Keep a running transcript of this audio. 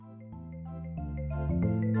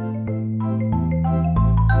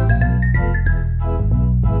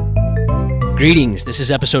Greetings, this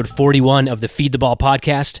is episode 41 of the Feed the Ball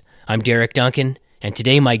podcast. I'm Derek Duncan, and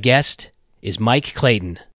today my guest is Mike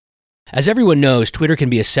Clayton. As everyone knows, Twitter can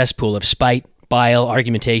be a cesspool of spite, bile,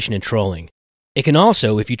 argumentation, and trolling. It can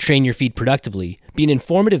also, if you train your feed productively, be an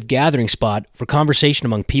informative gathering spot for conversation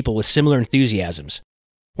among people with similar enthusiasms.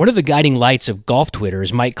 One of the guiding lights of golf Twitter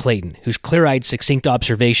is Mike Clayton, whose clear-eyed, succinct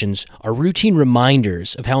observations are routine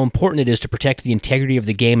reminders of how important it is to protect the integrity of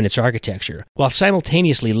the game and its architecture, while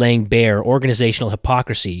simultaneously laying bare organizational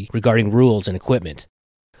hypocrisy regarding rules and equipment.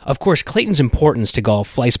 Of course, Clayton's importance to golf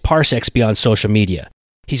flies parsecs beyond social media.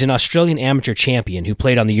 He's an Australian amateur champion who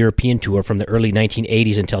played on the European Tour from the early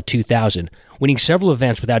 1980s until 2000, winning several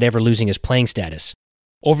events without ever losing his playing status.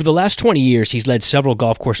 Over the last 20 years, he's led several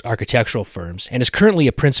golf course architectural firms and is currently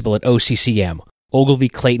a principal at OCCM, Ogilvy,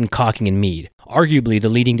 Clayton, Cocking and Mead, arguably the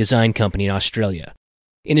leading design company in Australia.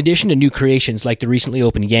 In addition to new creations like the recently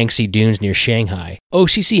opened Yangtze Dunes near Shanghai,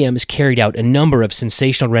 OCCM has carried out a number of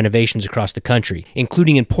sensational renovations across the country,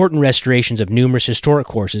 including important restorations of numerous historic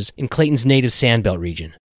courses in Clayton's native Sandbelt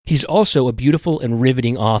region. He's also a beautiful and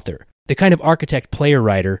riveting author, the kind of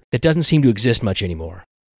architect-player-writer that doesn't seem to exist much anymore.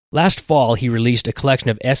 Last fall, he released a collection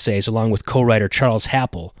of essays along with co-writer Charles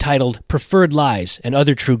Happel titled Preferred Lies and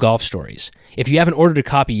Other True Golf Stories. If you haven't ordered a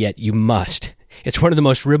copy yet, you must. It's one of the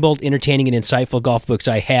most ribald, entertaining, and insightful golf books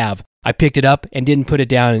I have. I picked it up and didn't put it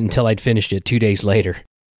down until I'd finished it 2 days later.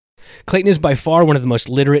 Clayton is by far one of the most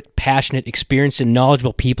literate, passionate, experienced, and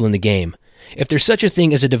knowledgeable people in the game. If there's such a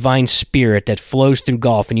thing as a divine spirit that flows through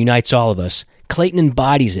golf and unites all of us, Clayton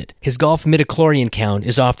embodies it. His golf midichlorian count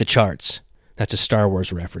is off the charts. That's a Star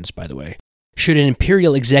Wars reference, by the way. Should an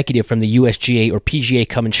imperial executive from the USGA or PGA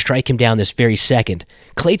come and strike him down this very second,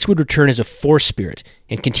 Clayton would return as a force spirit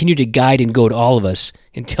and continue to guide and goad all of us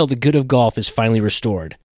until the good of golf is finally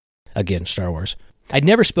restored. Again, Star Wars. I'd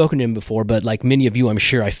never spoken to him before, but like many of you, I'm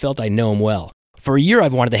sure I felt I know him well. For a year,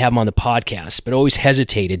 I've wanted to have him on the podcast, but always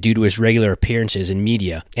hesitated due to his regular appearances in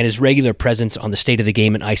media and his regular presence on the State of the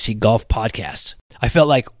Game and IC Golf podcasts. I felt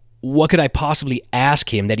like, what could I possibly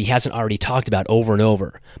ask him that he hasn't already talked about over and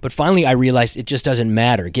over? But finally, I realized it just doesn't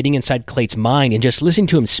matter. Getting inside Clayton's mind and just listening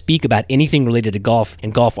to him speak about anything related to golf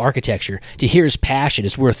and golf architecture to hear his passion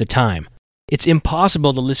is worth the time. It's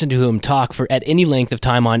impossible to listen to him talk for at any length of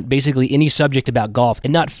time on basically any subject about golf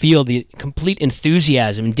and not feel the complete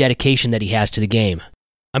enthusiasm and dedication that he has to the game.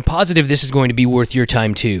 I'm positive this is going to be worth your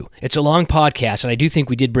time too. It's a long podcast, and I do think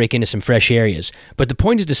we did break into some fresh areas, but the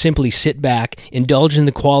point is to simply sit back, indulge in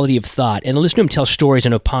the quality of thought, and listen to him tell stories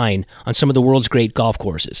and opine on some of the world's great golf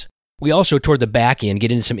courses. We also, toward the back end, get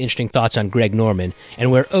into some interesting thoughts on Greg Norman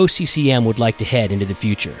and where OCCM would like to head into the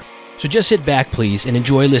future. So just sit back, please, and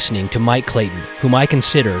enjoy listening to Mike Clayton, whom I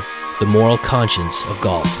consider the moral conscience of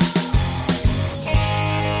golf.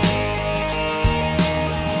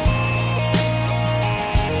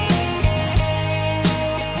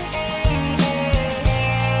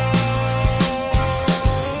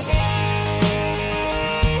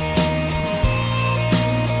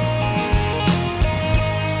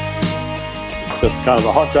 Just kind of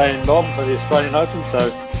a hot day in Melbourne for the Australian Open, so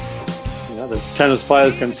the tennis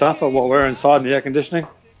players can suffer while we're inside in the air conditioning.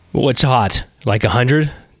 What's hot? Like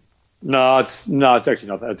 100? No, it's actually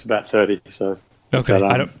not that. It's about 30. So okay,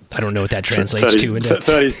 I don't know what that translates to.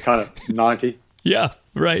 30 is kind of 90. Yeah,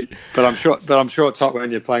 right. But I'm sure it's hot when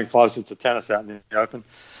you're playing 5 sets of tennis out in the open.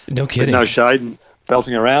 No kidding. With no shade and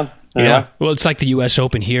belting around. Anyway. Yeah. Well, it's like the U.S.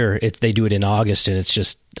 Open here. They do it in August, and it's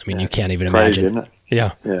just, you can't even crazy, imagine. Isn't it?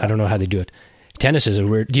 Yeah, I don't know how they do it. Tennis is a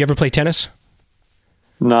weird. Do you ever play tennis?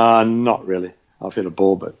 No, not really. I've hit a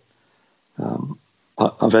ball, but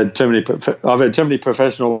I've had too many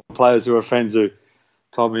professional players who are friends who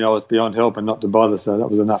told me I was beyond help and not to bother. So that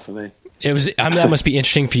was enough for me. It was. That must be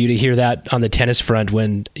interesting for you to hear that on the tennis front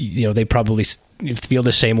when they probably feel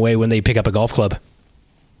the same way when they pick up a golf club.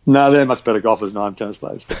 No, they're much better golfers than I am tennis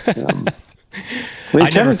players.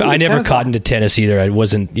 I never caught into tennis either. I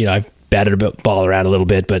wasn't. I batted a ball around a little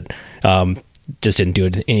bit, but just didn't do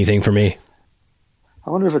anything for me. I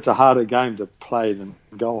wonder if it's a harder game to play than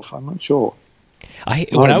golf. I'm not sure.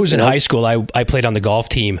 When I was in high school, I played on the golf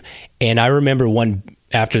team, and I remember one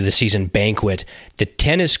after the season banquet, the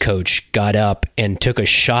tennis coach got up and took a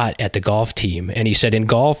shot at the golf team, and he said, in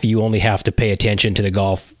golf, you only have to pay attention to the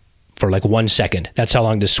golf for like 1 second. That's how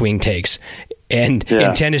long the swing takes. And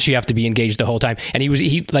in tennis, you have to be engaged the whole time. And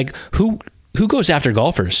he like, who goes after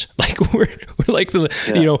golfers? Like we're like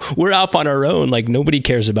we're off on our own. Like nobody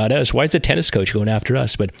cares about us. Why is the tennis coach going after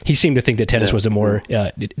us? But he seemed to think that tennis was a more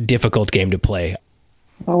difficult game to play.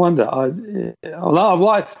 I wonder. I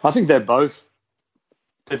think they're both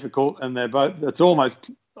difficult, and they're both. It's almost.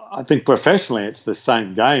 I think professionally, it's the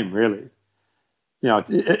same game, really.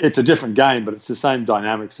 it's a different game, but it's the same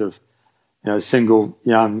dynamics of, single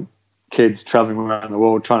young kids traveling around the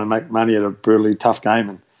world trying to make money at a brutally tough game,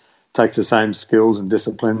 and takes the same skills and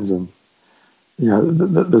disciplines, and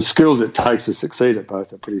the skills it takes to succeed at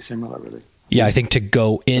both are pretty similar, really. Yeah, I think to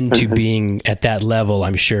go into being at that level,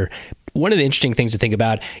 I'm sure. One of the interesting things to think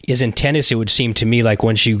about is in tennis, it would seem to me like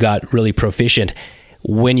once you got really proficient,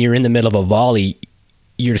 when you're in the middle of a volley,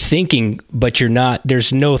 you're thinking, but you're not,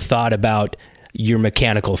 there's no thought about your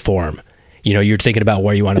mechanical form. You're thinking about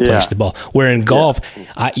where you want to place the ball. Where in golf,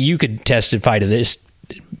 you could testify to this,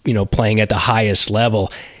 playing at the highest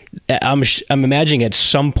level. I'm imagining at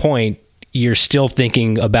some point you're still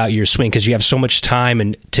thinking about your swing because you have so much time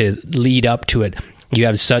and to lead up to it. You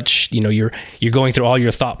have such, you're going through all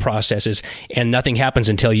your thought processes, and nothing happens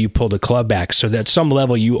until you pull the club back. So that at some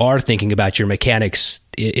level you are thinking about your mechanics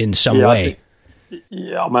in some way.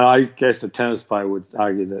 I guess the tennis player would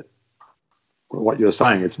argue that what you're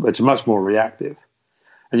saying, it's much more reactive,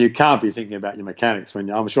 and you can't be thinking about your mechanics when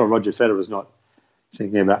I'm sure Roger Federer is not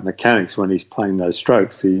thinking about mechanics when he's playing those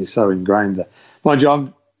strokes. He's so ingrained that. Mind you,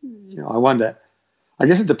 I wonder. I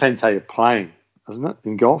guess it depends how you're playing, doesn't it?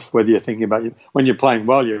 In golf, whether you're thinking about when you're playing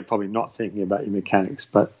well, you're probably not thinking about your mechanics.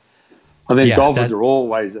 But I think golfers are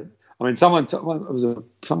always. Someone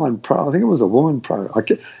pro. I think it was a woman pro. I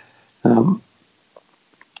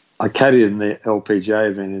caddied in the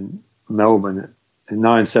LPGA event in Melbourne in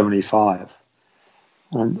 1975,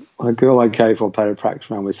 and a girl I caddied for played a practice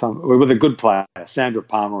round with a good player, Sandra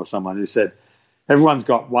Palmer or someone, who said everyone's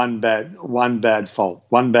got one bad fault,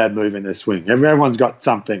 one bad move in their swing. Everyone's got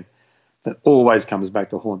something that always comes back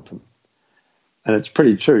to haunt them, and it's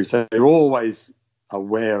pretty true. So they're always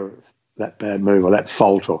aware of that bad move or that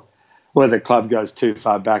fault, or whether the club goes too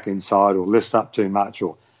far back inside or lifts up too much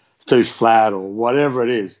or it's too flat or whatever it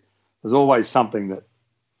is. There's always something that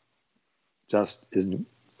just isn't.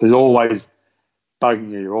 There's always bugging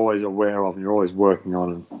you. You're always aware of, and you're always working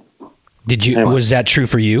on. Was that true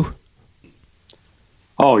for you?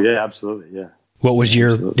 Oh yeah, absolutely, yeah. What was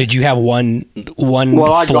did you have one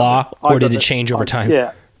flaw, or did it change over time?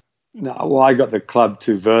 Yeah. No, well, I got the club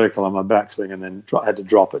too vertical on my backswing, and then had to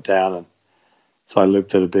drop it down, and so I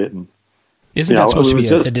looped it a bit. And isn't that supposed to be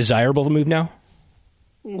a desirable move now?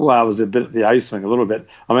 Well, it was a bit of the A swing, a little bit.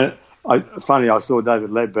 I saw David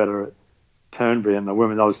Ledbetter at Turnberry and the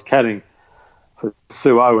women. I was caddying for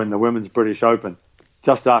Sue O in the Women's British Open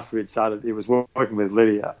just after he'd started. He was working with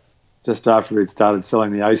Lydia just after he'd started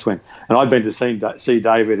selling the A swing, and I'd been to see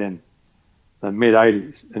David in the mid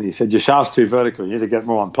 '80s, and he said, "Your shaft's too vertical. You need to get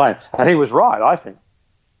more on plane." And he was right, I think.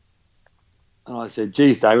 And I said,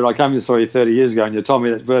 "Geez, David, I came and saw you 30 years ago, and you told me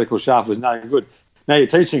that vertical shaft was no good. Now you're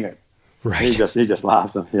teaching it." Right. He just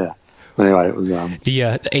laughed. Yeah. But anyway, it was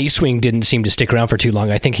the A swing didn't seem to stick around for too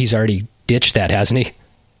long. I think he's already ditched that, hasn't he?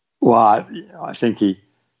 Well, I think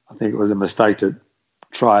it was a mistake to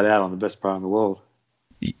try it out on the best player in the world.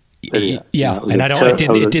 Yeah, and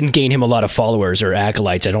it didn't gain him a lot of followers or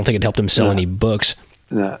acolytes. I don't think it helped him sell any books.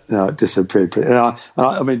 No, it disappeared.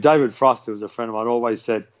 David Frost, who was a friend of mine, always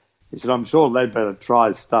said, he said, "I'm sure Ledbetter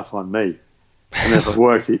tries stuff on me, and if it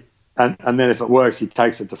works, and then if it works, he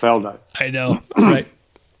takes it to Faldo." I know, right?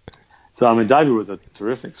 So David was a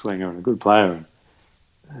terrific swinger and a good player.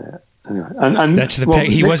 Anyway, and that's the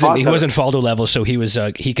he wasn't Faldo level, so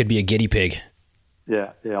he could be a guinea pig.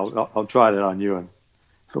 Yeah. I'll try it on you, and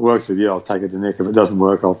if it works with you, I'll take it to Nick. If it doesn't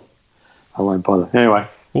work, I won't bother. Anyway.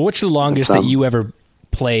 Well, what's the longest that you ever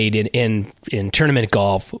played in tournament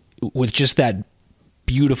golf with just that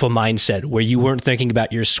beautiful mindset where you weren't thinking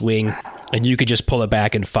about your swing and you could just pull it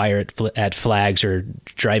back and fire it at flags or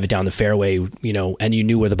drive it down the fairway, and you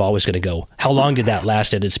knew where the ball was going to go? How long did that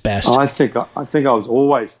last at its best? I think I was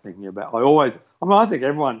always thinking about. I think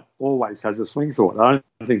everyone always has a swing thought. I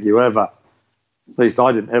don't think you ever, at least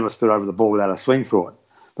I didn't ever stood over the ball without a swing thought.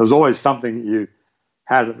 There was always something that you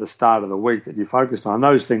had at the start of the week that you focused on. And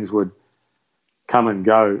those things would come and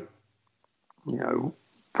go.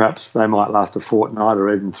 Perhaps they might last a fortnight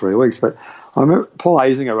or even 3 weeks. But I remember Paul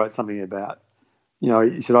Azinger wrote something about,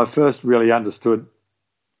 he said, "I first really understood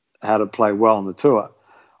how to play well on the tour.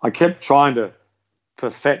 I kept trying to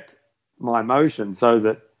perfect my motion so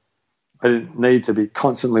that I didn't need to be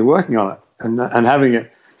constantly working on it and having it,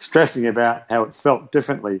 stressing about how it felt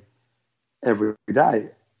differently every day."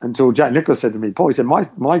 Until Jack Nicklaus said to me, "Paul," he said,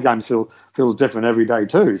 my game feels different every day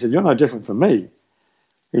too." He said, "You're no different from me."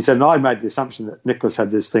 He said, and I made the assumption that Nicklaus had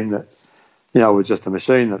this thing that, was just a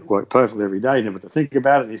machine that worked perfectly every day, never to think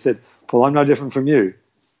about it. And he said, "Paul, I'm no different from you."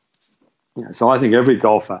 So I think every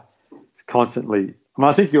golfer is constantly,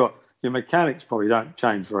 I think your mechanics probably don't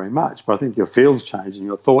change very much, but I think your fields change and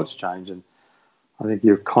your thoughts change. And I think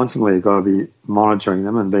you've constantly got to be monitoring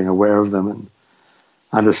them and being aware of them and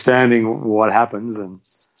understanding what happens. And,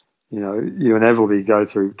 you inevitably go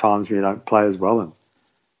through times when you don't play as well. And,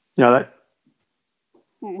 that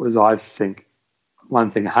was, I think,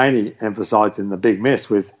 one thing Haney emphasised in The Big Miss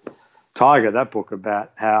with Tiger, that book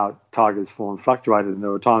about how Tiger's form fluctuated. And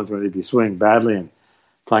there were times when he'd be swinging badly and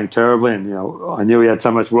playing terribly. And, I knew he had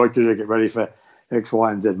so much work to do to get ready for X,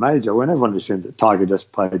 Y, and Z major, when everyone assumed that Tiger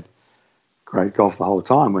just played great golf the whole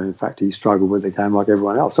time, when in fact he struggled with the game like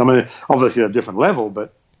everyone else. I mean, obviously at a different level,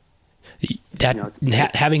 but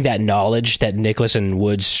having that knowledge that Nicklaus and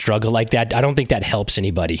Woods struggle like that, I don't think that helps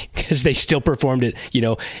anybody, because they still performed at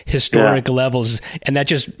historic levels, and that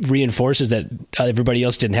just reinforces that everybody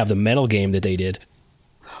else didn't have the mental game that they did.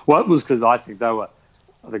 Well, it was because I think they were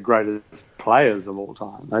the greatest players of all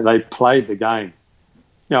time. They played the game,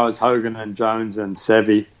 as Hogan and Jones and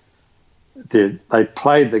Seve did. They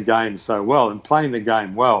played the game so well, and playing the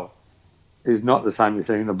game well is not the same as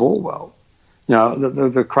hitting the ball well.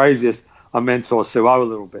 The craziest, I mentor Sue O a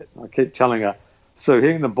little bit. I keep telling her, Sue,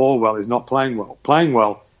 hitting the ball well is not playing well. Playing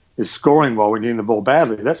well is scoring well when you're hitting the ball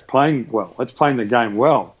badly. That's playing well. That's playing the game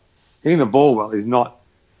well. Hitting the ball well is not,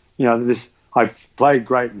 I played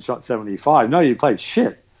great and shot 75. No, you played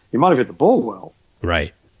shit. You might have hit the ball well.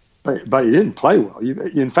 Right. But you didn't play well.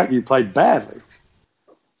 In fact, you played badly.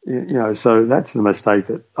 So that's the mistake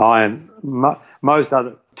that I and most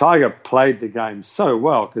other... Tiger played the game so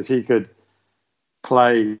well because he could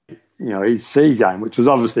play, his C game, which was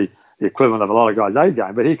obviously the equivalent of a lot of guys' A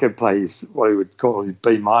game, but he could play his, what he would call his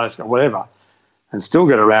B minus, whatever, and still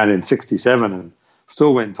get around in 67 and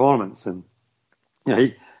still win tournaments. And,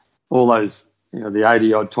 all those, the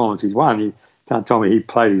 80-odd tournaments he's won, you can't tell me he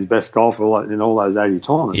played his best golf in all those 80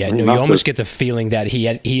 tournaments. Yeah, you almost get the feeling that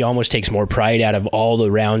he almost takes more pride out of all the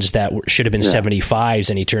rounds that should have been 75s,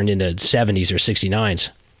 and he turned into 70s or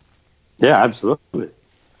 69s. Yeah, absolutely.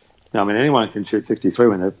 I mean, anyone can shoot 63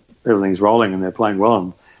 when everything's rolling and they're playing well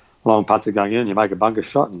and long putts are going in, you make a bunker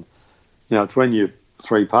shot, and, it's when you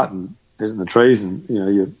three putt and hit in the trees and,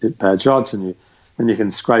 you hit bad shots and you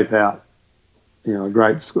can scrape out, a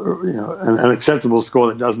great score, an acceptable score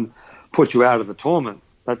that doesn't put you out of the tournament.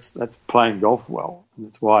 That's playing golf well. And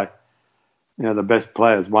that's why, the best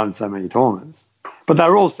players won so many tournaments. But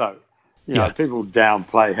they're also, people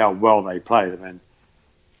downplay how well they played. I mean,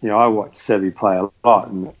 I watched Seve play a lot,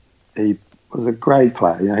 and he was a great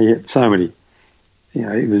player. He hit so many. He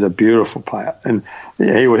was a beautiful player, and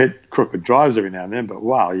he would hit crooked drives every now and then. But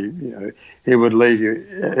wow, he would leave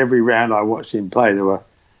you every round. I watched him play. There were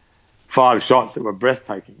 5 shots that were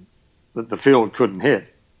breathtaking that the field couldn't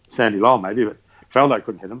hit. Sandy Lyle maybe, but Faldo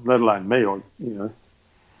couldn't hit them, let alone me or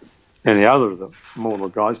any other of the mortal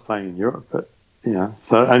guys playing in Europe. But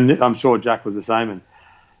so, and I'm sure Jack was the same, and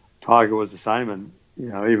Tiger was the same, and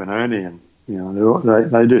even Ernie, and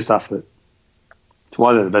they do stuff that. It's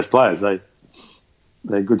why they're the best players.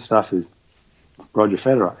 Their good stuff is Roger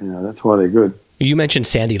Federer. That's why they're good. You mentioned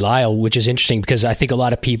Sandy Lyle, which is interesting because I think a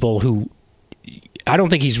lot of people who. I don't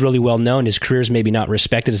think he's really well known. His career's maybe not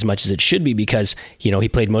respected as much as it should be because, he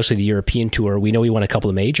played mostly the European tour. We know he won a couple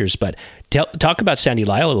of majors, but talk about Sandy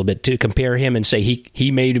Lyle a little bit to compare him and say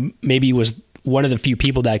he maybe was one of the few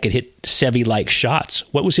people that could hit Seve-like shots.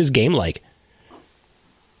 What was his game like?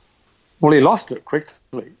 Well, he lost it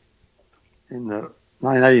quickly in the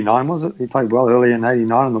 1989, was it? He played well early in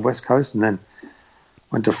 89 on the West Coast and then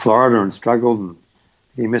went to Florida and struggled, and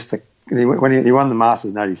he missed the... He won the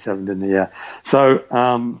Masters in 87, didn't he? Yeah.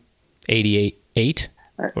 So... 88?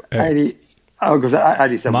 80... Oh, because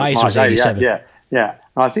 87 was 87. Yeah.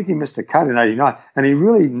 And I think he missed the cut in 89, and he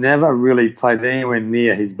really never really played anywhere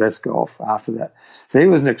near his best golf after that. So he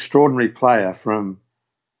was an extraordinary player from...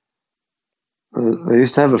 They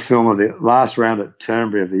used to have a film of the last round at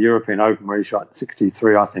Turnberry of the European Open where he shot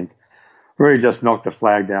 63, I think, where he just knocked the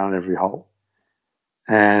flag down every hole.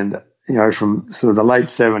 And... from sort of the late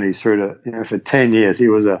 70s through to, for 10 years, he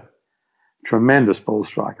was a tremendous ball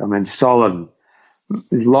striker. I mean, solid and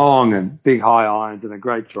long and big high irons and a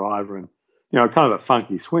great driver and, kind of a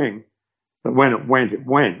funky swing. But when it went, it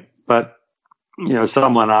went. But,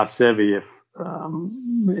 someone asked Seve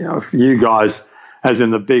if you guys, as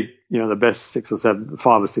in the big, the best 5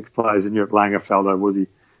 or 6 players in Europe, Langer, Faldo, Woodsy,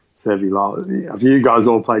 Seve, Lyle, if you guys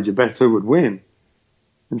all played your best, who would win?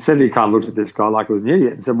 And Seve kind of looked at this guy like he was an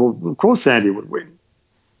idiot and said, well, of course Sandy would win.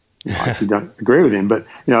 I actually don't agree with him, but,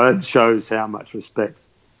 it shows how much respect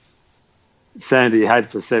Sandy had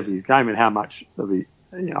for Seve's game and how much of he,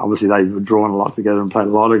 obviously they were drawn a lot together and played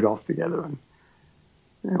a lot of golf together. And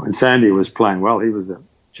when Sandy was playing well, he was a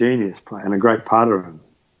genius player and a great putter and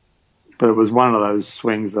but it was one of those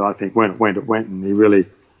swings that I think when it went, and he really,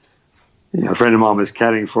 a friend of mine was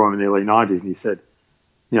caddying for him in the early 90s, and he said,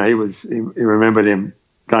 he remembered him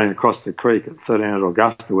going across the creek at 13 at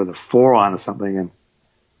Augusta with a 4-iron or something and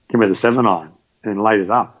give me the 7-iron and laid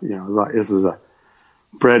it up. Like this was a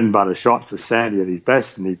bread and butter shot for Sandy at his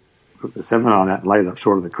best, and he put the 7-iron out and laid it up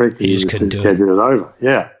short of the creek. He just couldn't do it. Get it over.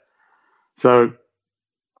 Yeah. So,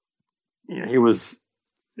 he was,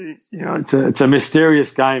 it's a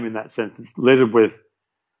mysterious game in that sense. It's littered with,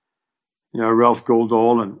 Ralph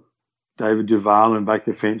Gouldall and David Duval and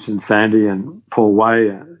Baker Finch and Sandy and Paul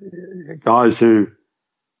Way, guys who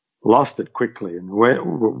lost it quickly. And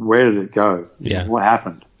where did it go? Yeah. What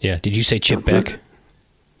happened? Yeah. Did you say Chip Beck?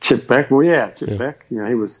 Chip Beck? Well, yeah, Chip Beck. He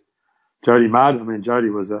was Jody Mudd. I mean, Jody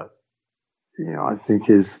was I think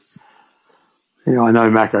I know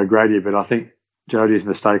Mac O'Grady, but I think Jody's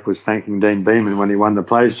mistake was thanking Dean Beeman when he won the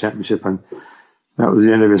Players' Championship, and that was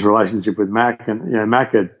the end of his relationship with Mac. And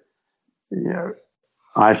Mac had,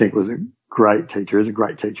 I think was a great teacher. Is a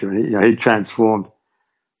great teacher, and he transformed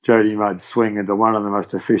Jody Mudd's swing into one of the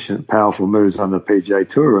most efficient, powerful moves on the PGA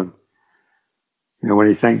Tour. And when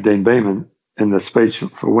he thanked Dean Beeman in the speech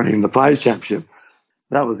for winning the Players' Championship,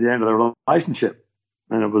 that was the end of the relationship,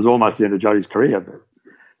 and it was almost the end of Jody's career. But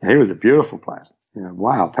he was a beautiful player.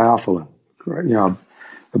 Wow, powerful and great. A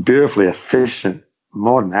beautifully efficient,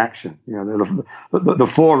 modern action. The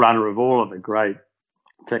forerunner of all of the great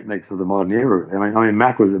techniques of the modern era. I mean,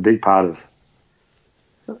 Mac was a big part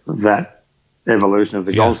of that evolution of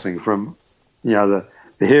the golf swing from, the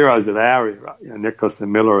heroes of our era, Nicklaus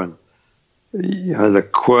and Miller, and the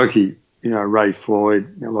quirky, Ray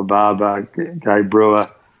Floyd, LaBarber, Gabe Brewer,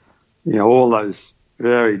 all those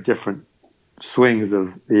very different swings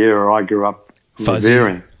of the era I grew up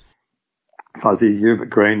revering. Fuzzy, Hubert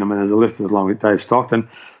Green. I mean, there's a list as long as Dave Stockton,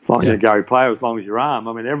 as long as Gary Player, as long as your arm.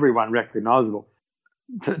 I mean, everyone recognisable.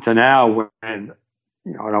 To now, when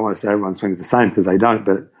I don't want to say everyone swings the same because they don't,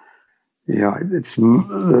 but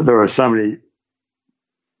there are so many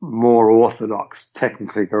more orthodox,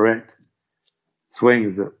 technically correct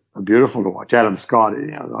swings that are beautiful to watch. Adam Scott,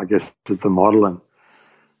 I guess, is the model, and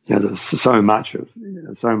there's so much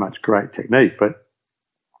great technique. But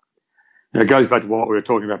it goes back to what we were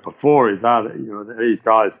talking about before: are these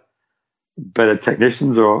guys better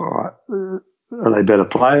technicians, or are they better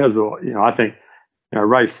players? Or I think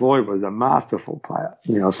Ray Floyd was a masterful player.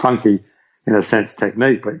 Funky in a sense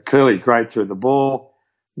technique, but clearly great through the ball.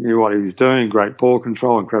 Knew what he was doing. Great ball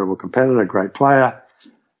control. Incredible competitor. Great player.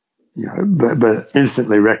 But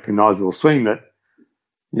instantly recognisable swing that,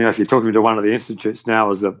 if you're talking to one of the institutes now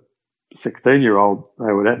as a 16-year-old,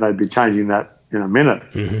 they'd be changing that in a minute.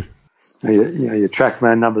 Mm-hmm. Your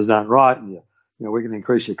TrackMan numbers aren't right, and we can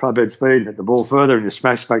increase your club head speed and hit the ball further, and your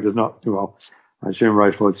smash factor's not, well, I assume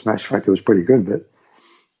Ray Floyd's smash factor was pretty good, but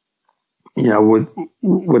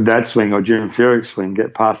would that swing or Jim Furyk's swing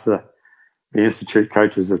get past the institute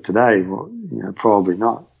coaches of today? Well, probably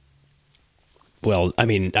not. Well, I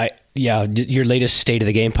mean, your latest State of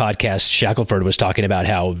the Game podcast, Shackelford was talking about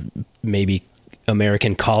how maybe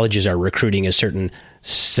American colleges are recruiting a certain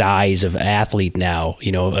size of athlete now.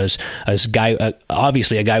 As guy,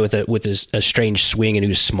 obviously a guy with a strange swing and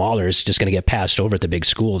who's smaller is just going to get passed over at the big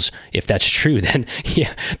schools. If that's true, then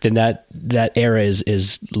that era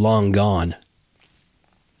is long gone.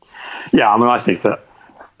 Yeah, I mean, I think that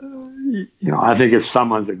I think if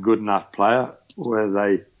someone's a good enough player, where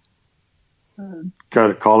they go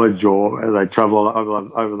to college or they travel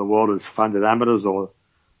over the world as funded amateurs or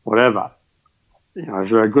whatever, if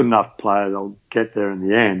they're a good enough player, they'll get there in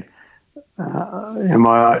the end.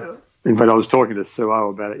 In fact, I was talking to Sue O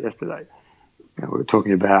about it yesterday. We were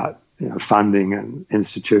talking about funding and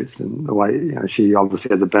institutes and the way she obviously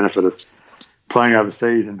had the benefit of playing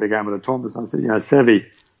overseas and big amateur tournaments. I said, Seve,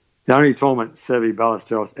 the only tournament Seve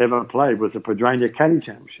Ballesteros ever played was the Pedreña Caddy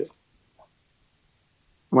Championship.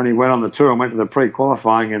 When he went on the tour and went to the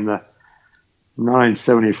pre-qualifying in the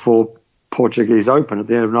 1974 Portuguese Open at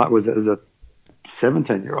the end of the night was as a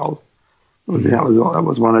 17-year-old. That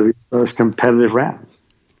was one of his first competitive rounds.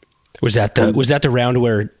 Was that the round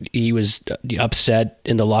where he was upset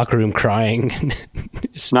in the locker room crying?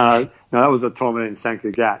 No, that was a tournament in Sant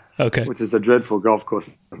Cugat, which is a dreadful golf course.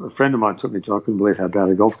 A friend of mine took me to. I couldn't believe how bad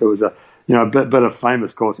a golf course. It was a better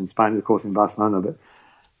famous course in Spain, of course in Barcelona. But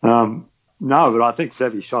but I think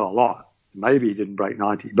Seve shot a lot. Maybe he didn't break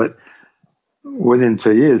 90, but within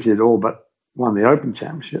 2 years he'd all but won the Open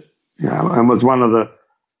Championship. And was one of the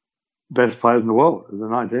best players in the world as a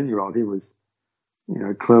 19-year-old. He was,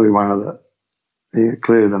 clearly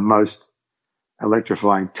clearly the most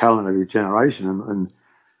electrifying talent of his generation. And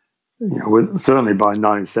certainly by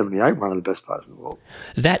 1978, one of the best players in the world.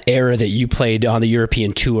 That era that you played on the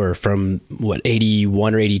European tour from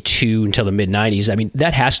 81 or 82 until the mid 90s, I mean,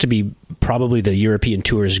 that has to be probably the European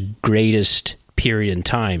tour's greatest period in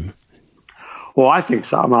time. Well, I think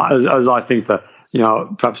so. As I think that,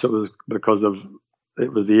 perhaps it was because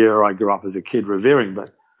it was the era I grew up as a kid revering, but,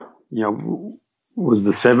 was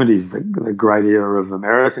the 70s the great era of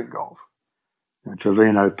American golf.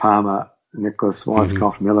 Trevino, Palmer, Nicklaus,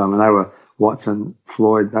 Weiskopf, Miller. I mean, they were Watson,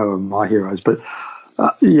 Floyd. They were my heroes. But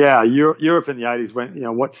Europe in the 80s went.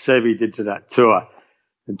 What Seve did to that tour,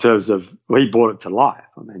 in terms of he brought it to life.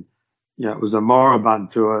 I mean, it was a moribund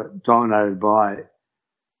tour dominated by,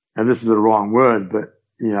 and this is the wrong word, but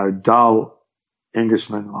dull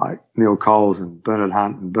Englishmen like Neil Coles and Bernard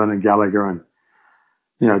Hunt and Bernard Gallagher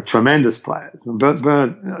and tremendous players.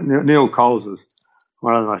 Neil Coles was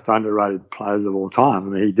one of the most underrated players of all time. I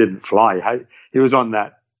mean, he didn't fly. He was on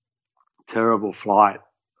that terrible flight,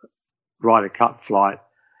 Ryder Cup flight,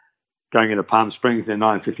 going into Palm Springs in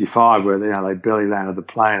 1955, where they barely landed the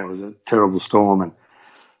plane. It was a terrible storm, and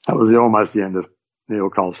that was almost the end of Neil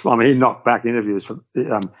Coles. I mean, he knocked back interviews for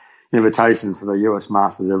invitations to the US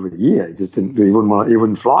Masters every year. He just didn't. He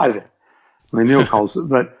wouldn't fly there. I mean, Neil Coles,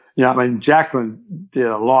 but Jacklin did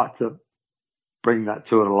a lot to bring that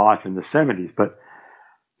tour to life in the 70s, but.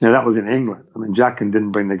 That was in England. I mean, Jacklin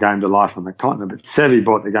didn't bring the game to life on the continent, but Seve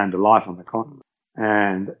brought the game to life on the continent.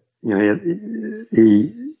 And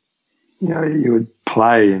he would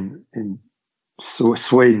play in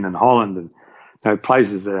Sweden and Holland and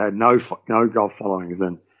places that had no golf followings,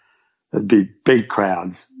 and there'd be big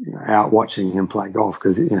crowds out watching him play golf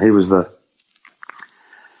because he was the.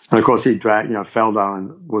 And of course, he dragged Faldo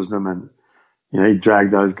and Wisdom, and he dragged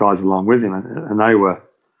those guys along with him, and they were.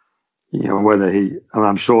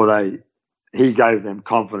 I'm sure he gave them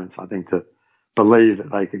confidence, I think, to believe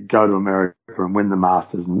that they could go to America and win the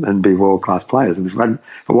Masters and be world-class players. And if it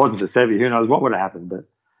wasn't for Seve, who knows what would have happened. But,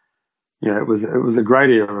 it was a great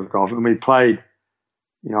era of golf. And we played,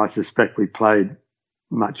 I suspect we played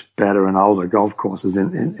much better and older golf courses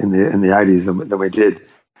in the 80s than we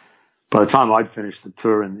did. By the time I'd finished the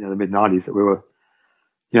tour in the mid-90s, that we were,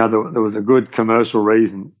 there was a good commercial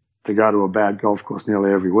reason to go to a bad golf course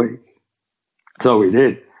nearly every week. So we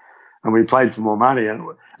did, and we played for more money. And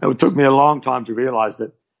it took me a long time to realize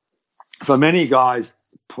that for many guys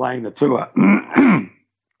playing the tour, I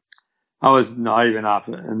was naive enough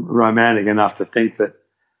and romantic enough to think that,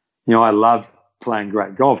 I loved playing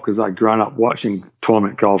great golf because I'd grown up watching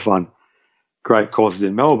tournament golf on great courses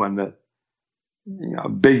in Melbourne. That, a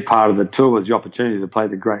big part of the tour was the opportunity to play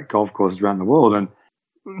the great golf courses around the world. And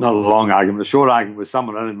not a long argument, a short argument with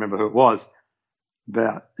someone, I don't remember who it was,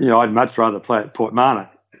 about, I'd much rather play at Portmarnock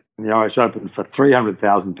in the Irish Open for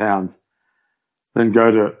 £300,000 than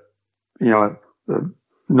go to, a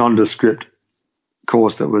nondescript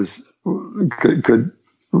course that was could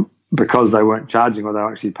because they weren't charging or they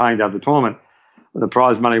were actually paying to have the tournament. The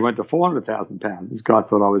prize money went to £400,000. This guy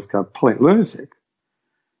thought I was a complete lunatic.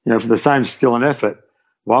 For the same skill and effort,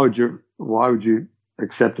 why would you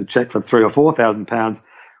accept a cheque for £3,000 or £4,000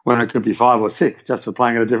 when it could be 5 or 6 just for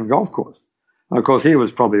playing at a different golf course? And of course, he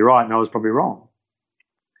was probably right and I was probably wrong.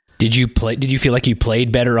 Did you feel like you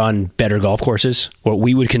played better on better golf courses, what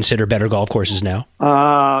we would consider better golf courses now?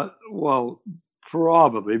 Well,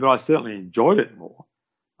 probably, but I certainly enjoyed it more.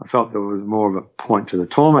 I felt there was more of a point to the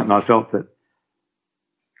tournament, and I felt that,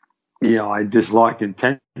 I disliked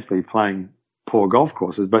intensely playing poor golf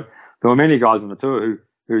courses. But there were many guys on the tour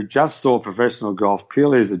who just saw professional golf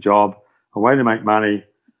purely as a job, a way to make money,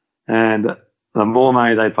 and the more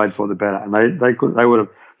money they played for, the better. And they would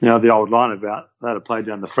have, the old line about they'd have played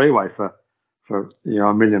down the freeway for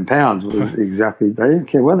 £1 million was exactly, they didn't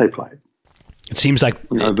care where they played. It seems like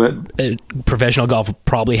professional golf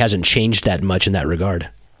probably hasn't changed that much in that regard.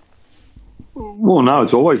 Well, no,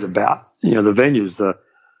 it's always about, the venues,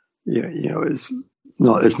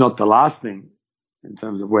 it's not the last thing in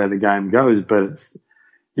terms of where the game goes, but it's,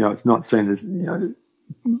 it's not seen as, an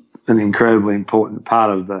incredibly important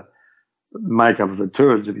part of the makeup of the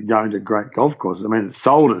tours if you're going to great golf courses. I mean, it's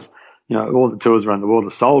sold as, all the tours around the world are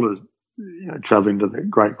sold as, traveling to the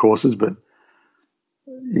great courses, but,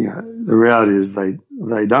 the reality is they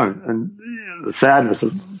don't. And the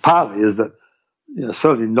sadness partly is that,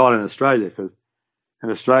 certainly not in Australia, because in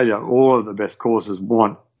Australia, all of the best courses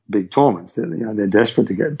want big tournaments. They're desperate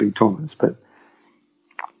to get big tournaments, but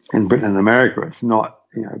in Britain and America, it's not,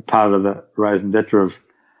 part of the raison d'etre of,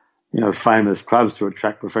 famous clubs to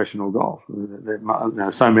attract professional golf.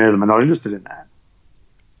 So many of them are not interested in that.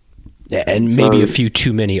 Yeah, and maybe a few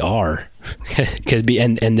too many are. Could be,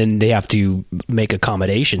 and then they have to make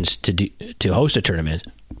accommodations to host a tournament.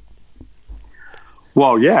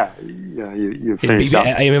 Well, yeah, you finish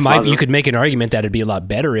up. You could make an argument that it'd be a lot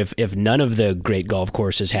better if none of the great golf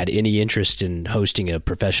courses had any interest in hosting a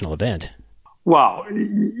professional event. Well,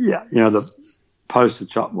 yeah, the poster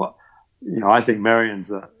child. Well, I think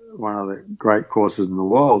Merion's one of the great courses in the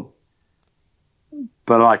world,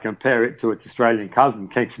 but I compare it to its Australian cousin,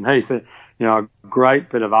 Kingston Heath. A great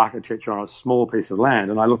bit of architecture on a small piece of land,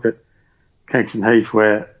 and I look at Kingston Heath,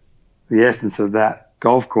 where the essence of that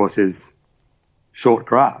golf course is short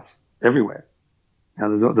grass everywhere.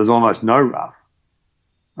 There's almost no rough,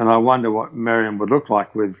 and I wonder what Merion would look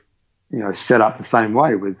like with, set up the same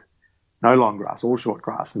way with no long grass, all short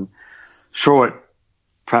grass. And sure, it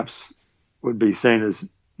perhaps would be seen as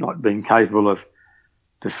not being capable of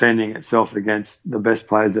defending itself against the best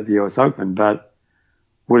players at the US Open, but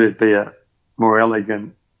would it be a more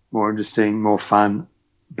elegant, more interesting, more fun,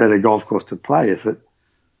 better golf course to play if it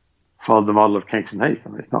followed the model of Kingston Heath? I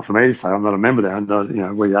mean, it's not for me to say. I'm not a member there,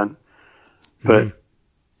 and we don't. But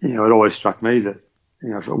it always struck me that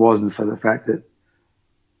if it wasn't for the fact that it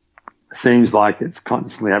seems like it's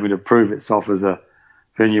constantly having to prove itself as a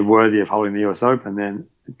venue worthy of holding the US Open, then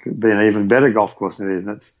it could be an even better golf course than it is.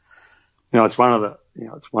 And it's one of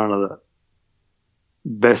the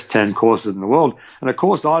best 10 courses in the world. And of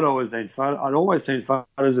course, I'd always seen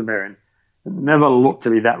photos of Merion. It never looked to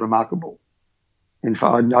be that remarkable. In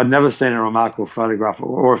fact, I'd never seen a remarkable photograph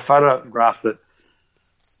or a photograph that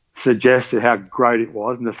suggested how great it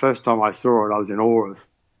was. And the first time I saw it, I was in awe of.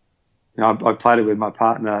 I played it with my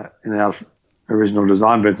partner in our original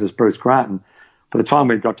design business, Bruce Grant. By the time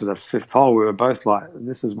we got to the fifth hole, we were both like,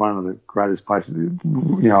 "This is one of the greatest places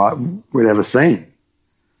we'd ever seen."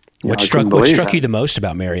 What struck you the most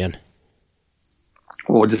about Merion?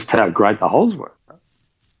 Or just how great the holes were.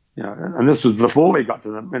 And this was before we got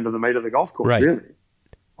to the end of the meat of the golf course, right, really,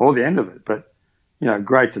 or the end of it. But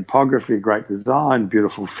great topography, great design,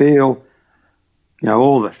 beautiful feel.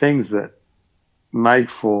 All the things that make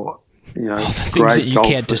for all the things that you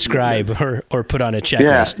can't describe or put on a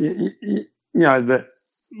checklist. Yeah, that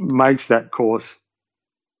makes that course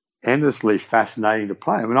endlessly fascinating to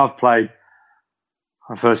play. I mean, I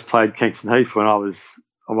first played Kingston Heath when I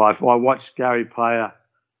watched Gary Player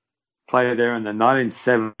play there in the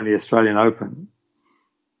 1970 Australian Open.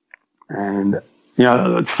 And,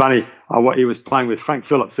 it's funny, he was playing with Frank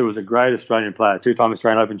Phillips, who was a great Australian player, two-time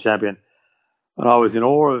Australian Open champion. And I was in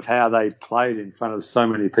awe of how they played in front of so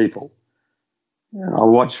many people. I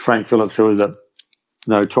watched Frank Phillips, who was a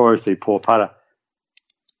notoriously poor putter,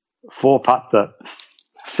 four-putt the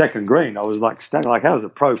second green. I was like, how was a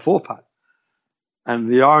pro four-putt? And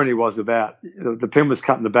the irony was the pin was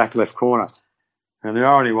cut in the back left corner. And the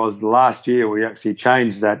irony was last year we actually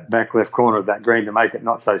changed that back left corner of that green to make it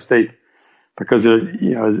not so steep, because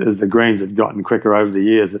as the greens had gotten quicker over the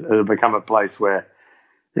years, it had become a place where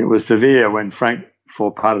it was severe when Frank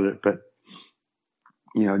four-putted it. But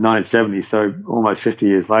 1970, so almost 50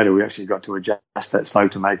 years later, we actually got to adjust that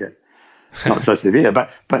slope to make it not so severe.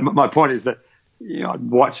 But my point is that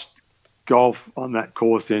I'd watched golf on that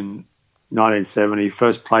course in 1970,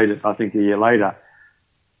 first played it I think a year later,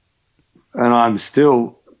 and I'm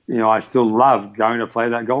still I still love going to play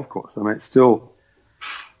that golf course. I mean, it's still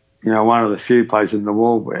one of the few places in the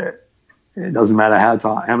world where it doesn't matter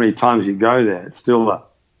how many times you go there, it's still a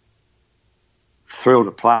thrill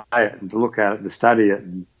to play it and to look at it and to study it.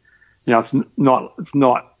 And it's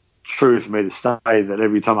not true for me to say that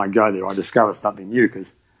every time I go there I discover something new,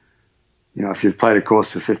 because if you've played a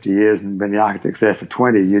course for 50 years and been the architects there for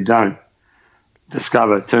 20, you don't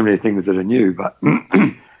discover too many things that are new. But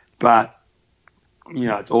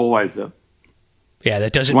it's always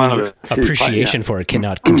that doesn't mean your appreciation for it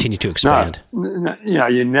cannot continue to expand.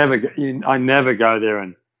 I never go there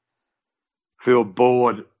and feel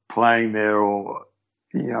bored playing there, or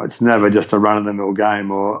it's never just a run-of-the-mill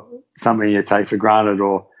game or something you take for granted,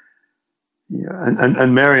 or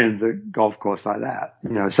and Merion's a golf course like that.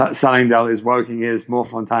 Sunningdale is, Woking is,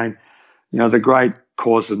 Moorfontein. The great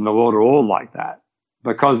courses in the world are all like that,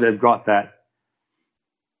 because they've got that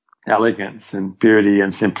elegance and beauty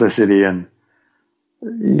and simplicity and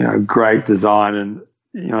great design, and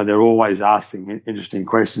they're always asking interesting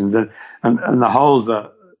questions, and the holes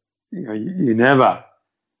are you never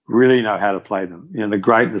really know how to play them. The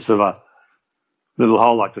greatness of a little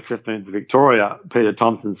hole like the 15th Victoria, Peter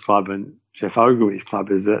Thompson's club and Jeff Ogilvy's club,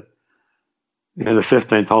 is that the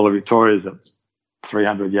 15th hole of Victoria is a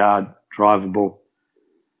 300-yard drivable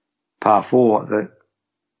par 4 that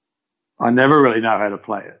I never really know how to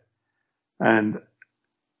play it. And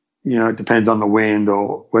it depends on the wind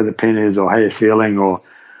or where the pin is or how you're feeling or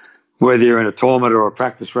whether you're in a tournament or a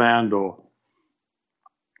practice round or,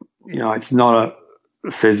 it's not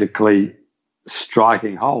a physically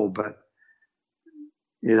striking hole, but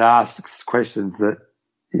it asks questions that,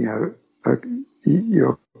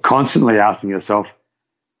 you're constantly asking yourself,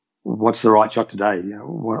 what's the right shot today?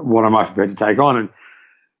 What am I prepared to take on?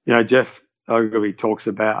 And, Jeff Ogilvy talks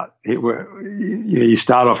about you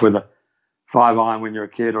start off with a 5-iron when you're a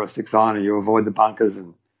kid or a 6-iron and you avoid the bunkers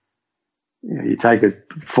and, you take a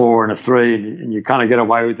 4 and a 3 and you kind of get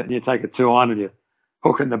away with it and you take a 2-iron and you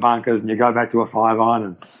hook it in the bunkers and you go back to a 5-iron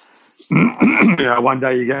and, one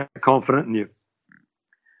day you get confident and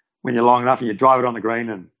when you're long enough and you drive it on the green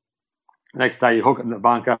and the next day you hook it in the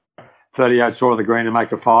bunker 30 yards short of the green and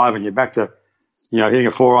make a 5 and you're back to, hitting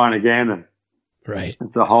a 4-iron again. And right.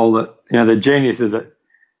 It's a hole that, the genius is that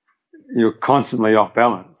you're constantly off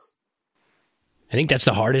balance. I think that's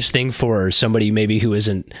the hardest thing for somebody maybe who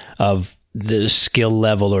isn't of the skill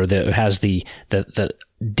level or that has the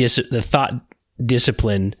thought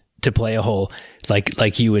discipline to play a hole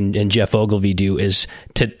like you and Jeff Ogilvy do is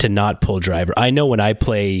to not pull driver. I know when I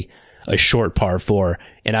play a short par 4,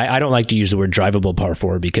 and I don't like to use the word drivable par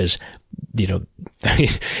 4 because,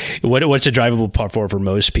 what's a drivable par 4 for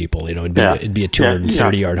most people? It'd be a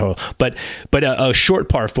 230 yard hole. But a short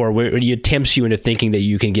par 4 where it tempts you into thinking that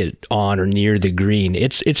you can get on or near the green.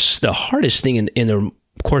 It's the hardest thing in the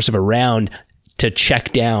course of a round to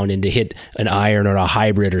check down and to hit an iron or a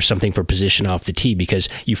hybrid or something for position off the tee because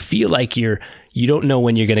you feel like you don't know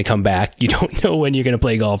when you're going to come back. You don't know when you're going to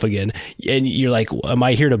play golf again. And you're like, am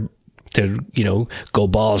I here to go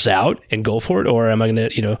balls out and go for it? Or am I going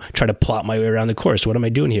to, try to plot my way around the course? What am I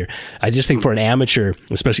doing here? I just think for an amateur,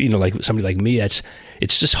 especially, like somebody like me, it's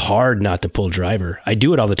just hard not to pull driver. I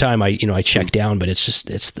do it all the time. I check down, but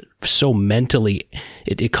it's so mentally,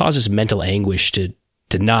 it causes mental anguish to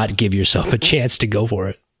not give yourself a chance to go for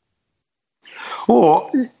it.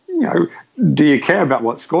 Or, do you care about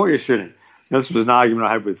what score you're shooting? This was an argument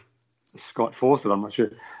I had with Scott Fawcett, I'm not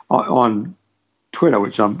sure, on Twitter,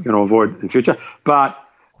 which I'm going to avoid in future. But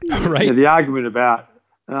right. The argument about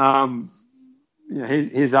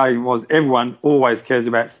his argument was everyone always cares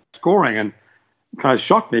about scoring, and kind of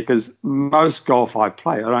shocked me because most golf I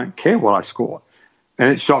play, I don't care what I score, and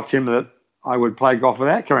it shocked him that I would play golf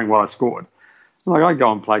without caring what I scored. Like I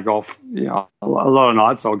go and play golf, a lot of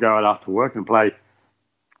nights I'll go out after work and play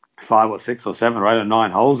 5 or 6 or 7 or 8 or 9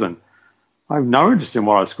 holes, and I have no interest in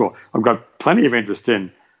what I score. I've got plenty of interest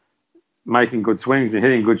in making good swings and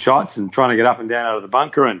hitting good shots and trying to get up and down out of the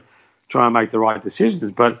bunker and trying to make the right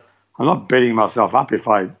decisions. But I'm not beating myself up if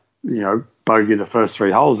I, bogey the first 3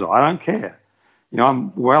 holes. I don't care.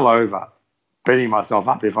 I'm well over beating myself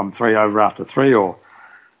up if I'm 3 over after 3 or,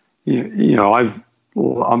 I'm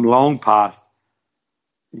long past,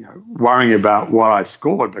 worrying about what I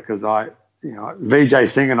scored because Vijay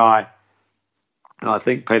Singh and I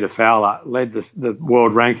think Peter Fowler led the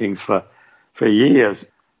world rankings for years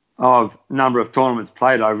of number of tournaments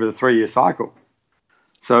played over the 3-year cycle.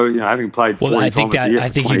 So, having played 40 tournaments a year I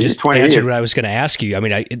think 20, you just answered what I was going to ask you. I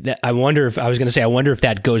mean, I wonder if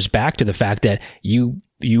that goes back to the fact that you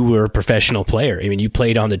were a professional player. I mean, you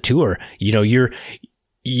played on the tour.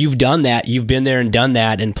 You've done that. You've been there and done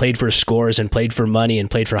that and played for scores and played for money and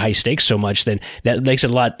played for high stakes so much, then that makes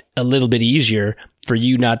it a little bit easier for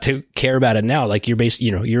you not to care about it now. Like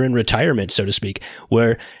you're in retirement, so to speak,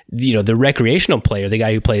 where, the recreational player, the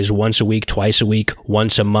guy who plays once a week, twice a week,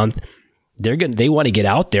 once a month, they want to get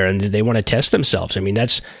out there and they want to test themselves. I mean,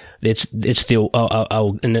 it's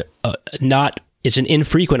an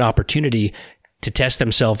infrequent opportunity to test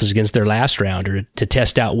themselves against their last round or to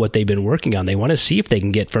test out what they've been working on. They want to see if they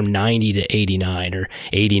can get from 90 to 89 or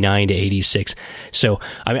 89 to 86. So,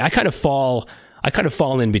 I mean, I kind of fall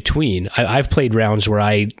in between. I've played rounds where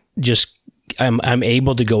I'm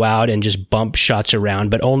able to go out and just bump shots around,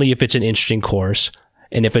 but only if it's an interesting course.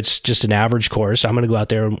 And if it's just an average course, I'm going to go out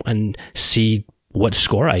there and see what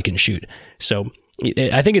score I can shoot. So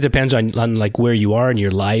I think it depends on like where you are in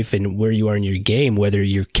your life and where you are in your game, whether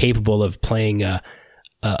you're capable of playing a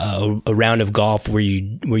round of golf where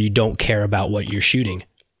you don't care about what you're shooting.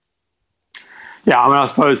 Yeah, I mean, I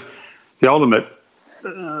suppose the ultimate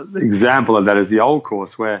example of that is the old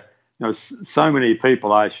course where so many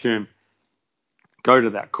people, I assume, go to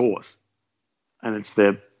that course, and it's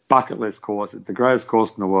their bucket list course. It's the greatest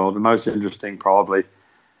course in the world, the most interesting probably,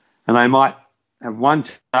 and they might have one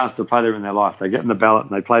chance to play there in their life. They get in the ballot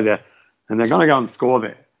and they play there, and they're going to go and score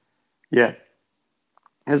there. Yet,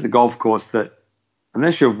 here's a golf course that,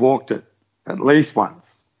 unless you've walked it at least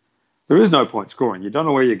once, there is no point scoring. You don't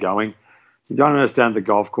know where you're going. You don't understand the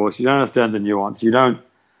golf course. You don't understand the nuance. You don't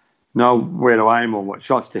know where to aim or what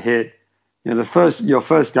shots to hit. Your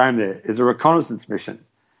first game there is a reconnaissance mission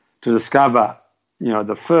to discover,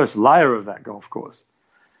 the first layer of that golf course,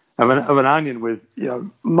 of an onion with,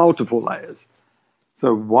 multiple layers.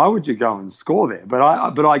 So why would you go and score there?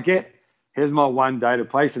 But I get, here's my one day to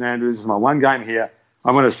play St Andrews. This is my one game here.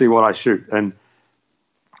 I'm going to see what I shoot. And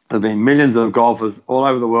there have been millions of golfers all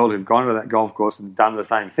over the world who've gone to that golf course and done the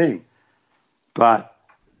same thing. But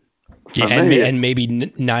and maybe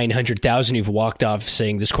 900,000 who've walked off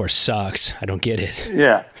saying this course sucks. I don't get it.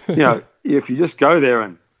 Yeah, if you just go there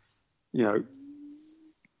and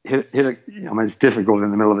hit it's difficult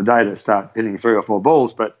in the middle of the day to start hitting 3 or 4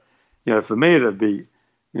 balls, but for me it'd be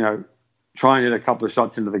try and hit a couple of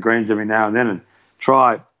shots into the greens every now and then, and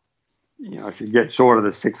try if you get short of the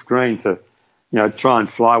 6th green to try and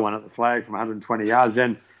fly one at the flag from 120 yards,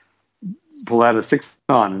 then pull out a 6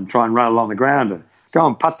 iron and try and run along the ground and go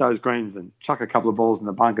and putt those greens and chuck a couple of balls in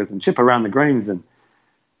the bunkers and chip around the greens and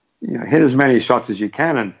hit as many shots as you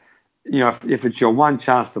can. And if it's your one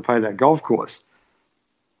chance to play that golf course,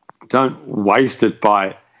 don't waste it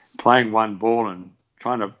by playing one ball and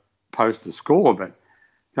trying to post a score, but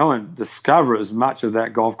go and discover as much of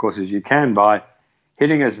that golf course as you can by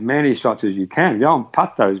hitting as many shots as you can. Go and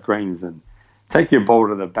putt those greens and take your ball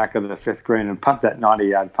to the back of the 5th green and putt that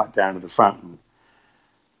 90-yard putt down to the front,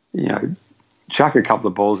 and chuck a couple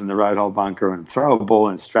of balls in the road hole bunker and throw a ball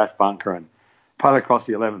in Strath bunker and putt across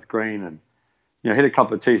the 11th green and hit a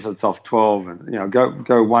couple of tee shots off 12 and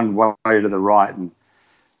go one way to the right and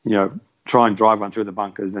try and drive one through the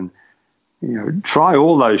bunkers and try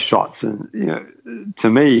all those shots. And to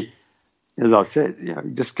me, as I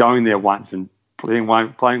said, just going there once and playing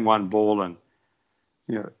one ball, and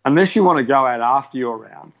unless you want to go out after your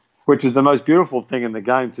round, which is the most beautiful thing in the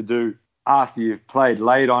game to do after you've played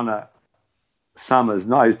late on a summer's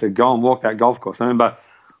night, is to go and walk that golf course. I remember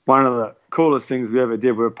one of the coolest things we ever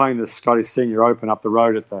did, we were playing the Scottish Senior Open up the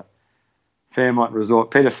road at the Fairmont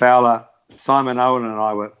Resort. Peter Fowler, Simon Owen and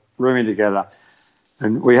I were rooming together,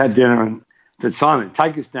 and we had dinner, and said, Simon,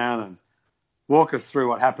 take us down and walk us through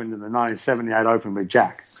what happened in the 1978 Open with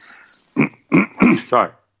Jack.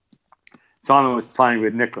 Sorry. Simon was playing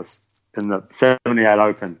with Nicholas in the 78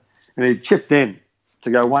 Open, and he chipped in to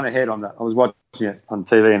go one ahead on that. I was watching it on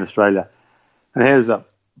TV in Australia, and here's a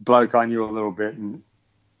bloke I knew a little bit, and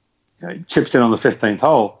he chips in on the 15th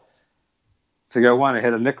hole to go one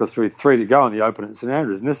ahead of Nicholas with 3 to go in the Open at St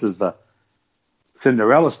Andrews. And this is the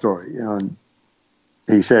Cinderella story. And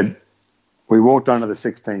he said, we walked onto the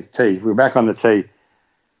 16th tee. We were back on the tee,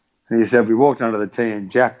 and he said, we walked onto the tee, and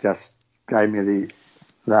Jack just gave me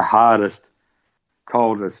the hardest,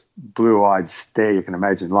 coldest, blue-eyed stare you can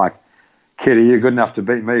imagine. Like, kid, are you good enough to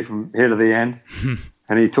beat me from here to the end?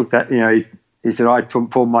 And he took that, he said, I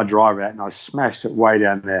pulled my driver out and I smashed it way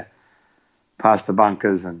down there past the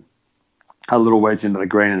bunkers and a little wedge into the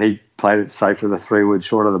green, and he played it safe with a 3-wood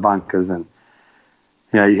short of the bunkers, and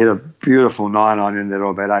he hit a beautiful 9-iron in there,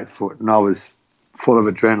 about 8 foot, and I was full of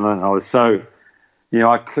adrenaline. I was so,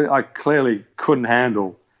 I clearly couldn't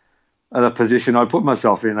handle the position I put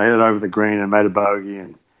myself in. I hit it over the green and made a bogey,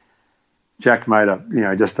 and Jack made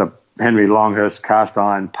just a Henry Longhurst cast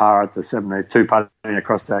iron par at the 72, putting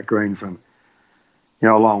across that green from, a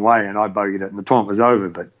long way, and I bogeyed it, and the tournament was over.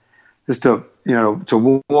 But just to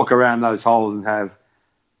walk around those holes and have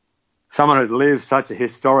someone who lived such a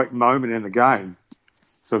historic moment in the game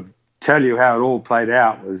sort of tell you how it all played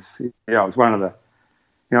out was, it was one of the,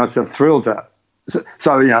 it's a thrill to.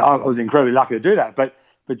 So I was incredibly lucky to do that, but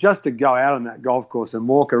just to go out on that golf course and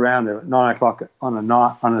walk around there at 9 o'clock on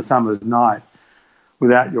a summer's night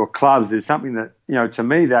without your clubs is something that, to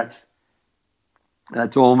me, that's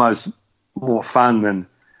almost more fun than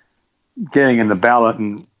getting in the ballot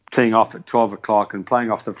and teeing off at 12 o'clock and playing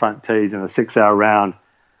off the front tees in a 6-hour round,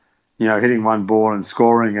 hitting one ball and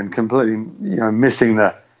scoring and completely, missing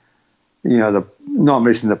not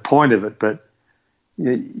missing the point of it, but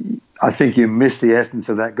I think you miss the essence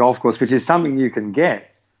of that golf course, which is something you can get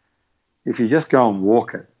if you just go and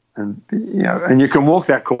walk it. And, and you can walk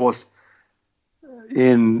that course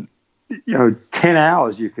in, 10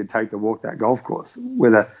 hours you could take to walk that golf course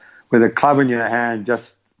with a club in your hand,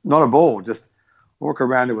 just not a ball, just walk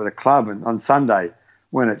around it with a club, and on Sunday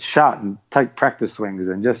when it's shut, and take practice swings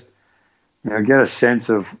and just, get a sense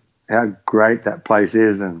of how great that place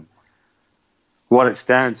is and what it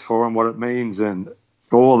stands for and what it means, and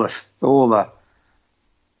all the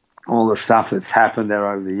stuff that's happened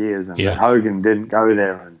there over the years. And Hogan didn't go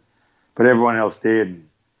there, but everyone else did.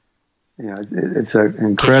 It's an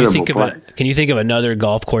incredible place. Can you think of another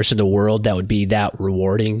golf course in the world that would be that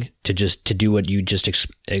rewarding to do what you just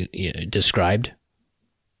described?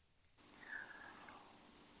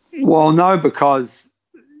 Well, no, because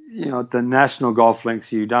at the national golf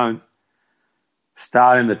links, you don't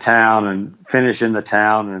start in the town and finish in the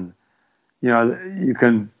town, and you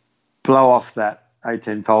can blow off that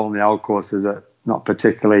 18th hole in the old course as a not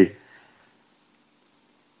particularly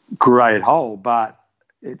great hole, but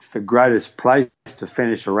it's the greatest place to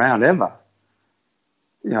finish a round ever.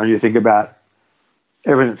 You think about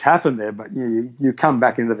everything that's happened there, but you come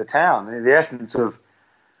back into the town. The essence of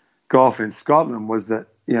golf in Scotland was that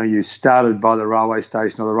you started by the railway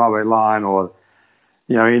station or the railway line, or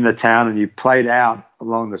in the town, and you played out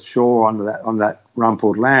along the shore on that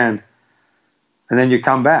rumpled land, and then you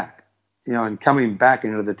come back. And coming back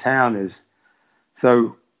into the town is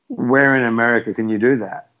so. Where in America can you do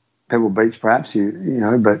that? Pebble Beach, perhaps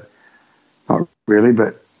but not really.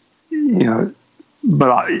 But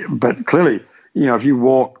but clearly, if you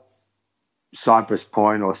walk Cypress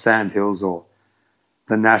Point or Sand Hills or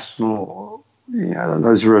the National,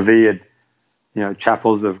 those revered,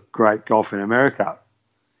 chapels of great golf in America,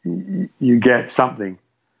 you get something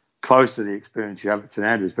close to the experience you have at St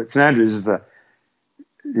Andrews. But St Andrews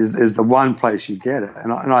is the one place you get it,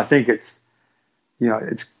 and I think it's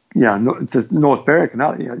it's North Berwick.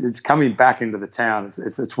 It's coming back into the town.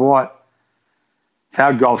 It's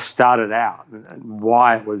how golf started out and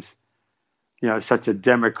why it was such a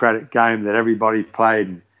democratic game that everybody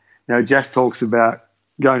played. And Jeff talks about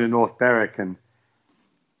going to North Berwick, and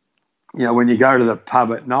when you go to the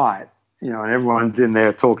pub at night, and everyone's in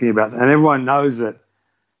there talking about, and everyone knows that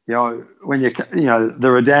when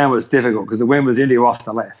the Redan was difficult because the wind was into you off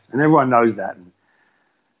the left, and everyone knows that, and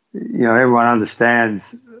everyone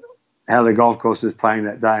understands how the golf course is playing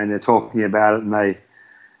that day, and they're talking about it, and they,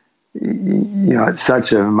 it's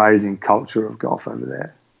such an amazing culture of golf over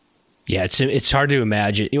there. Yeah, it's hard to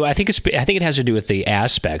imagine. I think it has to do with the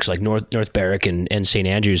aspects like North Berwick and St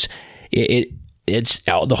Andrews. It's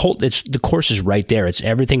the course is right there.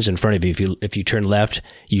 Everything's in front of you. If you turn left,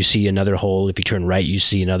 you see another hole. If you turn right, you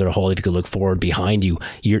see another hole. If you could look forward behind you,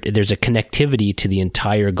 there's a connectivity to the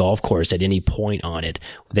entire golf course at any point on it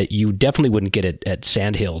that you definitely wouldn't get at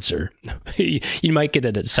Sand Hills, or you might get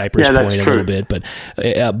it at Cypress Point a little bit,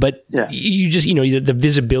 but you just the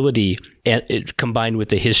visibility and combined with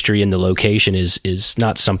the history and the location is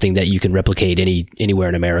not something that you can replicate anywhere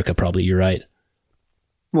in America. Probably, you're right.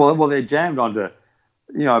 Well, they're jammed onto,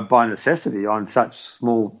 by necessity on such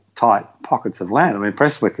small, tight pockets of land. I mean,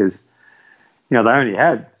 Prestwick is, they only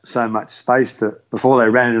had so much space before they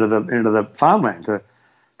ran into the farmland to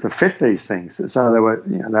fit these things. So they were,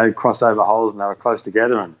 they had crossover holes, and they were close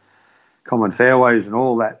together, and common fairways and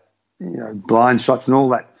all that, blind shots and all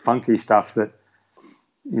that funky stuff that,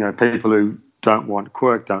 people who don't want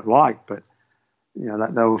quirk don't like. But,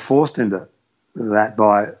 that they were forced into that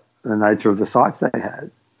by the nature of the sites they had.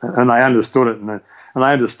 And they understood it, and they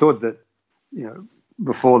understood that,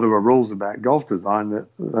 before there were rules about golf design, that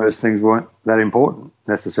those things weren't that important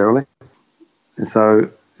necessarily. And so,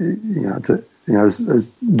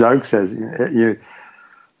 as Doak says, and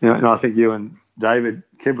I think you and David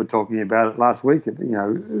Kidd were talking about it last week.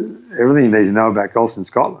 Everything you need to know about golf in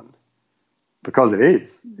Scotland, because it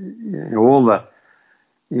is, all the,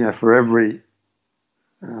 for every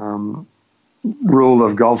rule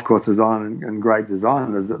of golf course design and great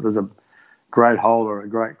design, there's a great hole or a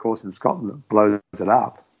great course in Scotland that blows it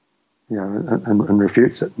up, and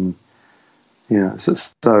refutes it, and so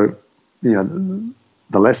the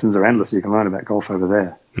lessons are endless you can learn about golf over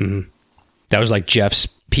there. Mm-hmm. That was like Jeff's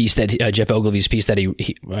piece that Jeff Ogilvy's piece that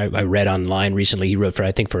I read online recently. He wrote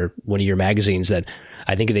for one of your magazines that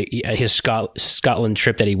I think his Scotland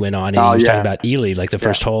trip that he went on, and he was talking about Ely, like the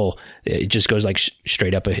first hole, it just goes like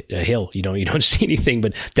straight up a hill. You don't see anything,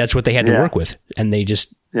 but that's what they had to work with, and they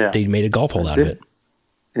just they made a golf hole out of it.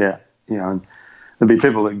 Yeah, and there'd be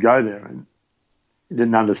people that go there and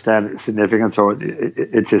didn't understand its significance or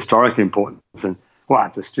its historic importance, and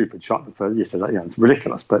it's a stupid shot. It's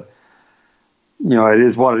ridiculous, but it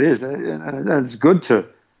is what it is, and it's good to.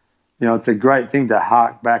 It's a great thing to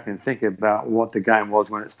hark back and think about what the game was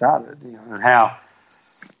when it started, and how,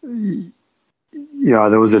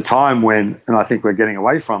 there was a time when, and I think we're getting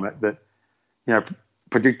away from it, that,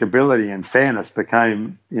 predictability and fairness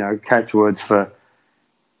became, catchwords for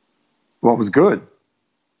what was good.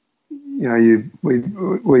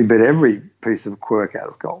 We bet every piece of quirk out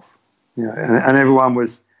of golf, and everyone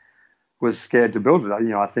was scared to build it.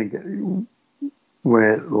 I think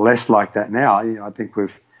we're less like that now. I think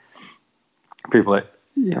we've people are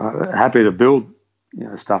happy to build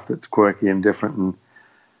stuff that's quirky and different.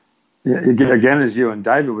 And again, as you and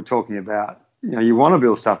David were talking about, you want to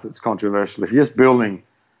build stuff that's controversial. If you're just building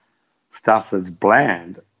stuff that's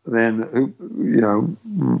bland, then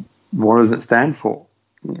what does it stand for?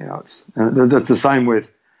 It's the same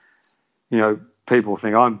with people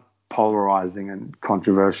think I'm polarizing and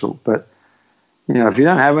controversial, but if you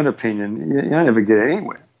don't have an opinion, you don't ever get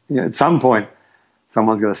anywhere. At some point,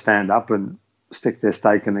 someone's got to stand up and stick their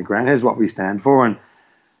stake in the ground. Here's what we stand for, and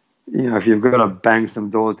if you've got to bang some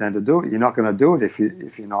doors down to do it, you're not going to do it if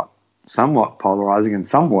you're not somewhat polarizing and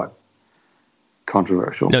somewhat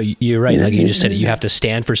controversial. No, you're right. Like you just said, you have to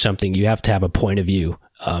stand for something. You have to have a point of view.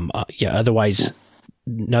 Otherwise,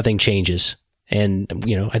 nothing changes. And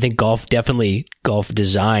I think golf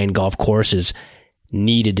design, golf courses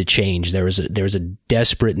needed to change. There was a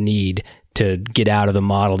desperate need to get out of the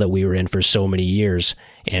model that we were in for so many years.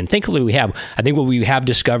 And thankfully we have. I think what we have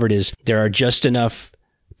discovered is there are just enough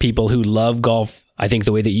people who love golf, I think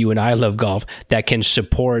the way that you and I love golf, that can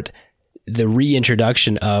support the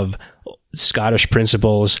reintroduction of Scottish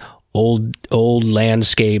principles, old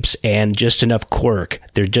landscapes, and just enough quirk.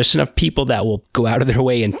 There are just enough people that will go out of their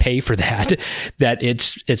way and pay for that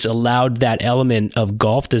it's allowed that element of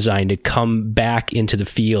golf design to come back into the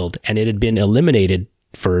field. And it had been eliminated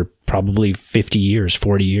for probably 50 years,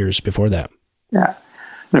 40 years before that. Yeah,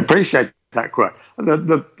 I appreciate that quote.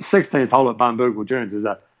 The 16th hole at Barnbougle Dunes is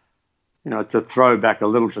it's a throwback a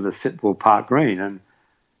little to the Sitwell Park Green. And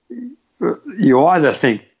you either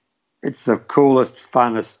think it's the coolest,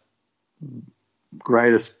 funnest,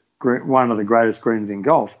 one of the greatest greens in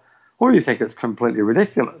golf, or you think it's completely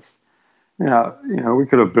ridiculous. We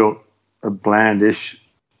could have built a blandish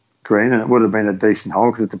green and it would have been a decent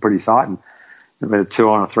hole because it's a pretty sight, and it would have been a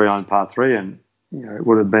 2-iron or 3-iron par 3, and it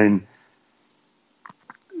would have been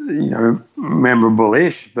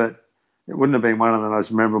memorable-ish, but it wouldn't have been one of the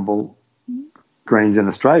most memorable greens in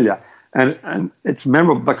Australia. And it's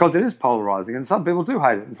memorable because it is polarizing, and some people do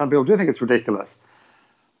hate it, and some people do think it's ridiculous.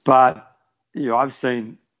 But I've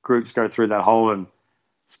seen groups go through that hole and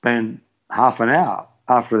spend half an hour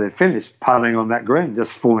after they're finished putting on that green,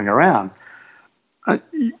 just fooling around.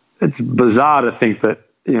 It's bizarre to think that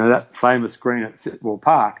that famous green at Sitwell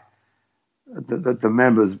Park, that the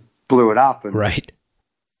members blew it up and right.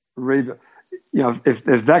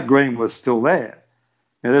 If that green was still there,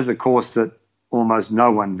 there's a course that almost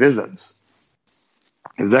no one visits.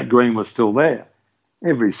 If that green was still there,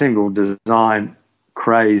 every single design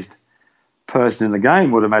crazed person in the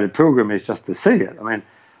game would have made a pilgrimage just to see it. I mean,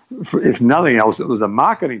 if nothing else, it was a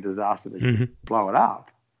marketing disaster to blow it up.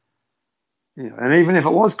 And even if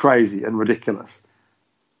it was crazy and ridiculous,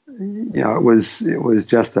 it was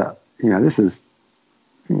just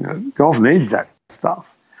golf needs that stuff.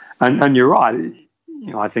 And you're right.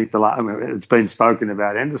 I think it's been spoken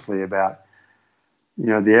about endlessly about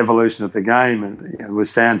the evolution of the game, and with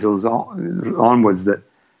Sandhills onwards, that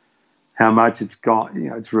how much it's gone,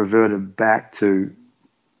 it's reverted back to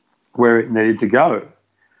where it needed to go,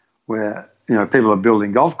 where people are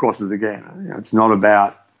building golf courses again. It's not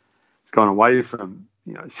about, it's gone away from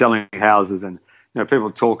selling houses, and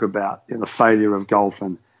people talk about the failure of golf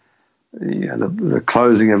and the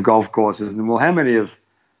closing of golf courses, and how many of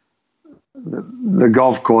the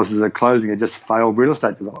golf courses are closing are just failed real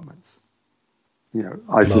estate developments.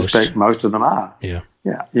 I suspect most of them are. Yeah.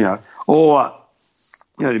 Or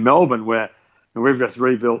in Melbourne, where we've just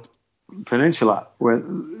rebuilt Peninsula, where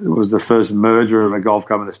it was the first merger of a golf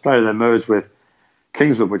club in Australia. They merged with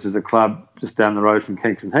Kingswood, which is a club just down the road from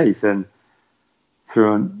Kingston Heath, and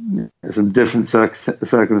through some different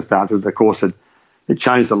circumstances, the course it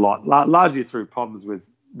changed a lot, largely through problems with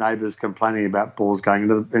neighbours complaining about balls going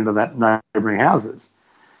into that neighbouring houses.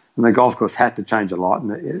 And the golf course had to change a lot,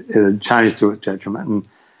 and it had changed to its detriment.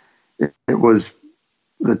 And it was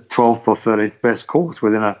the 12th or 13th best course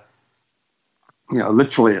within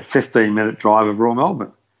literally a 15-minute drive of Royal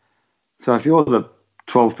Melbourne. So if you're the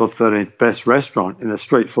 12th or 13th best restaurant in a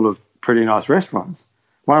street full of pretty nice restaurants,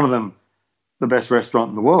 one of them the best restaurant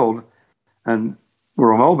in the world, and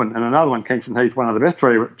Royal Melbourne, and another one, Kingston Heath, one of the best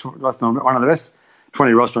 20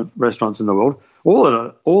 restaurants in the world, all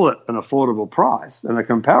at an affordable price and a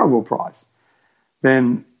comparable price,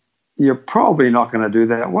 then you're probably not going to do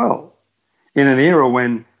that well in an era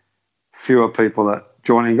when fewer people are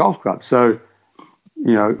joining golf clubs. So,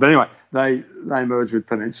 but anyway, they merged with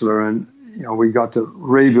Peninsula, and we got to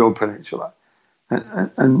rebuild Peninsula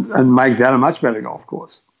and make that a much better golf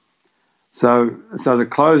course. So the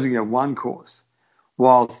closing of one course,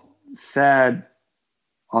 while sad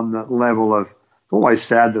on the level of, always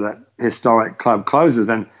sad that historic club closes,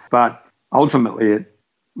 but ultimately it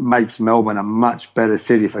makes Melbourne a much better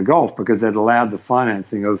city for golf because it allowed the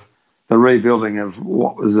financing of the rebuilding of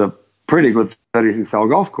what was a pretty good 36-hole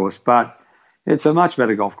golf course, but it's a much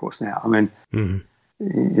better golf course now. I mean,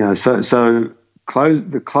 the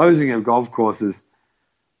closing of golf courses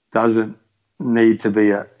doesn't need to be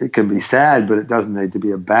it can be sad, but it doesn't need to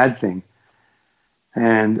be a bad thing.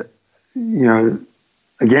 And,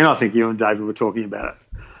 again, I think you and David were talking about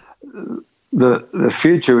it. The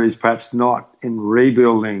future is perhaps not in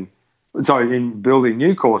in building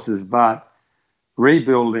new courses, but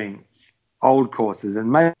rebuilding old courses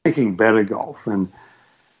and making better golf. And,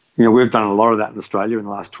 we've done a lot of that in Australia in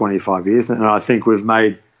the last 25 years. And I think we've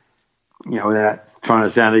made, without trying to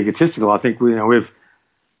sound egotistical, I think we've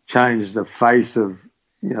changed the face of,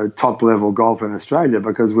 top level golf in Australia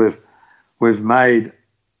because we've made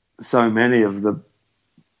so many of the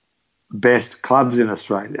best clubs in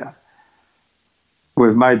Australia.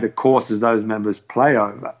 We've made the courses those members play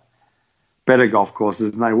over better golf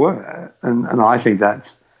courses than they were. And I think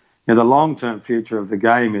that's, the long-term future of the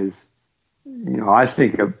game is, I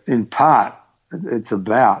think in part it's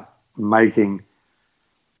about making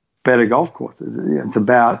better golf courses. It's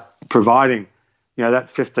about providing,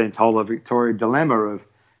 that 15th hole of Victoria dilemma of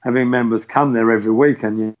having members come there every week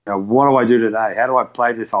and, what do I do today? How do I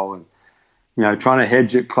play this hole? And, trying to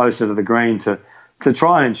hedge it closer to the green to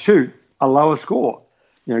try and shoot a lower score.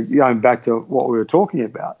 Going back to what we were talking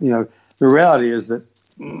about, the reality is that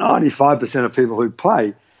 95% of people who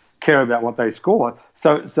play care about what they score.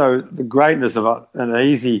 So the greatness of an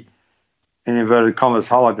easy, in inverted commas,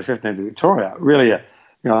 hole like the 15th of Victoria, really,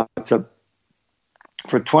 for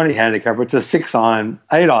a 20 handicapper, it's a 6-iron,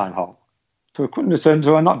 8-iron hole. So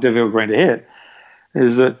a not difficult green to hit,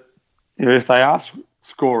 is that if they are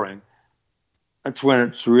scoring, that's when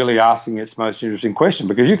it's really asking its most interesting question,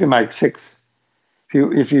 because you can make 6.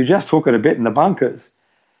 If you just hook it a bit in the bunkers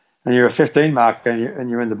and you're a 15 marker and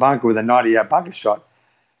you're in the bunker with a 90-yard bunker shot,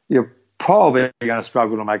 you're probably going to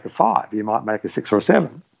struggle to make a 5. You might make a 6 or a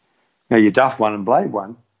 7. You duff one and blade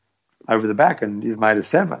one over the back and you've made a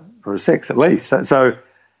 7 or a 6 at least. So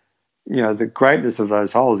the greatness of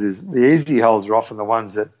those holes is the easy holes are often the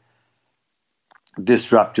ones that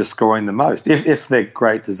disrupt your scoring the most, if they're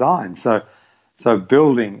great design. So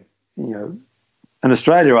building, in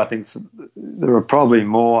Australia, I think there are probably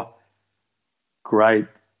more great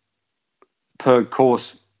per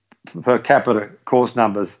capita course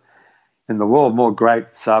numbers in the world, more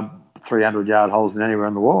great sub 300-yard holes than anywhere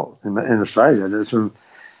in the world in Australia.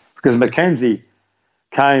 Because Mackenzie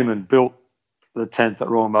came and built the 10th at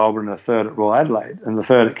Royal Melbourne, the 3rd at Royal Adelaide, and the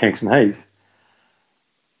 3rd at Kingston Heath,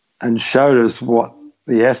 and showed us what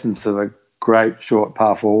the essence of a great short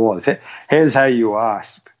par 4 was. Here's how you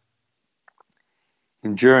ask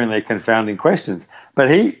enduringly confounding questions. But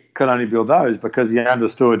he could only build those because he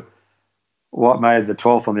understood what made the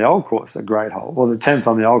 12th on the old course a great hole, or the 10th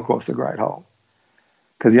on the old course a great hole.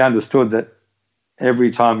 Because he understood that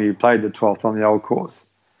every time you played the 12th on the old course,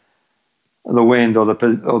 the wind or the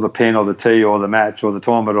pin or the tee or the match or the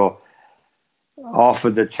tournament or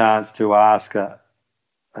offered the chance to ask a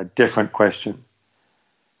different question.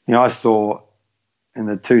 I saw in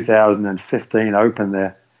the 2015 Open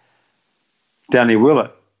there, Danny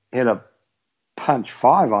Willett hit a punch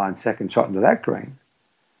 5-iron second shot into that green.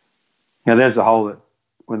 There's a hole that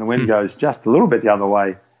when the wind goes just a little bit the other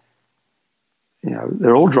way,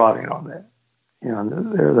 they're all driving it on there.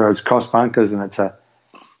 There's cross bunkers and it's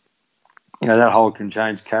that hole can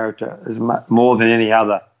change character more than any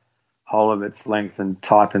other hole of its length and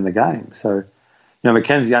type in the game. So,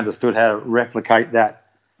 Mackenzie understood how to replicate that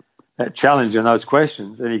challenge and those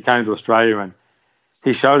questions, and he came to Australia and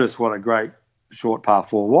he showed us what a great short par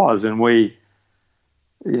 4 was. And we,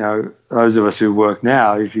 those of us who work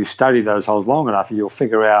now, if you study those holes long enough, you'll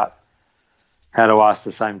figure out how to ask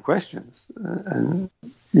the same questions. And,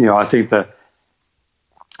 I think that,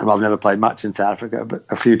 I've never played much in South Africa, but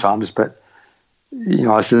a few times, but,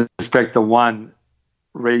 I suspect the one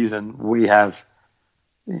reason we have,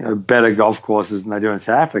 better golf courses than they do in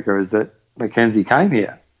South Africa is that Mackenzie came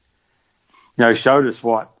here. Showed us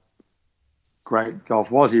what great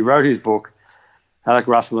golf was. He wrote his book. Alec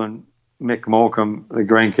Russell and Mick Morecambe, the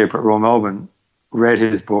greenkeeper at Royal Melbourne, read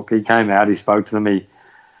his book. He came out, he spoke to them, he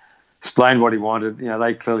explained what he wanted.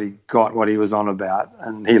 They clearly got what he was on about,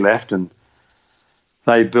 and he left and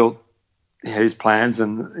they built his plans,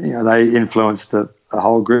 and they influenced a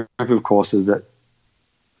whole group of courses that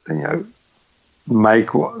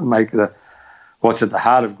make what's at the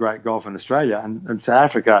heart of great golf in Australia. And South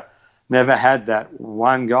Africa never had that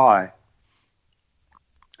one guy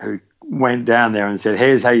who went down there and said,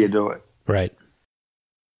 here's how you do it. Right.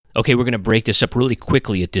 Okay, we're going to break this up really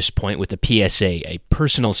quickly at this point with a PSA, a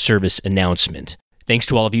personal service announcement. Thanks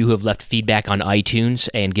to all of you who have left feedback on iTunes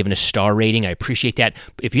and given a star rating. I appreciate that.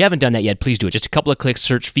 If you haven't done that yet, please do it. Just a couple of clicks,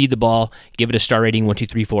 search Feed the Ball, give it a star rating, 1, 2,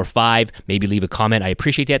 3, 4, 5. Maybe leave a comment. I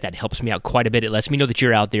appreciate that. That helps me out quite a bit. It lets me know that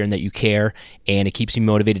you're out there and that you care, and it keeps me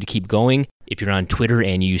motivated to keep going. If you're on Twitter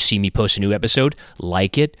and you see me post a new episode,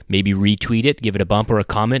 like it, maybe retweet it, give it a bump or a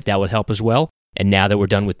comment. That would help as well. And now that we're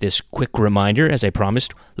done with this quick reminder, as I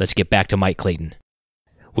promised, let's get back to Mike Clayton.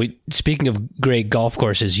 Speaking of great golf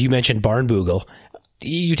courses, you mentioned Barnbougle.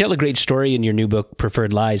 You tell a great story in your new book,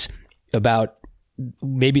 Preferred Lies, about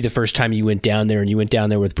maybe the first time you went down there, and you went down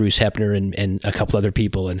there with Bruce Hepner and a couple other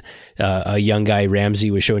people, and a young guy, Ramsey,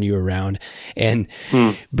 was showing you around. And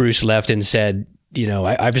Bruce left and said,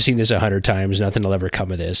 I've seen this 100 times. Nothing will ever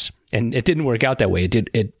come of this. And it didn't work out that way.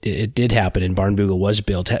 It did happen, and Barnbougle was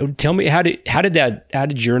built. Tell me, how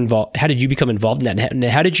did you become involved in that? And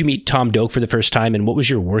how did you meet Tom Doak for the first time, and what was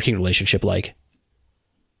your working relationship like?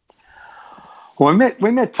 Well, we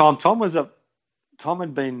met Tom. Tom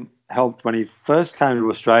had been helped when he first came to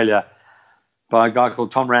Australia by a guy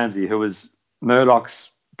called Tom Ramsey, who was Murdoch's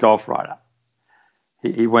golf writer.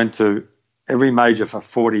 He went to every major for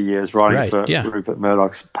 40 years writing for Rupert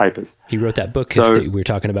Murdoch's papers. He wrote that book that we were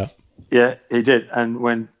talking about. Yeah, he did. And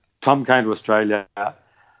when Tom came to Australia,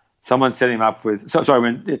 someone set him up with...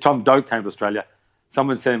 when Tom Doak came to Australia,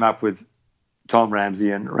 someone set him up with Tom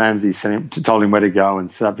Ramsey, and Ramsey told him where to go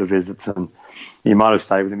and set up the visits, and he might have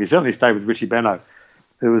stayed with him. He certainly stayed with Richie Benaud,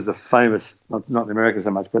 who was the famous, not in America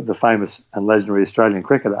so much, but the famous and legendary Australian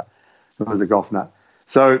cricketer who was a golf nut.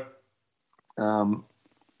 So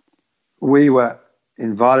we were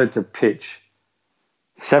invited to pitch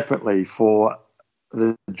separately for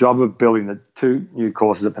the job of building the 2 new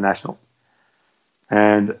courses at the National.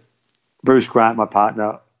 And Bruce Grant, my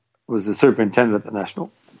partner, was the superintendent at the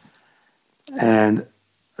National. And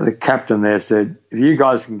the captain there said, if you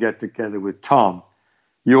guys can get together with Tom,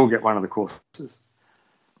 you'll get one of the courses.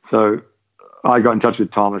 So I got in touch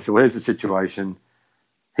with Tom. I said, well, here's the situation.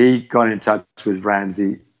 He got in touch with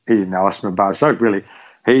Ramsey. He didn't know us from a bar soap, really.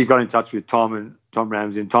 He got in touch with Tom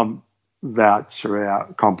Ramsey, and Tom vouched for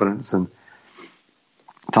our competence. And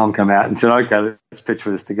Tom came out and said, okay, let's pitch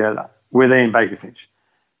for this together with Ian Baker-Finch.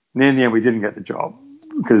 And in the end, we didn't get the job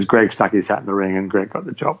because Greg stuck his hat in the ring and Greg got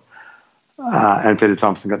the job. And Peter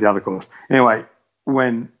Thompson got the other course. Anyway,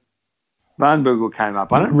 when Barnbougle came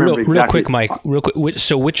up, I don't remember exactly. Real quick, Mike. Real quick.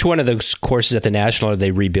 So, which one of those courses at the National are they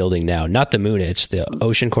rebuilding now? Not the Moona, it's the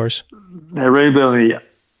Ocean course. They're rebuilding the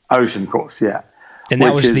Ocean course, yeah. And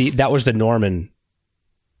that was the Norman.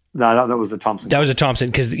 No, that was the Thompson. That was the Thompson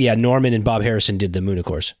because Norman and Bob Harrison did the Moona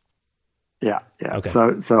course. Yeah. Okay.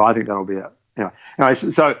 So I think that'll be it. Anyway,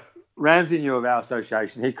 so Ramsey knew of our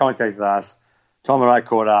association. He contacted us. Tom and I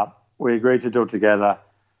caught up. We agreed to do it together.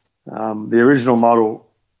 The original model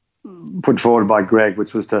put forward by Greg,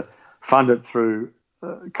 which was to fund it through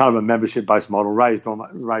kind of a membership-based model, raised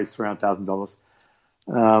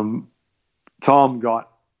 $300,000. Tom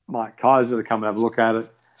got Mike Kaiser to come and have a look at it.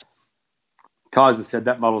 Kaiser said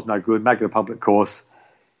that model's no good, make it a public course.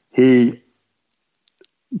 He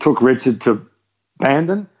took Richard to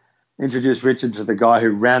Bandon, introduced Richard to the guy who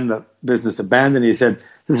ran the business at Bandon. He said,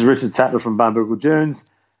 this is Richard Sattler from Barnbougle Dunes.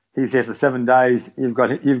 He's here for 7 days. You've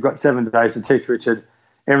got 7 days to teach Richard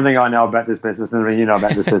everything I know about this business and everything you know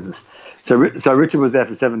about this business. So Richard was there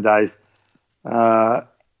for 7 days.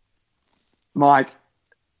 Mike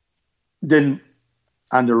didn't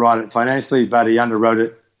underwrite it financially, but he underwrote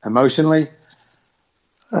it emotionally.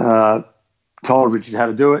 Told Richard how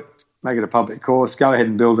to do it, make it a public course, go ahead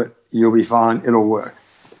and build it. You'll be fine. It'll work.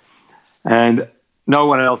 And no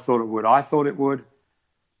one else thought it would. I thought it would.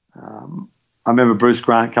 I remember Bruce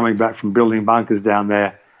Grant coming back from building bunkers down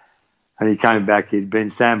there, and he came back. He'd been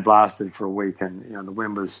sandblasted for a week, and the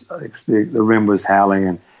rim was howling.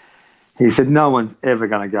 And he said, "No one's ever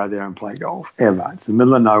going to go there and play golf ever. It's the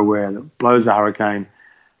middle of nowhere that blows a hurricane.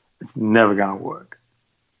 It's never going to work."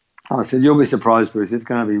 I said, "You'll be surprised, Bruce. It's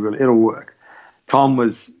going to be it'll work." Tom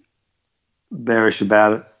was bearish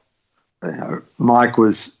about it. Mike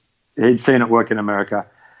he'd seen it work in America.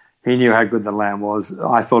 He knew how good the land was.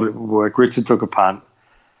 I thought it would work. Richard took a punt.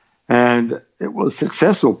 And it was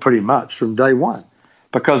successful pretty much from day one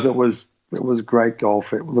because it was great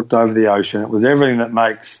golf. It looked over the ocean. It was everything that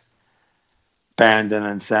makes Bandon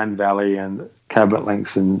and Sand Valley and Cabot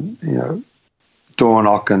Links and,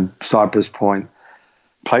 Dornoch and Cypress Point,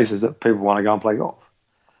 places that people want to go and play golf.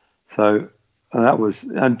 So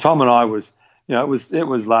and Tom and I it was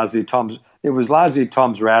largely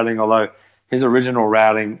Tom's routing, although his original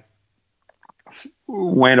routing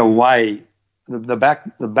went away the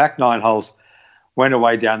back 9 holes went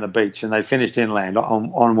away down the beach, and they finished inland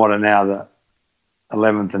on what are now the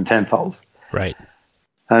 11th and 10th holes. Right.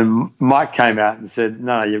 And Mike came out and said,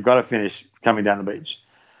 no, you've got to finish coming down the beach.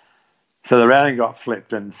 So the routing got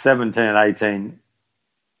flipped, and 17 and 18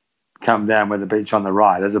 come down with the beach on the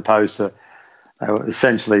right, as opposed to they were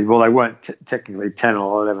essentially, well, they weren't technically 10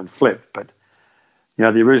 or 11 flipped, but the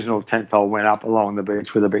original 10th hole went up along the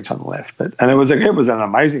beach with the beach on the left. And it was an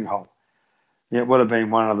amazing hole. It would have been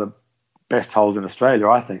one of the best holes in Australia,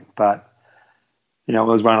 I think. But it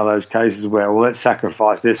was one of those cases where, well, let's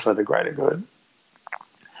sacrifice this for the greater good.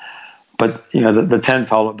 But the 10th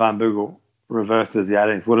hole at Barnbougle reversed as the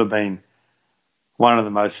 18th would have been one of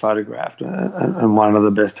the most photographed and one of the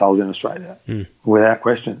best holes in Australia, without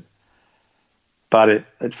question. But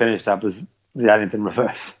it finished up as the 18th in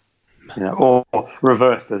reverse, or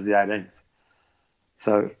reversed as the 18th.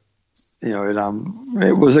 So,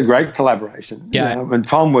 it was a great collaboration. Yeah. And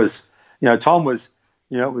Tom was, it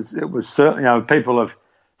was certainly, people have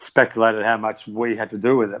speculated how much we had to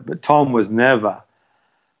do with it, but Tom was never,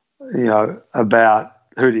 about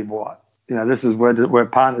who did what. This is we're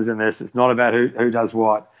partners in this. It's not about who does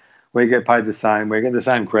what. We get paid the same. We get the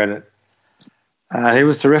same credit. He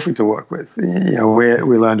was terrific to work with. We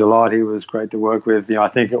learned a lot. He was great to work with. I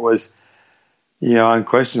think it was,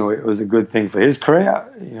 unquestionably, it was a good thing for his career.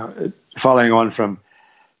 Following on from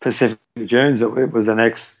Pacific Dunes, it was the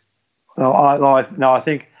next. I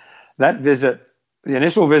think that visit, the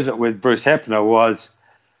initial visit with Bruce Hepner was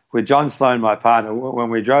with John Sloan, my partner, when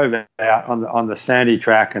we drove out on the sandy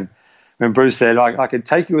track, and when Bruce said, I could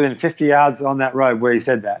take you within 50 yards on that road where he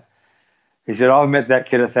said that. He said, I've met that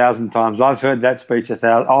kid 1,000 times. I've heard that speech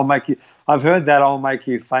 1,000. I've heard that I'll make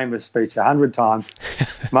you famous speech 100 times.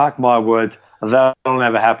 Mark my words, that'll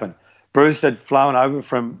never happen. Bruce had flown over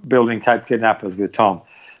from building Cape Kidnappers with Tom.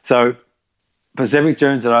 So Pacific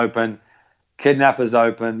Dunes had opened, Kidnappers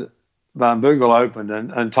opened, Barnbougle opened,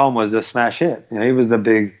 and Tom was a smash hit. He was the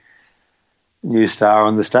big new star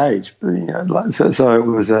on the stage. So it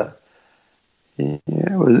was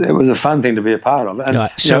it was a fun thing to be a part of. And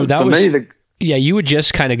you had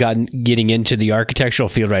just kind of getting into the architectural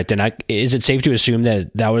field right then. Is it safe to assume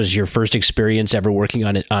that was your first experience ever working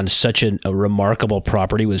on such a remarkable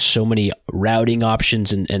property with so many routing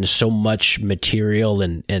options and so much material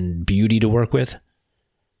and beauty to work with?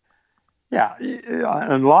 Yeah,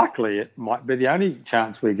 and likely it might be the only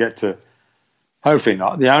chance we get to, hopefully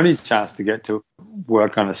not, the only chance to get to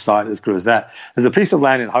work on a site as good as that. There's a piece of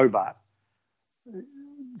land in Hobart,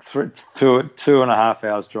 2.5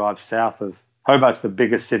 hours drive south of Hobart's the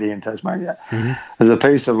biggest city in Tasmania. Mm-hmm. There's a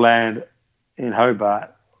piece of land in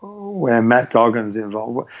Hobart where Matt Goggins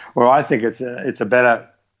involved, where I think it's a better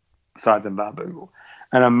site than Barnbougle,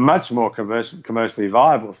 and a much more commercially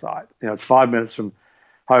viable site. It's 5 minutes from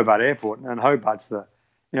Hobart Airport, and Hobart's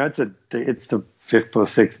it's the fifth or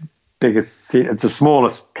sixth biggest city. It's the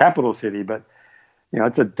smallest capital city, but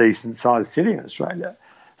it's a decent sized city in Australia.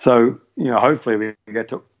 So hopefully we get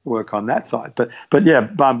to work on that site. But yeah,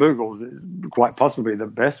 Barnbougle is quite possibly the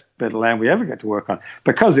best bit of land we ever get to work on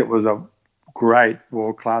because it was a great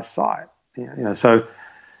world class site. So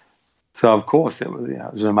of course it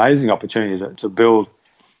was an amazing opportunity to build,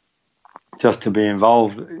 just to be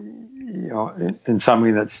involved, in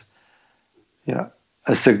something that's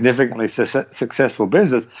a significantly successful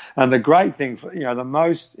business. And the great thing, the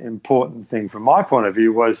most important thing from my point of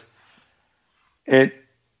view was it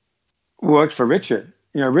worked for Richard.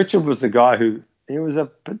 Richard was the guy who, he was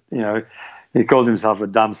he calls himself a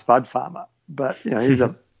dumb spud farmer, but he's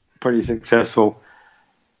a pretty successful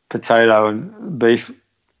potato and beef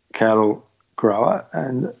cattle grower.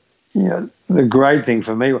 And the great thing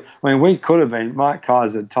for me, we could have been, Mike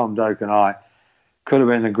Kaiser, Tom Doak and I could have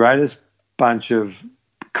been the greatest bunch of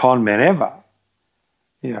con men ever,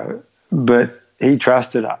 but he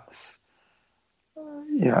trusted us.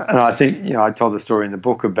 And I think, I told the story in the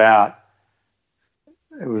book about,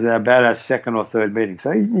 it was about our second or third meeting.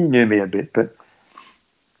 So he knew me a bit, but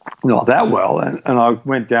not that well. And I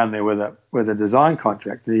went down there with a design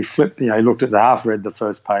contract, and he flipped, he looked at read the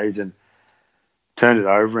first page and turned it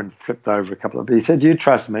over and flipped over a couple of, he said, "Do you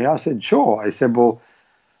trust me?" I said, "Sure." He said, "Well,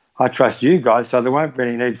 I trust you guys, so there won't be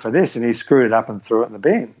any need for this." And he screwed it up and threw it in the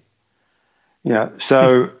bin.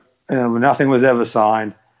 So nothing was ever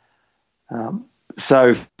signed.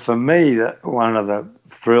 So for me, one of the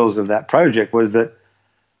thrills of that project was that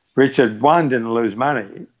Richard, one, didn't lose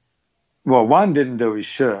money. Well, one, didn't do his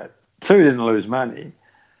shirt. Two, didn't lose money.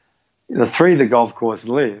 The three, the golf course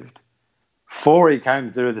lived. Four, he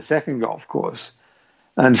came through the second golf course.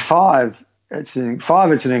 And five, it's an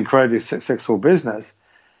incredibly successful business.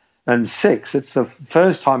 And 6, it's the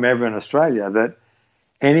first time ever in Australia that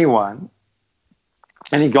any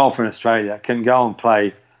golfer in Australia can go and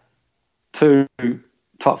play 2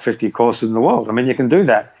 top 50 courses in the world. I mean, you can do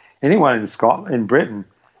that. Anyone in Scotland, in Britain,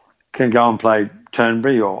 can go and play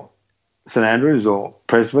Turnberry or St Andrews or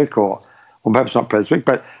Prestwick or perhaps not Prestwick,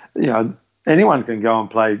 but anyone can go and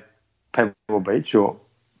play Pebble Beach or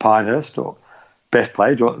Pinehurst or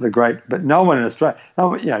Bethpage or the great, but no one in Australia.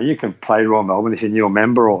 No, you can play Royal Melbourne if you're a new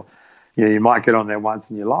member, or you might get on there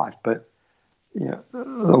once in your life, but there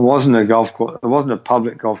wasn't a golf course. There wasn't a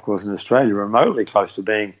public golf course in Australia remotely close to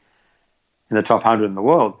being in the top 100 in the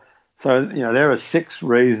world. So there are 6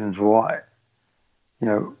 reasons why,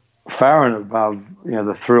 far and above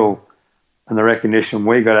the thrill and the recognition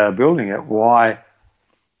we got out of building it, why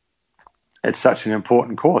it's such an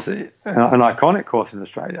important course, an iconic course in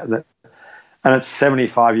Australia. And it's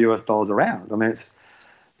 $75 a round. I mean, it's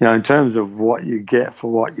in terms of what you get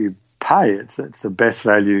for what you pay, it's the best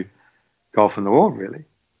value golf in the world, really.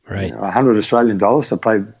 Right. $100 Australian to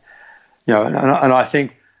play. And I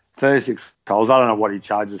think 36 holes. I don't know what he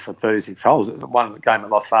charges for 36 holes. One game at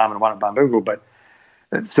Lost Farm and one at Bunboogle, but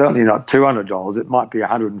it's certainly not $200. It might be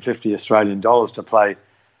 $150 Australian to play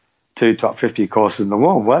 2 top 50 courses in the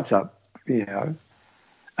world. Well, that's up,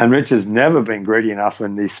 And Rich has never been greedy enough,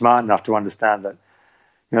 and he's smart enough to understand that,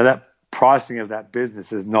 that pricing of that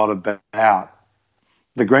business is not about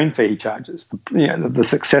the green fee he charges. The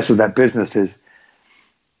success of that business is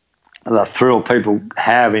the thrill people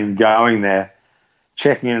have in going there,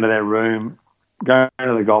 checking into their room, going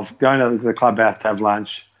to the clubhouse to have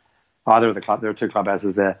lunch. Either of the club, there are 2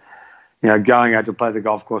 clubhouses there. Going out to play the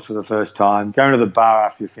golf course for the first time, going to the bar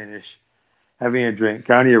after you finish, having a drink,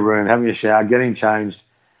 going to your room, having a shower, getting changed,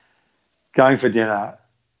 going for dinner,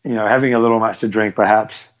 having a little much to drink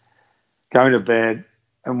perhaps, going to bed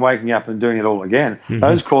and waking up and doing it all again. Mm-hmm.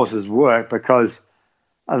 Those courses work because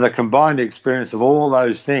the combined experience of all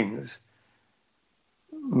those things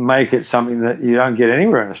make it something that you don't get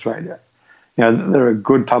anywhere in Australia. There are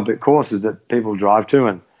good public courses that people drive to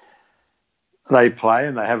and they play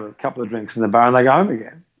and they have a couple of drinks in the bar and they go home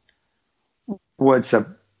again. Well, it's a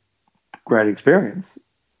great experience,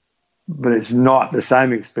 but it's not the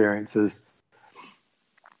same experience as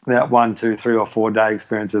that 1, 2, 3 or 4 day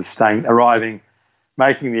experience of arriving,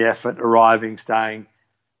 making the effort, arriving, staying,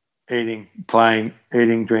 eating, playing,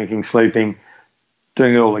 eating, drinking, sleeping,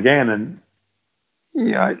 doing it all again. And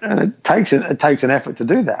and it takes an effort to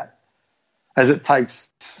do that, as it takes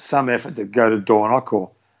some effort to go to Dornoch or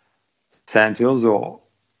Sandhills or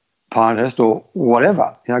Pinehurst or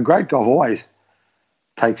whatever. Great golf always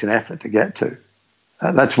takes an effort to get to.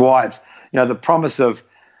 That's why it's, the promise of,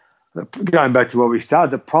 going back to where we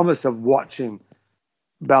started, the promise of watching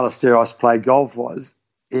Ballesteros play golf was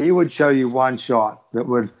he would show you one shot that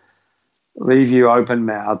would leave you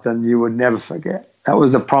open-mouthed and you would never forget. That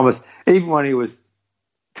was the promise, even when he was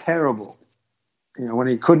terrible, when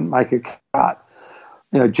he couldn't make a cut.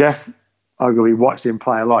 Jeff Ogilvy watched him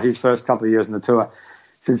play a lot his first couple of years on the tour.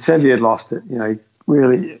 Said Seve had lost it. He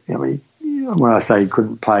really, when I say he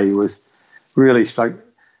couldn't play, he was really struck.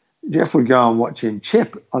 Jeff would go and watch him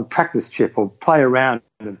chip, on practice chip or play around,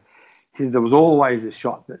 and he said there was always a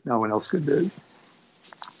shot that no one else could do.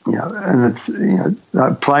 And it's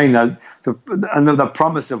playing the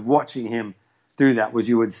promise of watching him do that was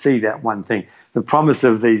you would see that one thing. The promise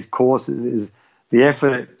of these courses is the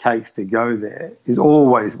effort it takes to go there is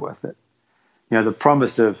always worth it. The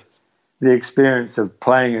promise of the experience of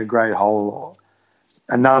playing a great hole or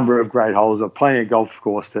a number of great holes or playing a golf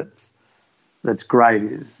course that's great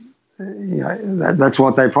is, that's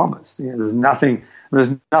what they promise. There is nothing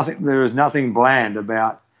bland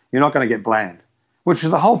about, you're not going to get bland, which is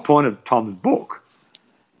the whole point of Tom's book.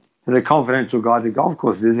 The Confidential Guide to Golf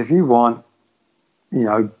Courses is if you want,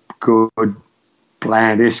 good,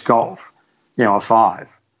 blandish golf, a 5.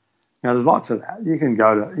 There's lots of that. You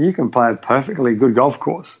can play a perfectly good golf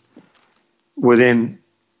course within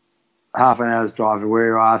half an hour's drive of where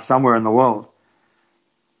you are somewhere in the world.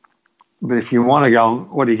 But if you want to go,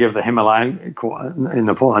 what do you give the Himalayan in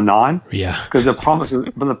Nepal, a 9? Yeah. Because the promise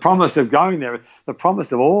of going there, the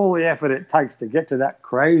promise of all the effort it takes to get to that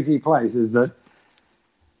crazy place is that,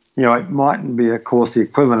 it mightn't be, of course, the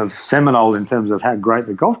equivalent of Seminole in terms of how great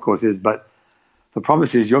the golf course is, but the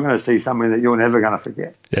promise is you're going to see something that you're never going to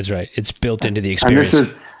forget. That's right. It's built into the experience.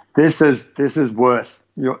 And this is worth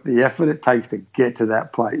the effort it takes to get to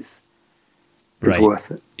that place. It's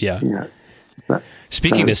worth it. Yeah.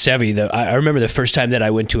 Speaking of Seve, though, I remember the first time that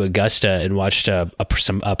I went to Augusta and watched a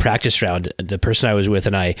practice round. The person I was with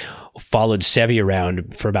and I followed Seve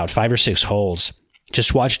around for about 5 or 6 holes.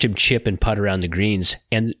 Just watched him chip and putt around the greens,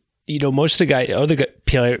 and most of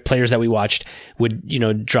the players that we watched would,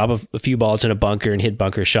 drop a few balls in a bunker and hit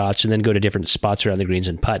bunker shots and then go to different spots around the greens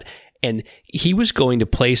and putt. And he was going to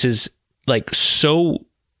places like so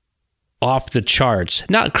off the charts,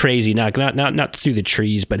 not crazy, not through the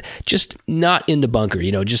trees, but just not in the bunker,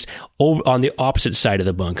 just over on the opposite side of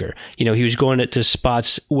the bunker. He was going to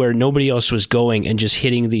spots where nobody else was going and just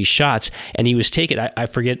hitting these shots. And he was taking, I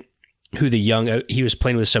forget who he was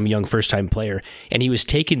playing with some young first-time player, and he was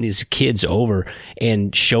taking these kids over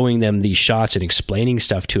and showing them these shots and explaining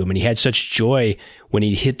stuff to them. And he had such joy when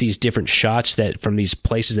he hit these different shots that from these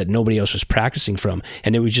places that nobody else was practicing from.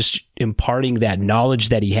 And it was just imparting that knowledge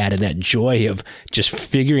that he had and that joy of just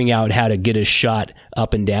figuring out how to get a shot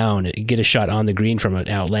up and down, get a shot on the green from an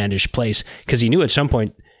outlandish place. Because he knew at some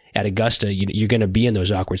point at Augusta, you're going to be in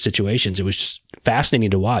those awkward situations. It was just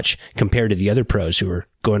fascinating to watch compared to the other pros who were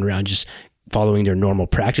going around just following their normal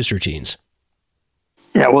practice routines.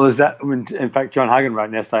 Yeah, well, there's that. In fact, John Hagen wrote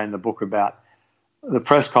an essay in the book about the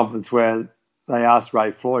press conference where they asked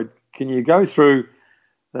Ray Floyd, can you go through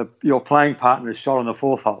your playing partner's shot on the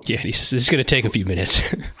fourth hole? Yeah, this is going to take a few minutes.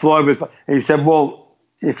 He said, well,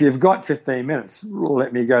 if you've got 15 minutes,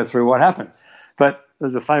 let me go through what happened. But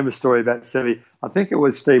there's a famous story about Seve. I think it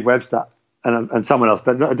was Steve Webster and someone else,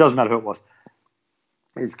 but it doesn't matter who it was.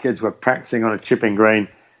 These kids were practicing on a chipping green.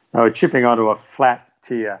 They were chipping onto a flat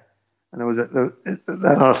tier, and there was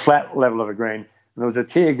on a flat level of a green, and there was a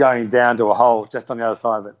tier going down to a hole just on the other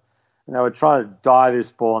side of it. And they were trying to die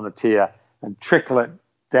this ball on the tier and trickle it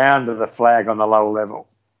down to the flag on the lower level.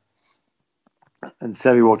 And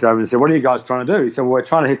Seve walked over and said, what are you guys trying to do? He said, well, we're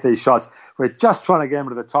trying to hit these shots. We're just trying to get them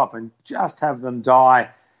to the top and just have them die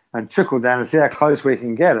and trickle down and see how close we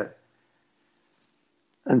can get it.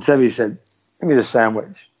 And Seve said, give me the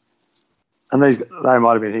sandwich. And they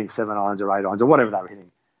might have been hitting 7 irons or 8 irons or whatever they were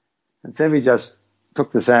hitting. And Seve just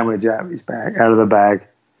took the sandwich out of the bag,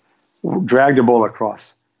 dragged the ball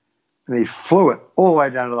across, and he flew it all the way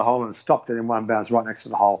down to the hole and stopped it in one bounce right next to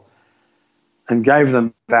the hole and gave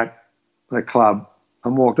them back the club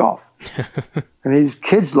and walked off. And these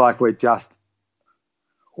kids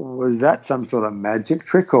was that some sort of magic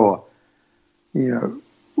trick or,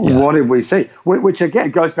 what did we see? Which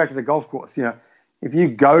again goes back to the golf course. If you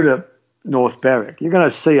go to North Berwick, you're going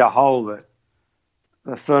to see a hole the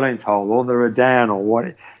 13th hole or the Redan or what,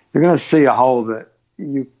 you're going to see a hole that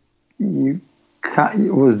you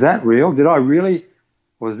can't, was that real?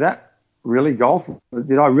 Was that really golf?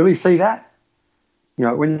 Did I really see that?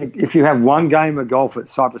 If you have one game of golf at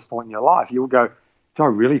Cypress Point in your life, you'll go, did I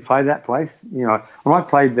really play that place? I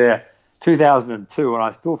played there 2002 and I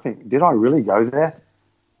still think, did I really go there?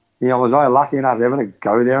 Was I lucky enough ever to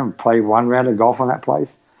go there and play one round of golf on that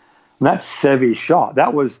place? And that's Seve's shot.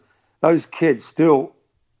 That was those kids still,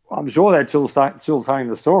 I'm sure they're still telling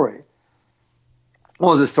the story.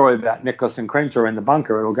 What was the story about Nicklaus and Crenshaw in the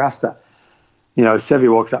bunker at Augusta?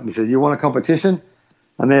 Seve walks up and he says, you want a competition?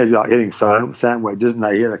 And there's hitting sand wedges, and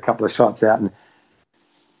they hit a couple of shots out, and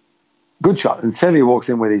good shot. And Seve walks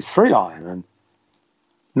in with his 3-iron and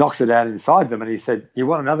knocks it out inside them. And he said, "You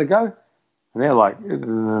want another go?" And they're like,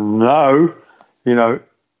 "No, we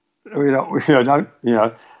don't, don't."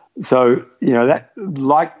 So that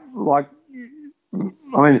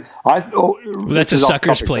I thought that's a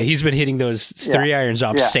sucker's play. He's been hitting those 3-irons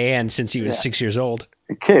off sand since he was 6 years old.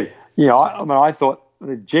 A kid, I thought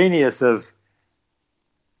the genius of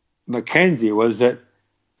Mackenzie was that,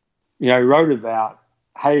 he wrote about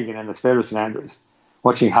Hagen and the Sphere of St Andrews,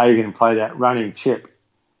 watching Hagen play that running chip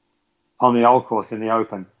on the old course in the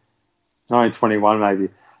Open, 1921 maybe.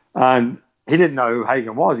 And he didn't know who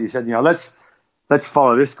Hagen was. He said, let's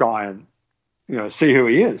follow this guy and, see who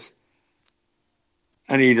he is.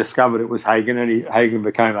 And he discovered it was Hagen, and Hagen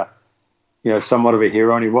became somewhat of a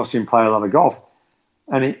hero, and he watched him play a lot of golf.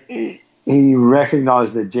 And he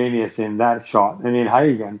recognized the genius in that shot and in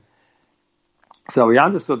Hagen. So he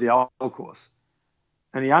understood the old course,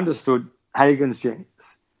 and he understood Hagen's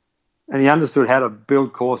genius, and he understood how to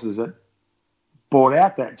build courses that brought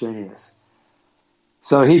out that genius.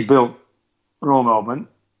 So he built Royal Melbourne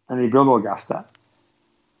and he built Augusta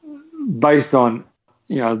based on,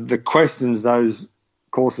 the questions those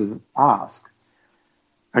courses ask.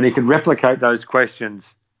 And he could replicate those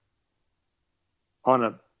questions on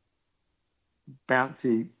a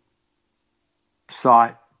bouncy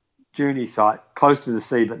site, Junie site, close to the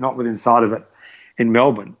sea, but not within sight of it in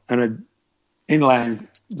Melbourne, and an inland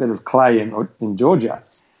bit of clay in Georgia.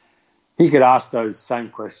 He could ask those same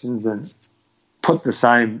questions and put the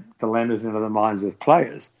same dilemmas into the minds of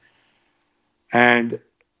players. And,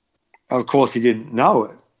 of course, he didn't know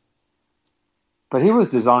it. But he was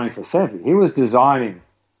designing for Seve. He was designing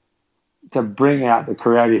to bring out the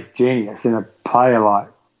creative genius in a player like,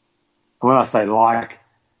 when I say like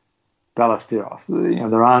Ballesteros,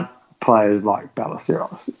 there aren't players like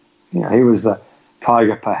Ballesteros. He was the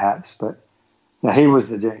tiger perhaps, but he was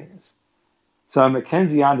the genius. So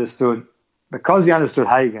Mackenzie understood, because he understood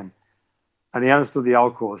Hagen and he understood the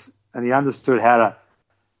old course and he understood how to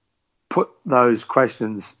put those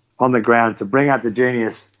questions on the ground to bring out the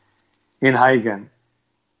genius in Hagen.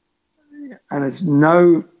 And it's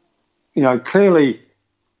clearly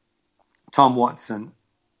Tom Watson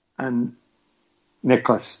and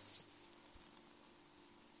Nicklaus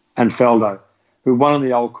and Faldo, who won on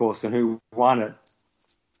the old course and who won at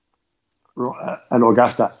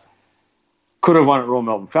Augusta, could have won at Royal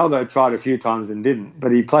Melbourne. Faldo tried a few times and didn't,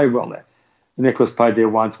 but he played well there. Nicklaus played there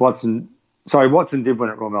once. Watson did win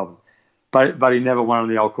at Royal Melbourne, but he never won on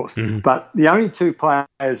the old course. Mm-hmm. But the only two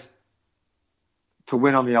players to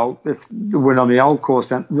win on the old course,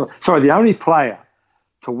 the only player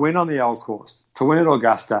to win on the old course, to win at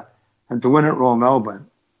Augusta, and to win at Royal Melbourne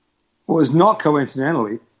was not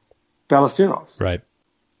coincidentally Ballesteros. Right.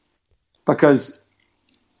 Because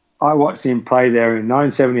I watched him play there in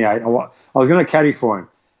 1978. I was going to caddy for him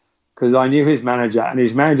because I knew his manager, and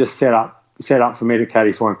his manager set up for me to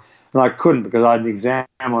caddy for him. And I couldn't because I had an exam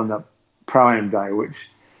on the Pro-Am day, which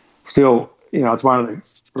still, it's one of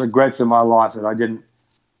the regrets of my life that I didn't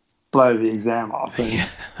blow the exam off and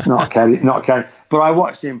not caddy. But I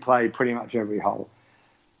watched him play pretty much every hole.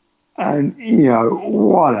 And,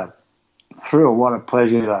 what a thrill, what a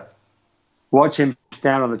pleasure to watch him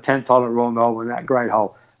stand on the 10th hole at Royal Melbourne, that great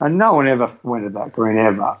hole. And no one ever went at that green,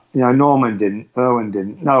 ever. Norman didn't, Irwin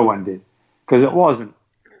didn't, no one did. Because it was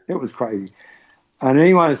crazy. And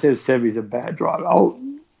anyone who says Seve's a bad driver,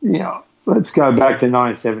 let's go back to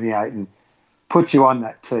 1978 and put you on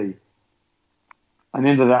that tee and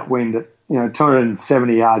into that wind at,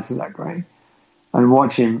 270 yards to that green and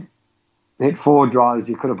watch him hit 4 drives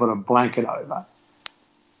you could have put a blanket over.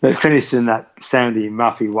 That finished in that sandy,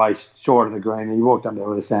 muffy waste short of the green, and he walked up there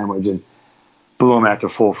with a sandwich and blew him out to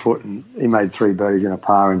 4 foot, and he made 3 birdies in a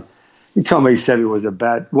par. And he told me he said he was a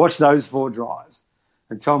bad. Watch those 4 drives,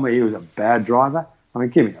 and tell me he was a bad driver. I mean,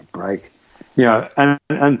 give me a break, And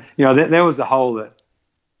there was a hole that,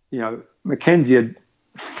 Mackenzie had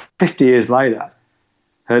 50 years later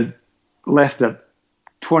had left a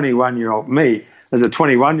 21-year-old me as a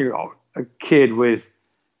 21-year-old, a kid with,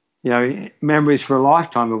 memories for a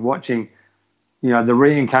lifetime of watching, the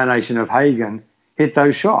reincarnation of Hagen hit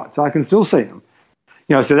those shots. I can still see them.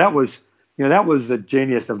 So that was the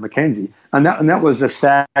genius of Mackenzie. And that was the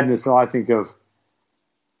sadness, I think, of,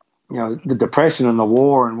 the depression and the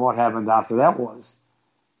war and what happened after that was,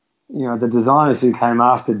 the designers who came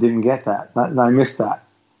after didn't get that. They missed that.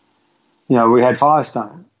 We had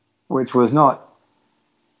Firestone, which was not,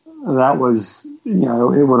 that was,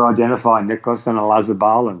 it would identify Nicklaus and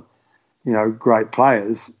Olazabal and, great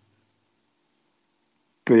players,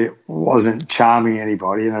 but it wasn't charming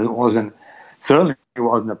anybody, and it wasn't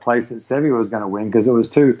a place that Seve was going to win because it was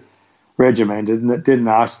too regimented and it didn't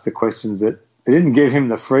ask the questions it didn't give him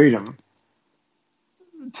the freedom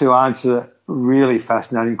to answer really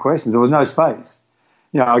fascinating questions. There was no space.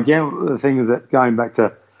 Again, the thing that going back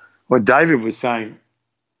to what David was saying,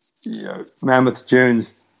 Mammoth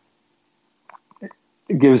Dunes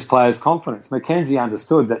gives players confidence. Mackenzie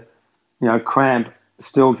understood that, cramp,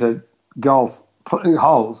 still to golf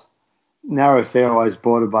holes, narrow fairways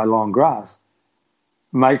bordered by long grass,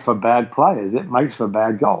 make for bad players. It makes for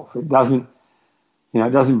bad golf. It doesn't,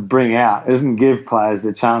 it doesn't give players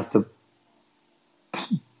the chance to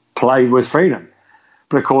play with freedom.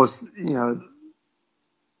 But of course,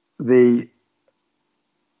 the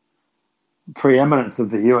preeminence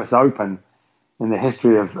of the US Open in the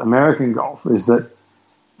history of American golf is that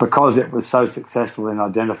because it was so successful in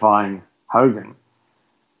identifying Hogan,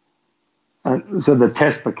 and so the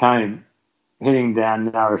test became hitting down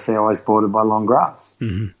narrow fairways bordered by long grass.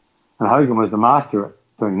 Mm-hmm. And Hogan was the master at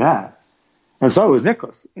doing that. And so was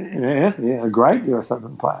Nicklaus, a great US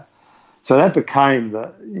Open player. So that became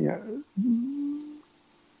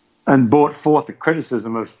and brought forth the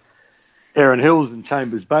criticism of Erin Hills and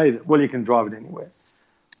Chambers Bay that, you can drive it anywhere.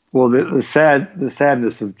 Well, the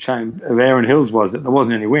sadness of Erin Hills was that there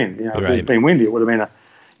wasn't any wind. If it had been windy, it would have been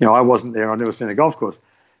I wasn't there. I'd never seen a golf course.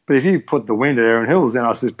 But if you put the wind at Erin Hills, then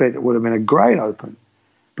I suspect it would have been a great Open.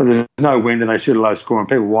 But there's no wind and they shoot a low score and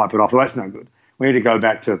people wipe it off. Well, that's no good. We need to go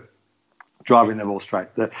back to driving the ball straight.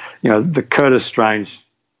 The Curtis Strange,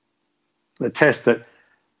 the test that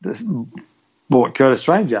brought Curtis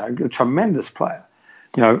Strange out, a tremendous player,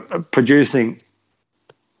 producing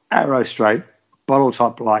arrow straight, bottle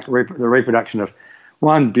top like the reproduction of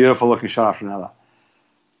one beautiful looking shot after another.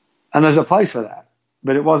 And there's a place for that,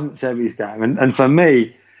 but it wasn't Seve's game. And for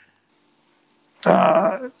me,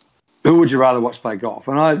 who would you rather watch play golf?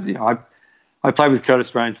 And I played with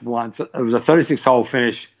Curtis Range once. It was a 36-hole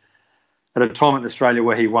finish at a tournament in Australia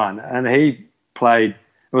where he won, and he played.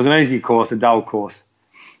 It was an easy course, a dull course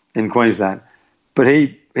in Queensland, but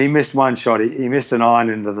he missed one shot. He missed an iron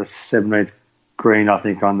into the 17th green, I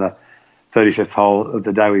think, on the 35th hole of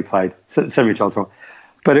the day we played, 70-hole tournament.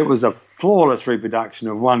 But it was a flawless reproduction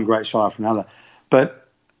of one great shot after another. But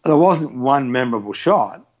there wasn't one memorable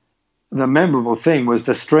shot. The memorable thing was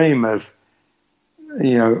the stream of,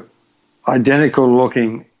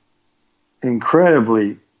 identical-looking,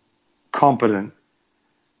 incredibly competent,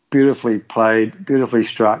 beautifully played, beautifully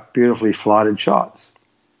struck, beautifully flighted shots.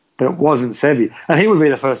 But it wasn't Seve. And he would be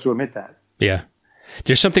the first to admit that. Yeah.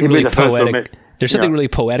 There's something really poetic. There's something really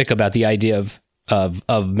poetic about the idea of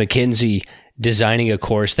Mackenzie designing a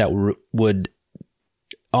course that would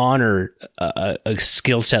honor a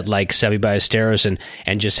skill set like Seve Ballesteros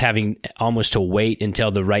and just having almost to wait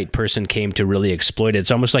until the right person came to really exploit it.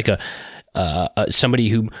 It's almost like somebody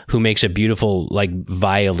who makes a beautiful like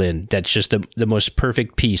violin that's just the most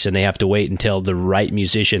perfect piece, and they have to wait until the right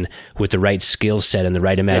musician with the right skill set and the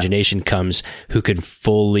right imagination comes who could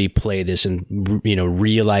fully play this and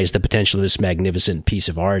realize the potential of this magnificent piece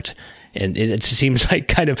of art. And it seems like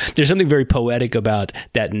kind of there's something very poetic about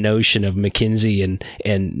that notion of Mackenzie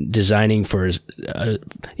and designing for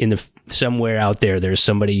somewhere out there's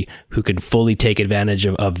somebody who could fully take advantage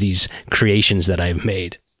of these creations that I've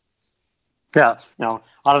made. Yeah. Now,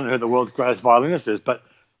 I don't know who the world's greatest violinist is, but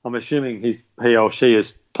I'm assuming he or she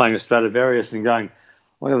is playing a Stradivarius and going,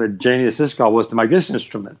 what a genius this guy was to make this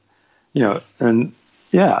instrument. And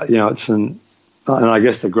I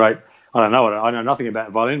guess the great, I don't know, I know nothing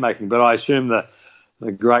about violin making, but I assume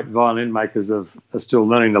the great violin makers are still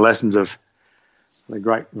learning the lessons of the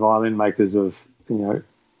great violin makers of,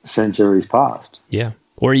 centuries past. Yeah.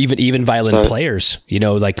 Or even violin players,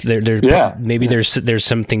 like maybe there's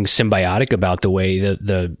something symbiotic about the way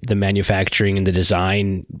that the manufacturing and the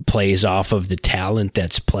design plays off of the talent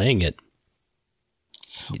that's playing it.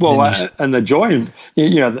 Well, and the joy,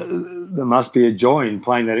 there must be a joy in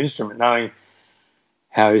playing that instrument, knowing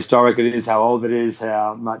how historic it is, how old it is,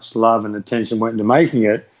 how much love and attention went into making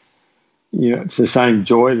it. It's the same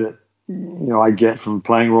joy that I get from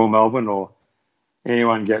playing Royal Melbourne, or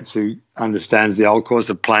anyone gets who understands the old course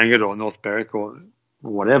of playing it, or North Berwick, or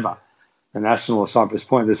whatever, the National or Cypress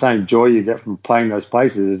Point. The same joy you get from playing those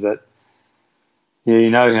places is that you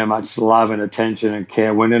know how much love and attention and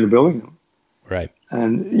care went into building them. Right.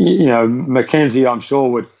 And, Mackenzie, I'm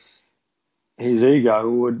sure his ego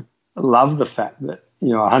would love the fact that,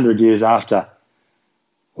 100 years after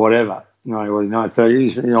whatever,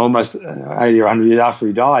 30, almost 80 or 100 years after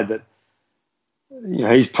he died, that,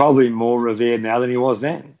 he's probably more revered now than he was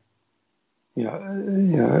then. For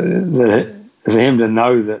him to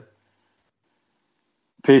know that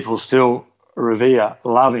people still revere,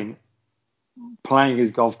 loving, playing his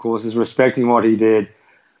golf courses, respecting what he did,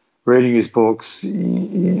 reading his books,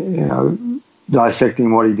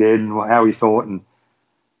 dissecting what he did and how he thought, and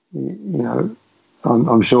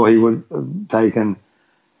I'm sure he would have taken.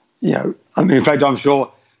 In fact, I'm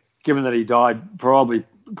sure, given that he died probably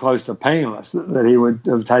close to penniless, that he would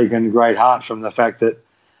have taken great heart from the fact that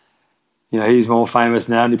he's more famous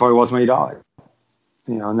now than he probably was when he died.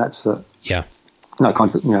 And that's no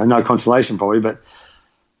consolation probably, but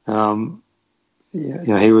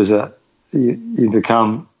he was you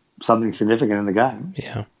become something significant in the game.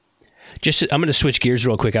 Yeah. I'm going to switch gears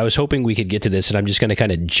real quick. I was hoping we could get to this, and I'm just going to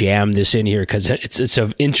kind of jam this in here because it's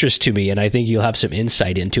of interest to me, and I think you'll have some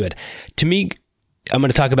insight into it. To me, I'm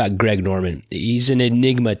going to talk about Greg Norman. He's an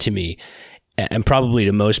enigma to me, and probably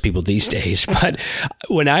to most people these days. But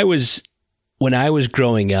when I was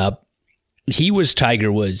growing up, he was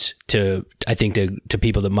Tiger Woods to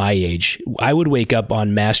people at my age. I would wake up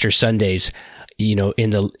on Master Sundays, in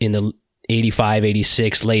the 85,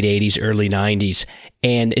 86, late 80s, early 90s,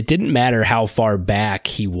 and it didn't matter how far back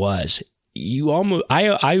he was.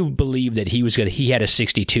 I believe that he had a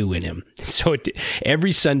 62 in him. So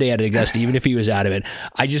every Sunday at Augusta, even if he was out of it,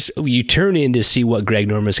 you turn in to see what Greg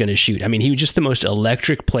Norman was going to shoot. I mean, he was just the most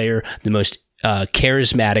electric player, the most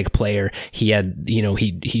charismatic player. He had,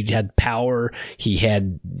 he had power. He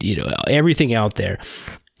had, everything out there.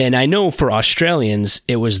 And I know for Australians,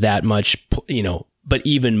 it was that much, but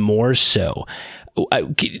even more so. I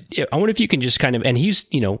wonder if you can just kind of, and he's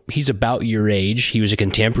about your age. He was a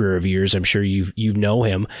contemporary of yours. I'm sure you know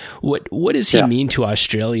him. What does he mean to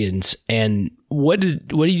Australians, and what do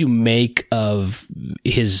you make of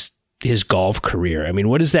his his golf career? I mean,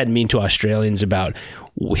 what does that mean to Australians about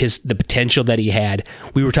the potential that he had?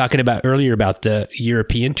 We were talking about earlier about the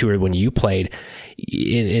European tour when you played,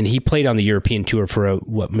 and he played on the European tour for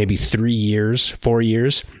maybe 4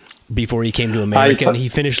 years before he came to America, and he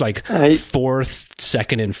finished like fourth,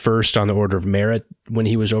 second, and first on the order of merit when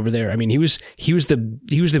he was over there. I mean, he was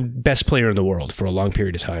the best player in the world for a long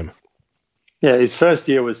period of time. Yeah, his first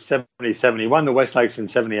year was 77. He won the West Lakes in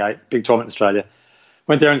 78, big tournament in Australia.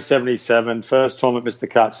 Went there in 77, first tournament missed the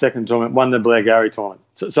cut, second tournament, won the Blairgowrie tournament.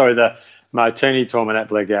 The Martini tournament at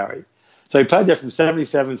Blairgowrie. So he played there from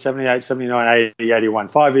 77, 78, 79, 80, 81.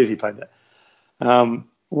 5 years he played there.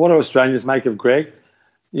 What do Australians make of Greg?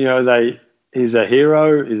 You know, he's a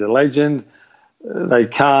hero, he's a legend. They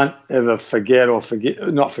can't ever forget or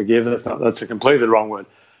not forgive, that's a completely wrong word,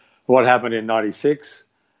 what happened in 96.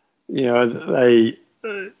 You know,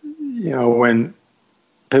 when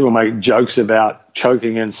people make jokes about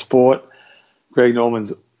choking in sport, Greg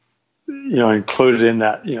Norman's, you know, included in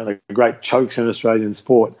that, you know, the great chokes in Australian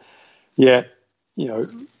sport. Yet, you know,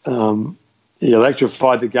 he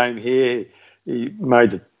electrified the game here. He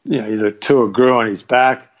made the tour grew on his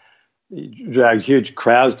back. He dragged huge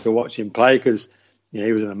crowds to watch him play because, you know,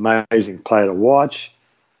 he was an amazing player to watch.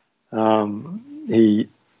 I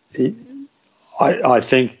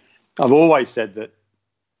think I've always said that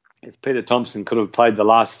if Peter Thomson could have played the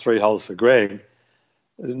last 3 holes for Greg,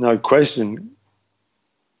 there's no question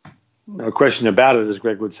about it, as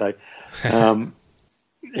Greg would say.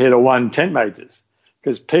 He'd have won 10 majors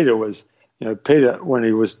because Peter, when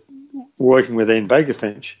he was working with Ian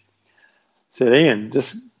Bakerfinch, said, Ian,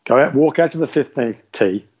 just go out, walk out to the 15th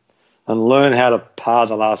tee and learn how to par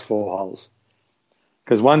the last 4 holes.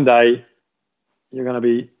 Because one day you're going to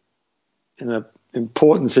be in an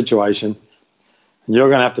important situation and you're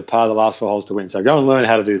going to have to par the last 4 holes to win. So go and learn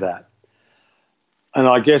how to do that. And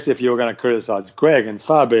I guess if you were going to criticise Greg, and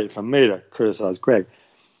far be it from me to criticise Greg,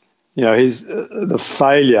 you know, he's the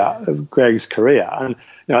failure of Greg's career. And,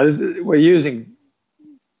 you know, we're using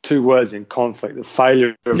 2 words in conflict, the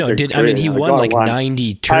failure of Greg's career. I mean, he won like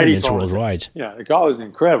 90 tournaments worldwide. Yeah, the guy was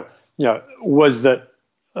incredible. You know, was that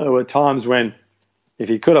there were times when if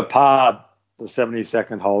he could have parred the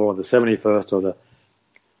 72nd hole or the 71st or the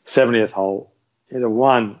 70th hole, he'd have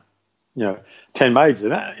won, you know, 10 majors.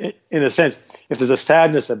 And in a sense, if there's a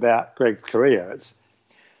sadness about Greg's career, it's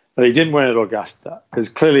that he didn't win at Augusta because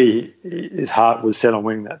clearly his heart was set on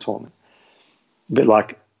winning that tournament, a bit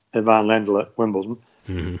like Ivan Lendl at Wimbledon.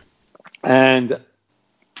 Mm-hmm. And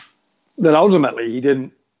that ultimately he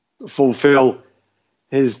didn't fulfill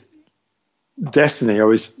his destiny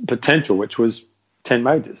or his potential, which was 10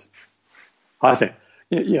 majors, I think.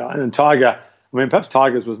 You know, and then Tiger, I mean, perhaps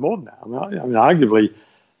Tiger's was more than that. I mean, arguably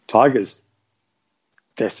Tiger's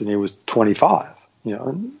destiny was 25. You know,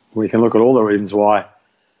 and we can look at all the reasons why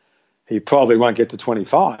he probably won't get to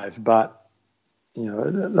 25, but, you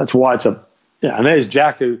know, that's why it's and there's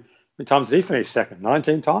Jack, how many times did he finish second?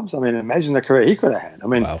 19 times? I mean, imagine the career he could have had. I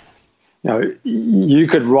mean, wow. You know, you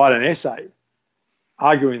could write an essay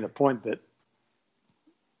arguing the point that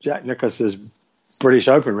Jack Nicklaus's British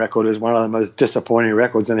Open record is one of the most disappointing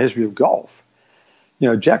records in the history of golf. You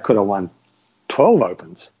know, Jack could have won 12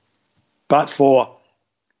 Opens, but for,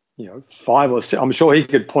 you know, 5 or 6, I'm sure he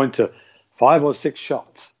could point to 5 or 6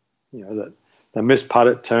 shots, you know, that the missed putt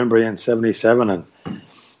at Turnberry in 77 and,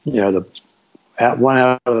 you know, one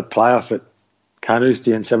out of the playoff at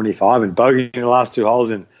Carnoustie in 75 and bogeying the last 2 holes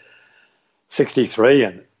in 63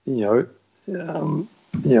 and, you know,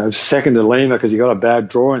 second to Lima because he got a bad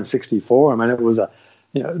draw in 64. I mean, it was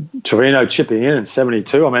Trevino chipping in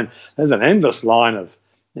 72. I mean, there's an endless line of,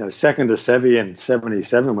 you know, second to Seve in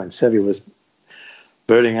 77 when Seve was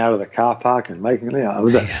birding out of the car park and making, you know,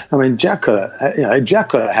 Jack could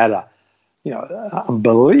have had a, you know,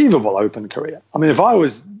 unbelievable Open career. I mean, if I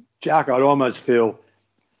was Jack, I'd almost feel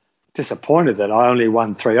disappointed that I only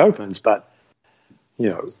won 3 Opens, but, you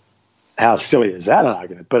know, how silly is that an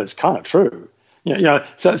argument? But it's kind of true. You know,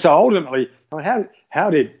 so ultimately, I mean,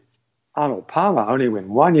 how did Arnold Palmer only win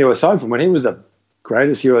 1 US Open when he was the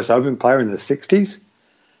greatest US Open player in the 60s,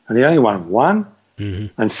 and he only won 1?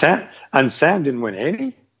 Mm-hmm. And Sam didn't win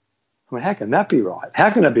any? I mean, how can that be right?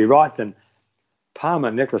 How can it be right that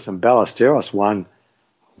Palmer, Nicklaus, and Ballesteros won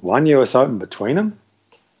 1 US Open between them?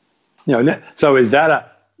 You know, so is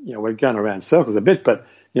that you know, we're going around circles a bit, but,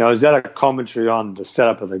 you know, is that a commentary on the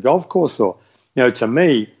setup of the golf course? Or, you know, to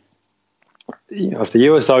me, you know, if the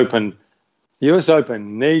US Open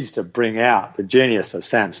needs to bring out the genius of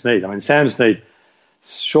Sam Snead. I mean, Sam Snead,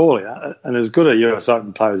 surely, and as good a US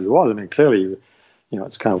Open player as he was, I mean, clearly, you know,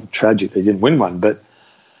 it's kind of tragic they didn't win one, but,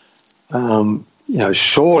 you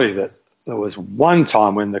surely that there was one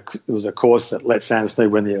time when there was a course that let Sam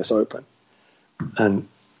Snead win the US Open. And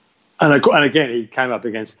again, he came up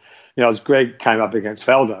against, as Greg came up against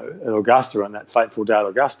Faldo at Augusta on that fateful day at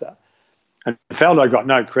Augusta. And Faldo got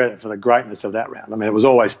no credit for the greatness of that round. I mean, it was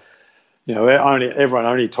always, everyone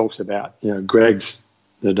only talks about,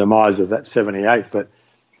 the demise of that 78, but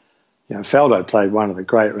Faldo played one of the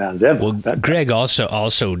great rounds ever. Well, Greg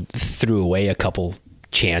also threw away a couple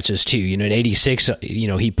chances too. In '86,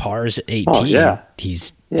 he pars 18. Oh, yeah.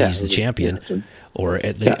 He's the champion,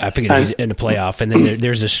 I forget he's in the playoff. And then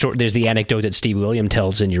there's the anecdote that Steve Williams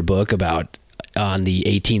tells in your book about on the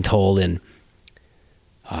 18th hole in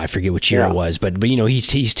I forget which year it was, but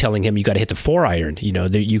he's telling him you got to hit the 4-iron.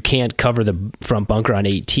 You can't cover the front bunker on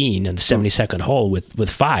 18 and the 72nd hole with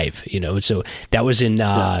 5. So that was in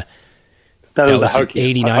that was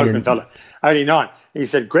 89 or 89. He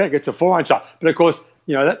said, Greg, it's a 4-iron shot, but of course,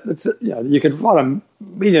 you could write a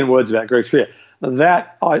million words about Greg's career.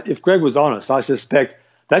 If Greg was honest, I suspect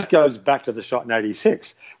that goes back to the shot in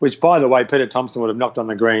 '86, which, by the way, Peter Thompson would have knocked on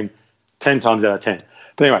the green 10 times out of 10.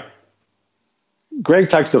 But anyway, Greg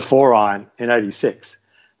takes the 4-iron in '86,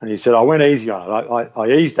 and he said, I went easy on it. I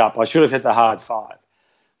eased up. I should have hit the hard 5.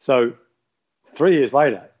 So 3 years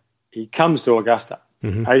later, he comes to Augusta,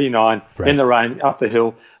 89, in the rain, up the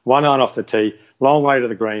hill, 1 iron off the tee, long way to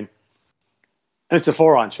the green, and it's a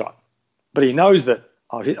 4-iron shot. But he knows that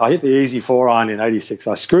I hit the easy 4-iron in '86.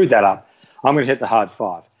 I screwed that up. I'm going to hit the hard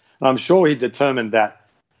 5. And I'm sure he determined that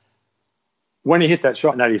when he hit that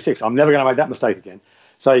shot in '86, I'm never going to make that mistake again.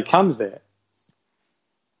 So he comes there.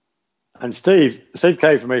 And Steve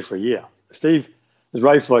caddied for me for a year. Steve, as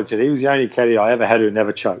Ray Floyd said, he was the only caddy I ever had who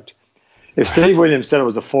never choked. If Steve Williams said it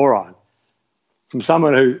was a 4-iron, from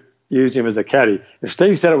someone who used him as a caddy, if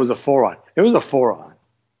Steve said it was a 4-iron, it was a 4-iron.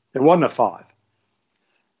 It wasn't a 5.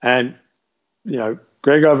 And,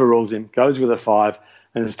 Greg overrules him, goes with a 5,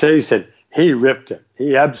 and as Steve said, he ripped it.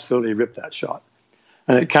 He absolutely ripped that shot.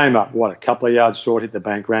 And it came up, a couple of yards short, hit the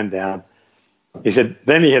bank, ran down. He said,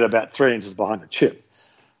 then he hit about 3 inches behind the chip.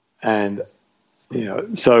 And,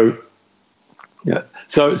 so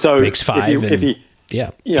makes 5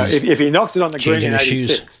 if he knocks it on the green in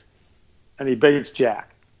 '86 and he beats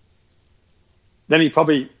Jack, then he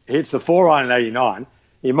probably hits the 4-iron in '89.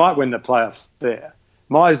 He might win the playoff there.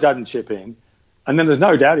 Myers doesn't chip in, and then there's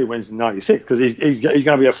no doubt he wins in '96 because he's going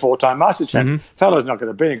to be a 4-time Masters champion. Fellow's not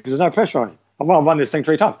going to beat him because there's no pressure on him. I've won this thing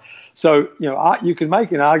 3 times. So you can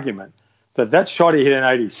make an argument that shot he hit in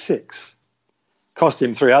 '86 cost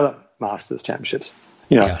him 3 other Masters championships.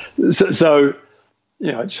 So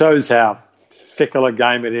it shows how fickle a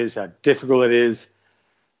game it is, how difficult it is.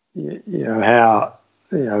 How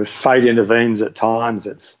fate intervenes at times.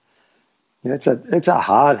 It's a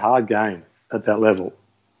hard game at that level.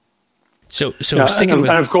 So sticking with,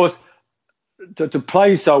 and of course, to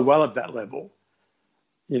play so well at that level,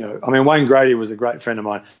 Wayne Grady was a great friend of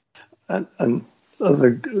mine, and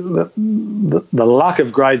the luck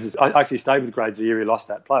of Grades is, I actually stayed with Grades the year he lost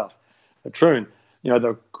that playoff at Troon.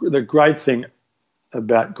 The great thing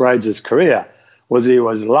about Grades' career was he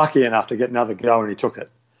was lucky enough to get another go and he took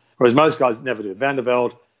it, whereas most guys never do. Van der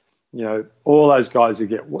Velde, all those guys who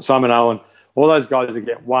get Simon Owen, all those guys who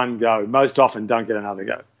get one go most often don't get another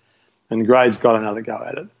go. And Grades got another go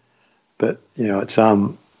at it. But, it's...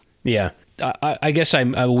 Yeah. I guess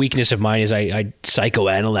a weakness of mine is I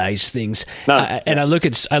psychoanalyze things. And I look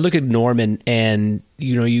at Norman and,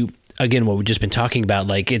 again, what we've just been talking about,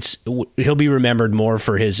 like he'll be remembered more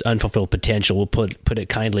for his unfulfilled potential, we'll put it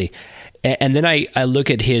kindly. And then I look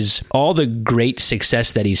at all the great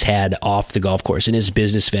success that he's had off the golf course in his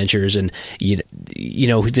business ventures, and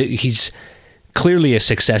he's clearly a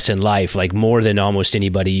success in life, like more than almost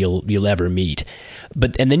anybody you'll ever meet.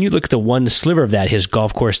 And then you look at the one sliver of that, his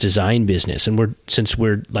golf course design business. And since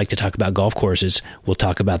we're like to talk about golf courses, we'll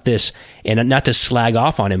talk about this. And not to slag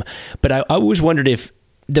off on him, but I always wondered if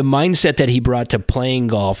the mindset that he brought to playing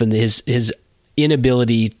golf and his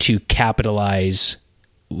inability to capitalize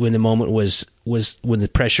when the moment was when the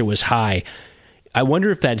pressure was high, I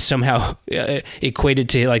wonder if that somehow equated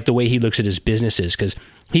to like the way he looks at his businesses, because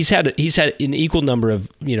he's had an equal number of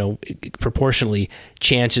proportionally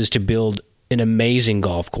chances to build an amazing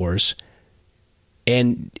golf course,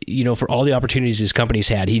 and for all the opportunities his company's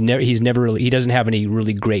had, he doesn't have any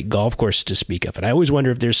really great golf course to speak of. And I always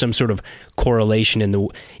wonder if there's some sort of correlation in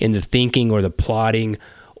the thinking or the plotting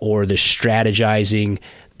or the strategizing,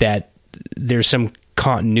 that there's some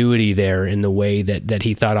continuity there in the way that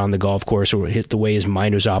he thought on the golf course, or the way his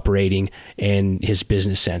mind was operating and his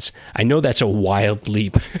business sense. I know that's a wild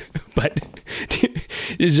leap, but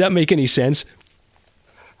does that make any sense?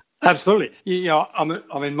 Absolutely.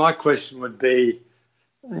 I mean, my question would be,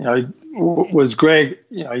 was Greg,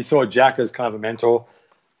 he saw Jack as kind of a mentor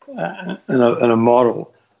and a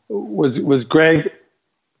model. Was Greg,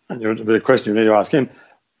 and there's a question you need to ask him,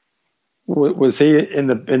 was he in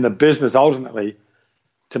the business ultimately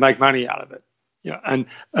to make money out of it? And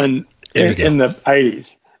in the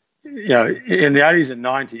 80s, in the 80s and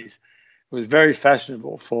 90s, it was very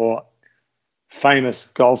fashionable for famous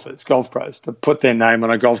golfers, golf pros, to put their name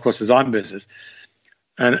on a golf course design business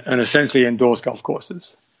and essentially endorse golf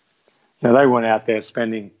courses. They weren't out there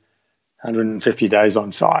spending 150 days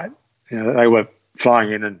on site. They were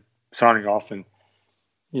flying in and signing off, and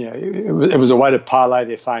it was a way to parlay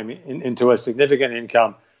their fame into a significant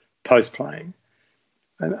income post playing.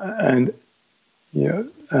 And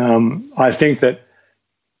I think that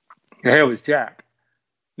here was Jack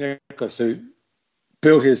Nicklaus, who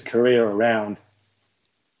built his career around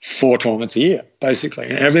 4 tournaments a year, basically,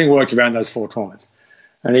 and everything worked around those 4 tournaments.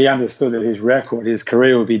 And he understood that his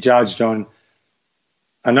career would be judged on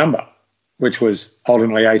a number, which was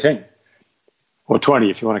ultimately 18 or 20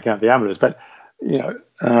 if you want to count the amateurs. But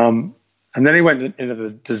and then he went into the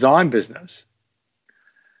design business,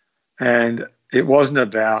 and it wasn't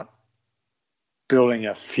about building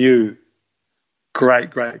a few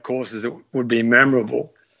great courses that would be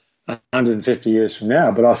memorable 150 years from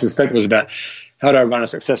now, but I suspect it was about how do I run a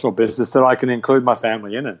successful business that I can include my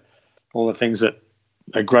family in, and all the things that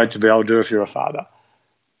are great to be able to do if you're a father.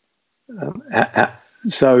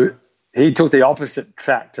 So he took the opposite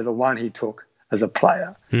track to the one he took as a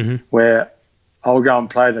player, where I'll go and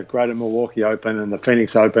play the Greater Milwaukee Open and the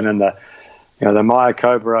Phoenix Open and the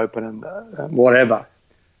Mayakoba Open and whatever,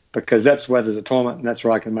 because that's where there's a tournament and that's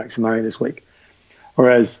where I can make some money this week.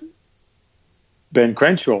 Whereas Ben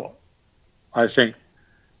Crenshaw, I think,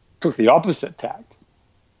 took the opposite tact.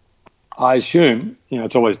 I assume,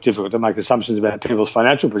 it's always difficult to make assumptions about people's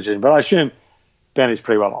financial position, but I assume Ben is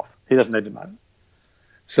pretty well off. He doesn't need the money.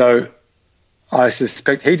 So I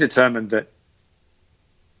suspect he determined that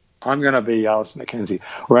I'm going to be Alison McKenzie.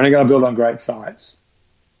 We're only going to build on great sites.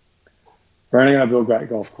 We're only going to build great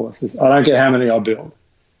golf courses. I don't care how many I build,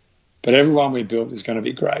 but everyone we build is going to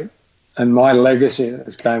be great. And my legacy in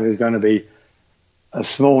this game is going to be a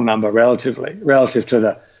small number relative to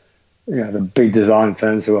the big design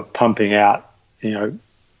firms who are pumping out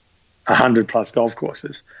 100+ golf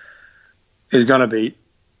courses, is going to be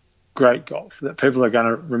great golf that people are going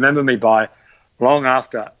to remember me by long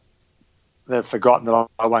after they've forgotten that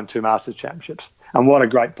I won 2 Masters championships and what a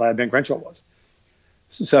great player Ben Crenshaw was.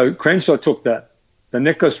 So Crenshaw took the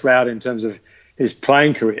Nicklaus route in terms of his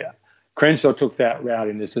playing career. Crenshaw took that route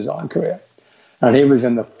in his design career. And he was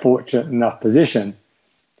in the fortunate enough position,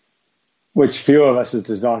 which few of us as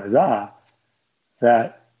designers are,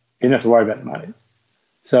 that you didn't have to worry about the money.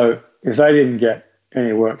 So if they didn't get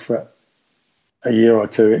any work for a year or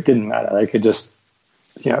 2, it didn't matter. They could just,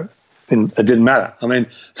 it didn't matter. I mean,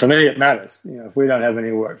 for me, it matters. If we don't have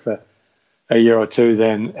any work for a year or 2,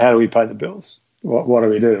 then how do we pay the bills? What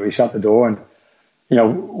do? We shut the door. And,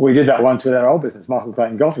 we did that once with our old business, Michael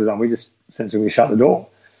Clayton Golf Design. We just essentially shut the door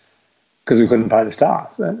because we couldn't pay the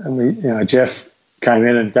staff. And we, Jeff came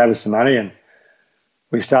in and gave us some money and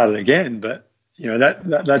we started again. But,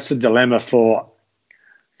 that's the dilemma for,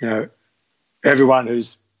 everyone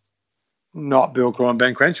who's not Bill Coore and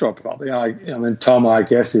Ben Crenshaw probably. I mean, Tom, I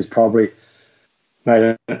guess, is probably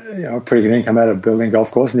made a pretty good income out of building golf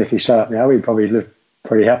courses. And if he shut up now, he'd probably live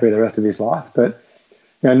pretty happy the rest of his life. But,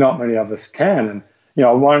 not many of us can. And,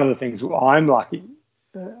 one of the things I'm lucky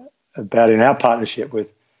about in our partnership with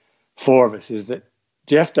 4 of us is that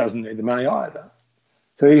Jeff doesn't need the money either.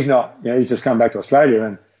 So he's not, he's just come back to Australia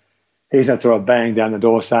and he's not sort of bang down the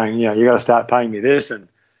door saying, you got to start paying me this. And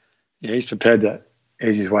he's prepared to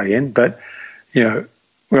ease his way in. But,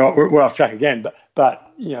 we're off track again.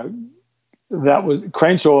 But that was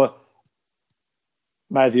Crenshaw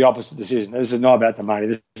made the opposite decision. This is not about the money.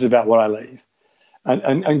 This is about what I leave.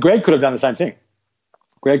 And Greg could have done the same thing.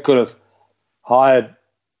 Greg could have hired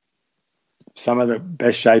some of the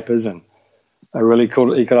best shapers and he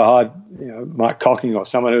could have hired, Mike Cocking or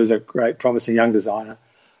someone who was a great, promising young designer,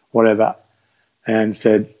 whatever, and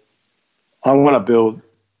said, I want to build,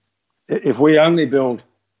 if we only build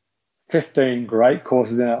 15 great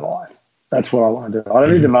courses in our life, that's what I want to do. I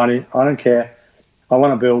don't need the money. I don't care. I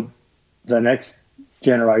want to build the next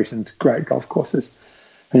generation's great golf courses.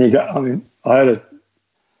 And I heard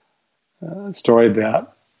a story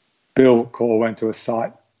about Bill Coore went to a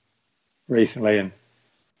site recently and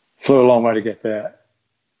flew a long way to get there,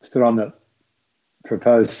 stood on the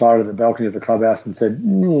proposed side of the balcony of the clubhouse and said,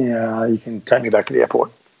 yeah, you can take me back to the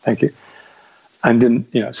airport. Thank you. and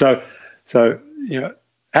didn't, so,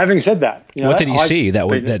 having said that, what did he see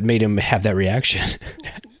that made him have that reaction?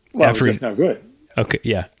 Well, it was just no good. Okay.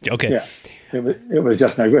 Yeah. Okay. Yeah. It was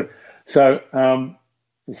just no good. So,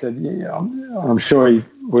 he said, I'm sure he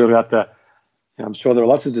will have to, I'm sure there are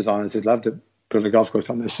lots of designers who'd love to build a golf course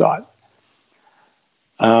on this site.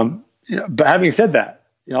 But having said that,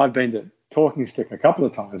 I've been to Talking Stick a couple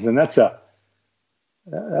of times, and that's a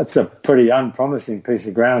pretty unpromising piece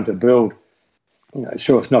of ground to build.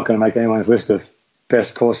 Sure, it's not going to make anyone's list of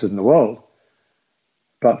best courses in the world,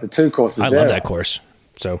 but the two courses I love that course,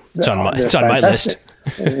 so it's on my list.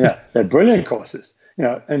 Yeah, they're brilliant courses.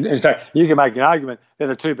 And in fact, you can make an argument they're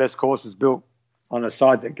the two best courses built on a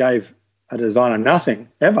site that gave a designer nothing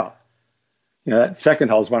ever. That second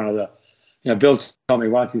hole is one of the. Bill told me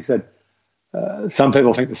once. He said, some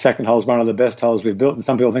people think the second hole is one of the best holes we've built, and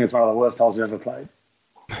some people think it's one of the worst holes we've ever played.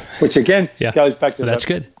 Which again goes back to that's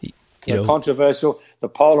good. The controversial, the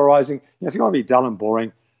polarizing. If you want to be dull and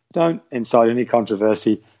boring, don't incite any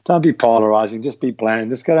controversy. Don't be polarizing. Just be bland.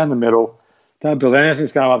 Just go down the middle. Don't build anything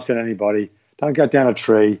that's going to upset anybody. Don't go down a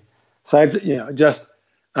tree. Save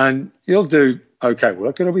and you'll do okay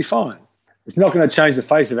work. It'll be fine. It's not going to change the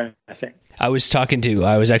face of anything. I was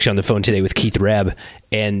actually on the phone today with Keith Rebb,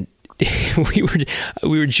 and we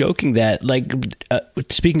were joking that, like,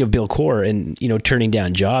 speaking of Bill Coore and turning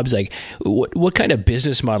down jobs, like what kind of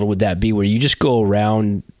business model would that be, where you just go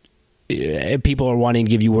around, people are wanting to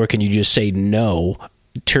give you work and you just say no,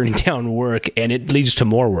 turning down work, and it leads to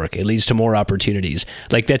more work, it leads to more opportunities.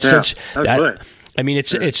 Like that's right. I mean,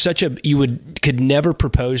 it's such a, could never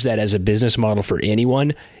propose that as a business model for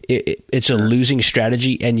anyone. It's a losing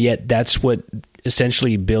strategy, and yet that's what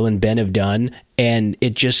essentially Bill and Ben have done, and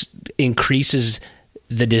it just increases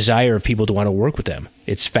the desire of people to want to work with them.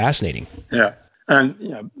 It's fascinating. Yeah, and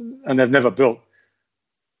and they've never built.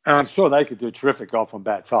 And I'm sure they could do terrific golf on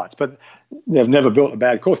bad sites, but they've never built a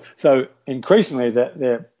bad course. So increasingly,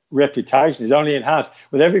 their reputation is only enhanced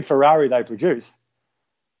with every Ferrari they produce.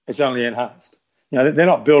 It's only enhanced. They're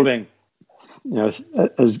not building,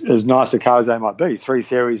 as nice a car as they might be, 3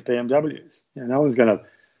 Series BMWs. No one's going to,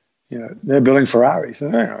 they're building Ferraris.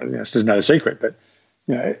 It's just no secret.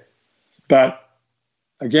 But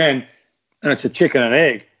again, and it's a chicken and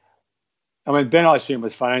egg. I mean, Ben, I assume,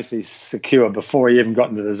 was financially secure before he even got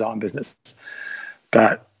into the design business.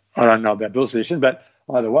 But I don't know about Bill's position. But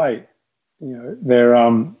either way, they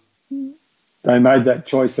made that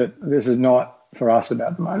choice that this is not for us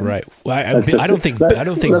about the money. Right. Well, I don't think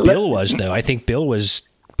Bill was, though. I think Bill was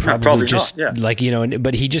probably just not,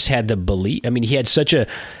 but he just had the belief. I mean, he had such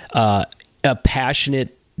a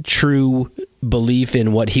passionate, true belief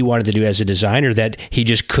in what he wanted to do as a designer that he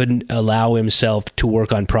just couldn't allow himself to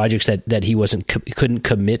work on projects that he couldn't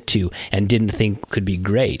commit to and didn't think could be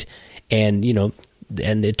great. And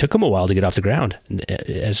and it took him a while to get off the ground, and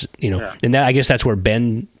that, I guess that's where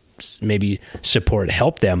Ben's maybe support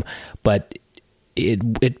helped them, but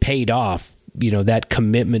it paid off. That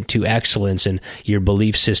commitment to excellence and your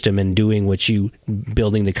belief system and doing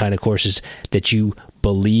building the kind of courses that you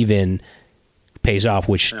believe in pays off,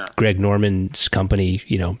 which Greg Norman's company,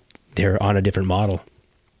 they're on a different model.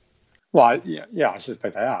 Well, I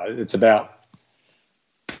suspect they are. It's about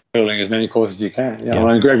building as many courses as you can. I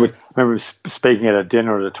mean, Greg I remember speaking at a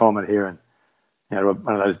dinner at a tournament here, and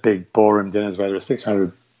one of those big ballroom dinners where there were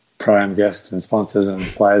 600 pro-am guests and sponsors and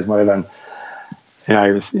players and whatever.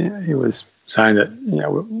 And he was saying that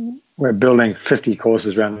we're building 50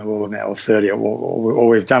 courses around the world now, or 30, or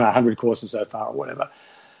we've done 100 courses so far, or whatever.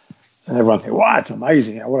 And everyone thinks, wow, it's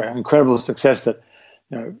amazing. What an incredible success that,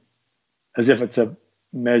 as if it's a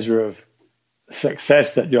measure of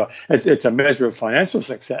success it's a measure of financial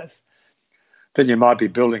success that you might be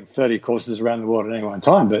building 30 courses around the world at any one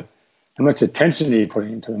time, but how much attention are you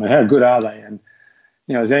putting into them and how good are they? And,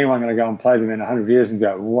 is anyone going to go and play them in 100 years and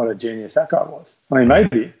go, what a genius that guy was? I mean,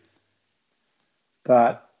 maybe.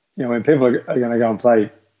 But, when people are going to go and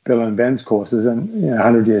play Bill and Ben's courses in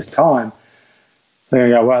 100 years' time, they're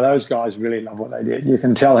going to go, wow, those guys really love what they did. You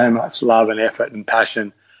can tell how much love and effort and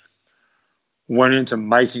passion went into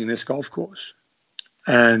making this golf course.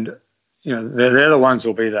 And, they're the ones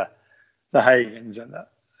who'll be the Hagans and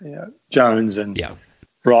the Jones and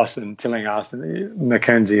Ross and Tillinghast and the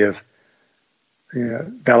Mackenzie of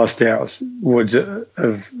Ballesteros, Woods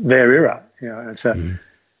of their era. It's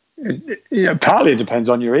partly it depends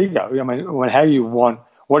on your ego. I mean, what do you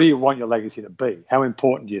want your legacy to be? How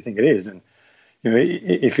important do you think it is? And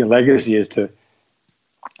if your legacy is to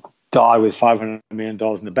die with $500 million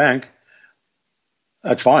in the bank,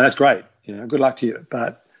 that's fine. That's great. Good luck to you.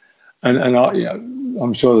 But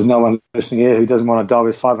I'm sure there's no one listening here who doesn't want to die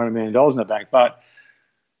with $500 million in the bank. But,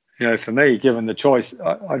 for me, given the choice,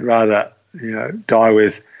 I'd rather, die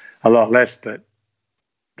with a lot less, but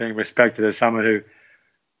being respected as someone who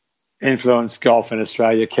influenced golf in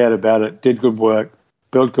Australia, cared about it, did good work,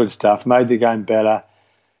 built good stuff, made the game better,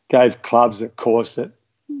 gave clubs a course that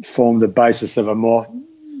formed the basis of a more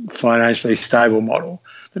financially stable model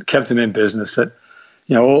that kept them in business, that,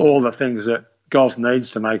 all the things that golf needs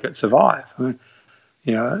to make it survive. I mean,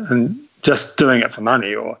 and just doing it for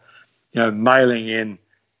money or, mailing in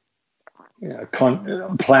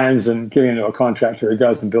plans and giving it to a contractor who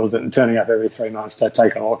goes and builds it and turning up every 3 months to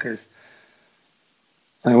take on orcas.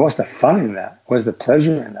 I mean, what's the fun in that? Where's the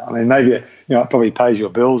pleasure in that? I mean, maybe, it probably pays your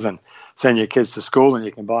bills and send your kids to school and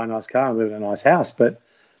you can buy a nice car and live in a nice house. But,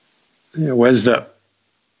 where's the,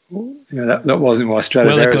 that wasn't why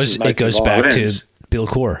Australia. Well, it goes back to Bill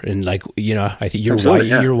Coore. And I think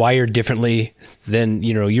you're wired differently than,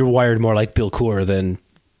 you're wired more like Bill Coore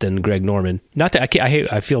than Greg Norman. Not that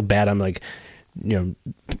I feel bad. I'm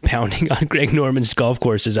pounding on Greg Norman's golf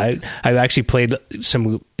courses. I've actually played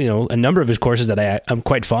some, a number of his courses that I'm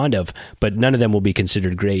quite fond of, but none of them will be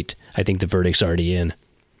considered great. I think the verdict's already in.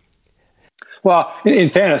 Well, in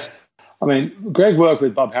fairness, I mean, Greg worked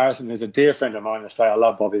with Bob Harrison, who's a dear friend of mine in Australia. I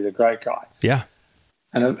love Bob. He's a great guy. Yeah.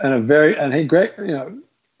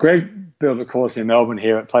 Greg built a course in Melbourne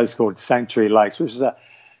here at a place called Sanctuary Lakes,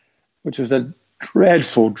 which was a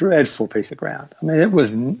dreadful piece of ground. I mean, it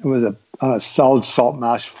was a salt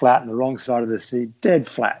marsh flat on the wrong side of the sea, dead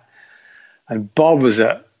flat. And Bob was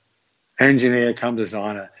an engineer come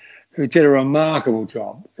designer who did a remarkable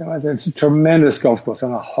job. It's a tremendous golf course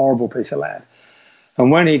on a horrible piece of land. And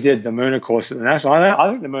when he did the Moona course at the National, I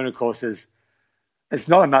think the Moona course it's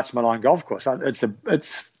not a much maligned golf course.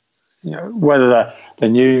 It's whether the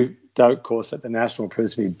new Doak course at the National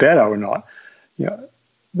proves to be better or not. The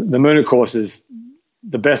Moona course is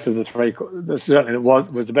the best of the three. Certainly, it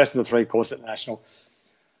was the best of the three courses at the National.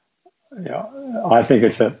 I think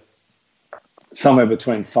it's somewhere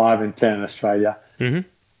between 5 and 10 in Australia.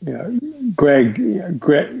 Mm-hmm. Greg,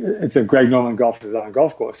 it's a Greg Norman golf design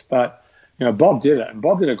golf course, but Bob did it, and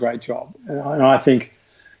Bob did a great job. And I think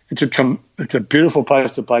it's a beautiful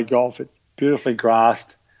place to play golf. It's beautifully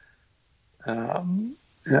grassed.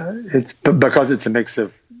 It's because it's a mix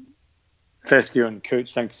of fescue and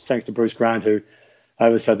cooch, thanks to Bruce Grant, who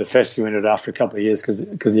oversaw the fescue in it after a couple of years because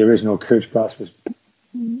the original cooch grass was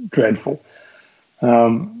dreadful.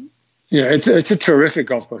 It's a terrific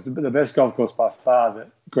golf course, the best golf course by far that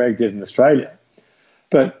Greg did in Australia.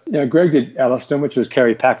 But Greg did Elliston, which was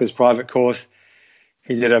Kerry Packer's private course.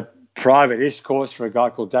 He did a private-ish course for a guy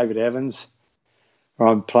called David Evans, where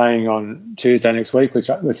I'm playing on Tuesday next week, which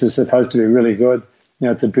is supposed to be really good.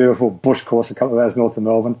 It's a beautiful bush course a couple of hours north of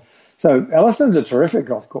Melbourne. So Elliston's a terrific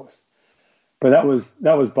golf course, but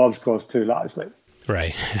that was Bob's course too, largely.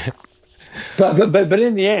 Right. but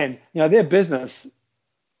in the end, their business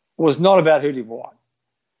was not about who did what.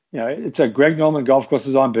 It's a Greg Norman golf course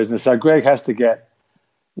design business, so Greg has to get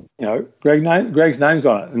Greg's name's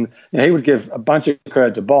on it, and he would give a bunch of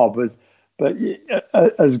credit to Bob, but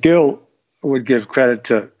as Gil would give credit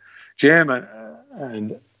to Jim,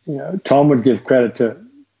 and Tom would give credit to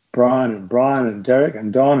Brian and Derek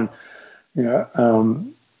and Don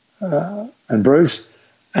and Bruce,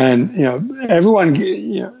 and everyone.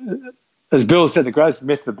 As Bill said, the greatest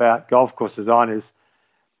myth about golf course design is,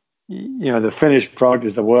 the finished product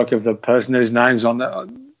is the work of the person whose name's on the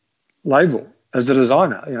label as the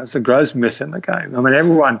designer. It's the greatest myth in the game. I mean,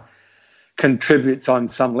 everyone contributes on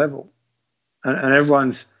some level, and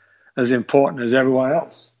everyone's as important as everyone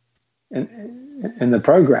else in the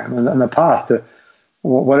program and the path to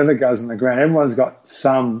whatever goes on the ground. Everyone's got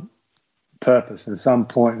some purpose and some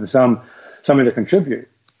point and something to contribute,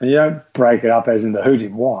 and you don't break it up as in the who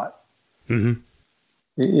did what. Mm-hmm.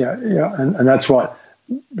 And that's what.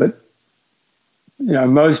 But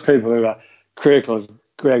most people who are critical of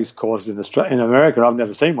Greg's course in America, I've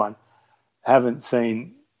never seen one, haven't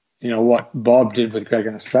seen what Bob did with Greg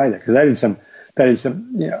in Australia, because they did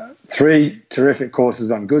some 3 terrific courses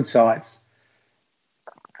on good sites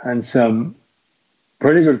and some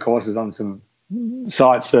pretty good courses on some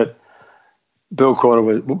sites that Bill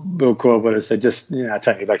Coore would have said, just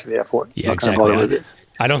take me back to the airport. Yeah, exactly.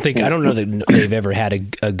 I don't know that they've ever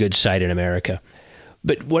had a good site in America.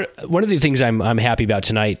 But one of the things I'm happy about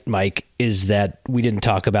tonight, Mike, is that we didn't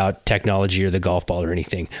talk about technology or the golf ball or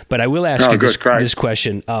anything. But I will ask you this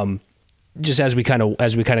question, just as we kind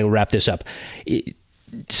of wrap this up.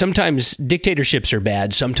 sometimes dictatorships are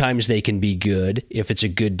bad. Sometimes they can be good if it's a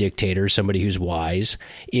good dictator, somebody who's wise.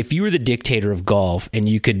 If you were the dictator of golf and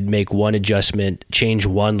you could make one adjustment, change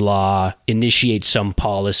one law, initiate some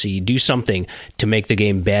policy, do something to make the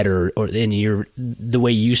game better, or in the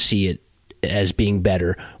way you see it as being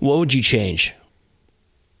better, what would you change?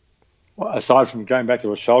 Well, aside from going back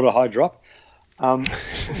to a shoulder high drop,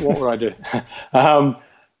 what would I do?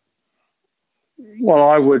 Well,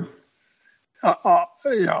 I would. I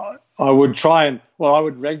would I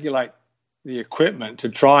would regulate the equipment to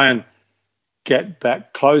try and get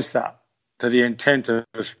back closer to the intent of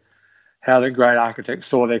how the great architects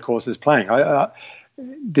saw their courses playing.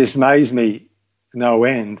 Dismays me no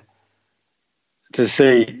end to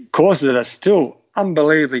see courses that are still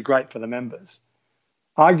unbelievably great for the members,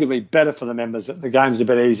 arguably better for the members, that the game's a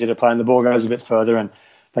bit easier to play and the ball goes a bit further and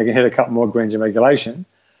they can hit a couple more greens in regulation.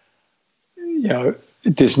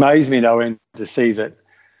 It dismays me no end to see that,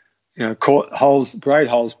 great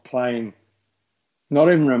holes playing not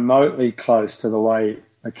even remotely close to the way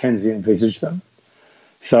Mackenzie envisaged them.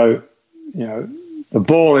 So, the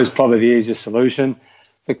ball is probably the easiest solution.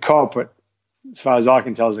 The culprit, as far as I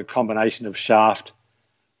can tell, is a combination of shaft,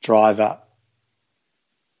 driver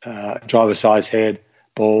size head,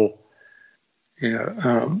 ball.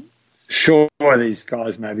 Sure, these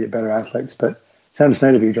guys may be better athletes, but Sam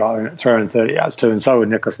Snead to be driving it 330 yards too, and so would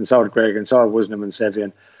Nicklaus, and so would Greg, and so would Wisdom and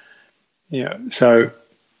Sevian.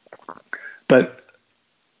 But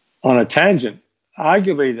on a tangent,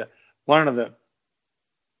 arguably one of the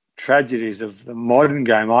tragedies of the modern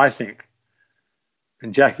game, I think,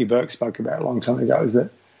 and Jackie Burke spoke about a long time ago, is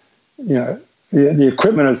that, the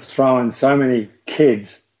equipment has thrown so many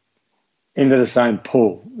kids into the same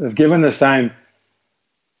pool. They've given the same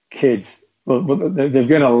kids, they've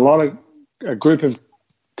given a group of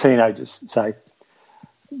teenagers, say,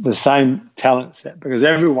 the same talent set, because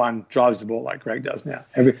everyone drives the ball like Greg does now.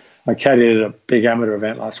 I caddied at a big amateur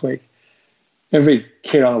event last week. Every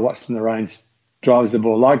kid I watched from the range drives the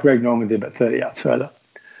ball like Greg Norman did, but 30 yards further.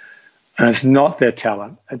 And it's not their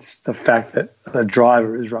talent. It's the fact that the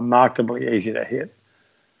driver is remarkably easy to hit.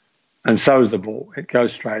 And so is the ball. It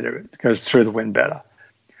goes straighter. It goes through the wind better.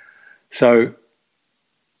 So,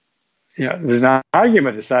 there's no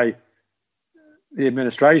argument to say the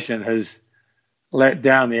administration has let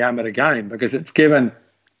down the amateur game, because it's given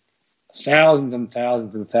thousands and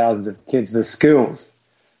thousands and thousands of kids the skills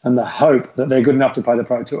and the hope that they're good enough to play the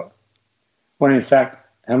Pro Tour. When in fact,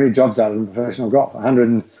 how many jobs are there in professional golf?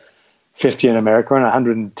 150 in America and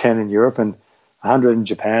 110 in Europe and 100 in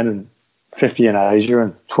Japan and 50 in Asia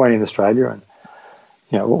and 20 in Australia. And,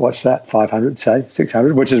 what's that? 500, say,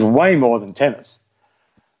 600, which is way more than tennis.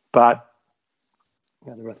 But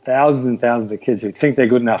there are thousands and thousands of kids who think they're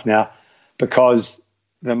good enough now because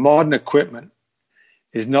the modern equipment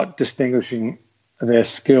is not distinguishing their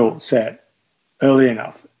skill set early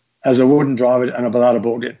enough, as a wooden driver and a Balata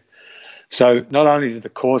ball did. So not only did the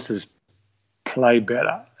courses play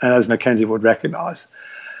better, and as Mackenzie would recognise,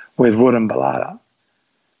 with wood and Balata,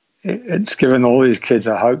 it's given all these kids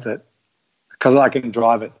a hope that because I can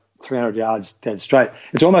drive it 300 yards dead straight,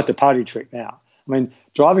 it's almost a party trick now. I mean,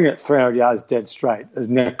 driving it 300 yards dead straight, as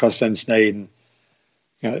Nicklaus and Snead and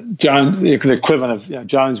Jones, the equivalent of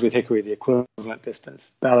Jones with Hickory, the equivalent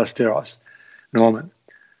distance, Ballesteros, Norman.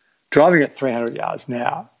 Driving it 300 yards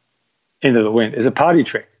now into the wind is a party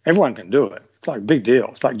trick. Everyone can do it. It's like a big deal.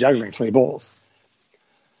 It's like juggling 3 balls.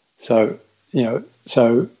 So,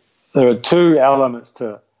 so there are 2 elements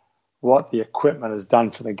to what the equipment has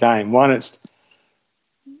done for the game. One, it's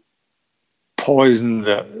poisoned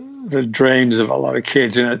the dreams of a lot of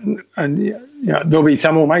kids, and there'll be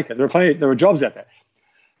some who will make it. There are jobs out there,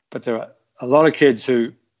 but there are a lot of kids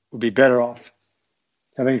who would be better off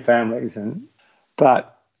having families.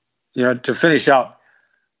 But to finish up,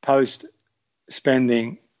 post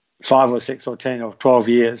spending 5 or 6 or 10 or 12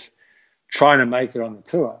 years trying to make it on the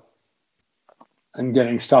tour and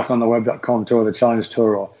getting stuck on the web.com tour, the Challenge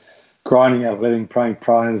Tour, or grinding out a living playing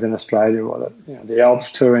primes in Australia, or the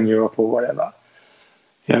Alps Tour in Europe, or whatever.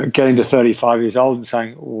 Getting to 35 years old and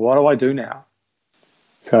saying, what do I do now?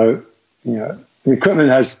 So, the equipment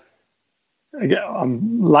has, again,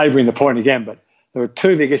 I'm labouring the point again, but there are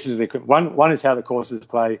 2 big issues with the equipment. One is how the courses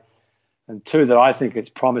play, and 2, that I think it's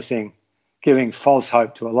promising, giving false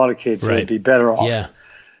hope to a lot of kids who would be better off.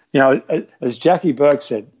 Yeah. As Jackie Burke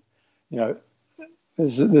said,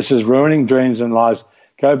 this is ruining dreams and lives.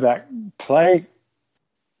 Go back, play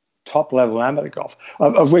top-level amateur golf,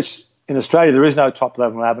 of which in Australia there is no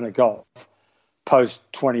top-level amateur golf post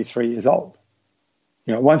 23 years old.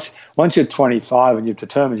 Once you're 25 and you've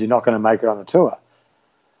determined you're not going to make it on the tour,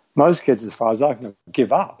 most kids, as far as I can,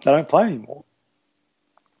 give up. They don't play anymore.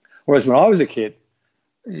 Whereas when I was a kid,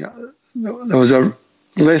 there was a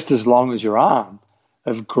list as long as your arm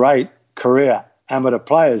of great career amateur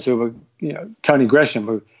players who were, Tony Gresham,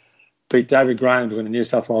 who beat David Graham to win the New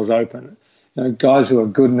South Wales Open. Guys who are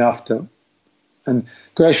good enough to, and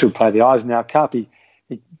Gresham would play the Eisenhower Cup. He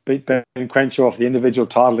beat Ben Crenshaw for the individual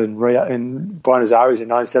title in Buenos Aires in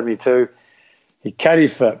 1972. He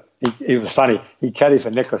caddied for. It was funny. He caddied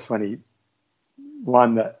for Nicholas when he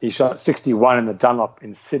won he shot 61 in the Dunlop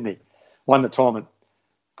in Sydney, won the tournament.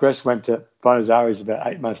 Gresh went to Buenos Aires about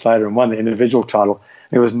 8 months later and won the individual title.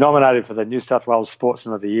 He was nominated for the New South Wales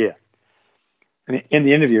Sportsman of the Year. And in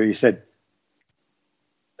the interview, he said,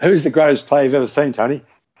 "Who's the greatest player you've ever seen, Tony?"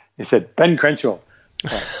 He said, "Ben Crenshaw."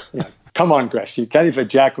 Come on, Gresh. You caddied for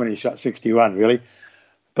Jack when he shot 61, really.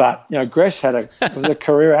 But, Gresh was a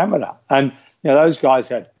career amateur. And, those guys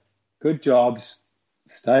had good jobs,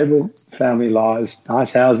 stable family lives,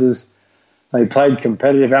 nice houses. They played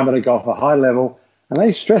competitive amateur golf at a high level, and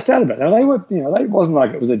they stressed out about it. And they were, they wasn't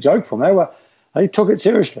like it was a joke for them. They took it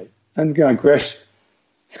seriously. And, Gresh,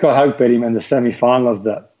 Scott Hoke beat him in the semi-final of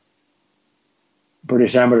the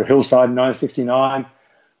British Amateur Hillside in 1969,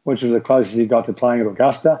 which was the closest he got to playing at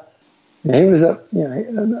Augusta. He was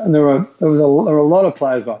and there were a lot of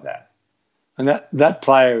players like that. And that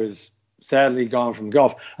player is sadly gone from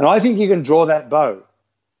golf. And I think you can draw that bow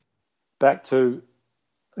back to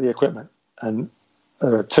the equipment. And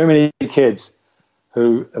there are too many kids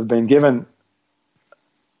who have been given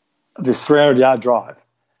this 300-yard drive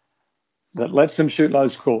that lets them shoot low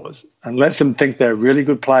scores and lets them think they're really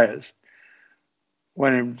good players,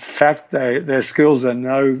 when in fact their skills are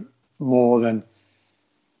no more than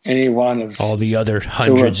any one of all the other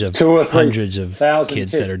hundreds of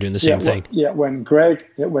kids that are doing the same thing. When Greg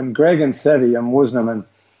and Seve and Woosnam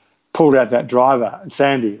pulled out that driver, and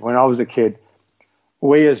Sandy, when I was a kid,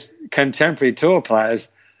 we as contemporary tour players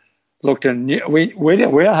looked and we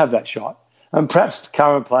don't have that shot. And perhaps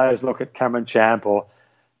current players look at Cameron Champ or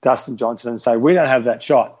Dustin Johnson and say, we don't have that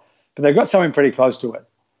shot. But they've got something pretty close to it.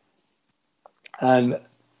 And,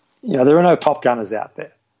 there are no top gunners out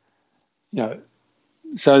there.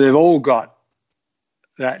 So they've all got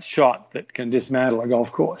that shot that can dismantle a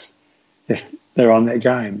golf course if they're on their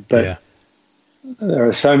game. But there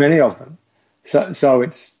are so many of them. So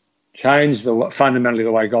it's changed fundamentally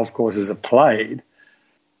the way golf courses are played,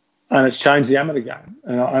 and it's changed the amateur game.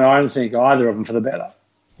 And I don't think either of them for the better.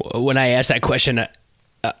 When I asked that question,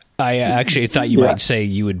 I actually thought you might say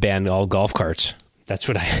you would ban all golf carts. That's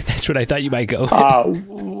what I thought you might go.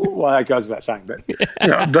 Well, that goes without saying, but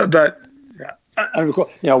and of course,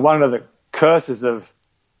 one of the curses of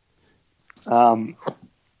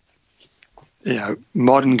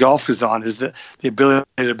modern golf design is the ability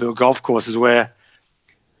to build golf courses where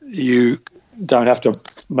you don't have to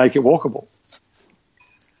make it walkable.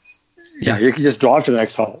 You can just drive to the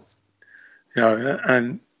next hole.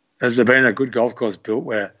 And has there been a good golf course built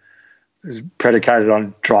where it's predicated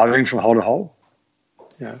on driving from hole to hole?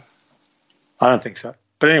 I don't think so.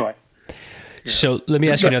 But anyway. So let me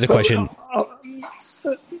ask you another question.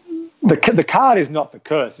 The cart is not the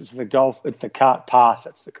curse. It's the cart path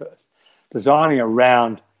that's the curse. Designing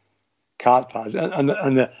around cart paths. And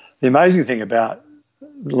the amazing thing about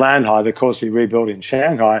Landhai, the course we rebuilt in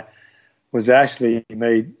Shanghai, was actually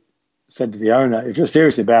me said to the owner, if you're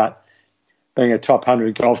serious about being a top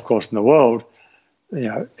 100 golf course in the world,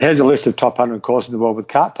 here's a list of top 100 courses in the world with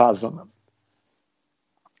cart paths on them.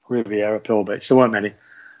 Riviera, Pebble Beach. There weren't many.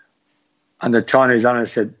 And the Chinese owner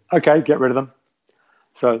said, okay, get rid of them.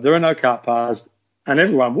 So there are no cart paths and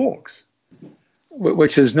everyone walks,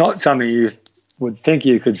 which is not something you would think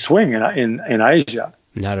you could swing in Asia.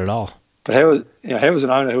 Not at all. But here was an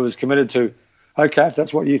owner who was committed to, okay, if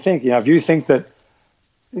that's what you think, if you think that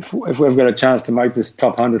if we've got a chance to make this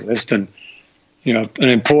top 100 list and, an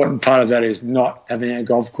important part of that is not having a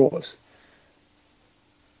golf course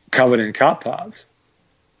covered in cart paths,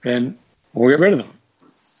 then we'll get rid of them.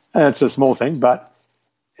 And it's a small thing, but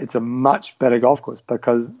it's a much better golf course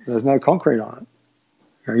because there's no concrete on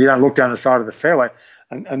it. You don't look down the side of the fairway,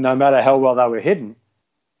 and no matter how well they were hidden,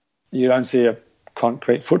 you don't see a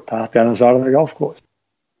concrete footpath down the side of the golf course.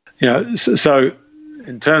 So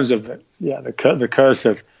in terms of the curse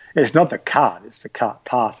of, it's not the cart, it's the cart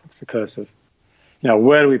path. It's the curse of,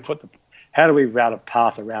 where do we how do we route a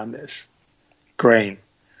path around this green?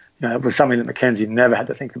 It was something that Mackenzie never had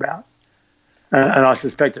to think about. And I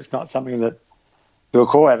suspect it's not something that Bill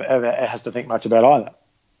Coore ever has to think much about either.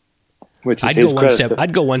 Which is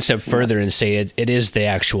I'd go one step further and say it is the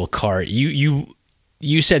actual cart.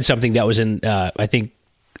 You said something that was in I think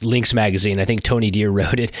Links magazine. I think Tony Deere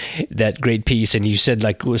wrote it, that great piece, and you said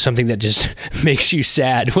like was something that just makes you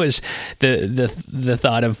sad was the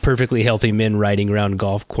thought of perfectly healthy men riding around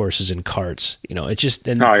golf courses in carts. It just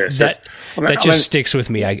sticks with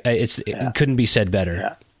me. It couldn't be said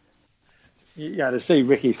better. Yeah, to see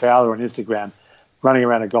Ricky Fowler on Instagram running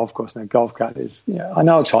around a golf course in a golf cart is. I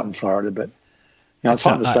know it's hot in Florida, but it's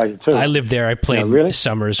hot in Australia too. I lived there. I played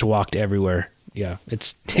summers, walked everywhere. Yeah,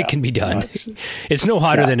 it can be done. It's no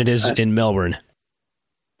hotter than it is in Melbourne.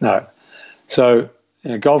 No. So,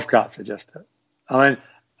 golf carts are just, and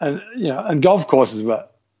golf courses were,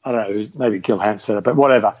 I don't know, maybe Gil Hans said it, but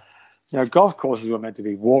whatever. Golf courses were meant to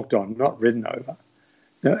be walked on, not ridden over.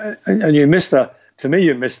 And you miss the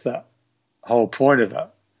whole point of it.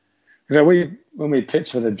 When we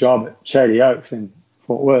pitched for the job at Shady Oaks in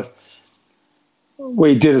Fort Worth,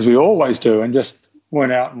 we did as we always do and just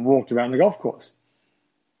went out and walked around the golf course.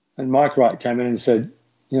 And Mike Wright came in and said,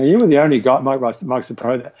 you were the only guy, Mike's the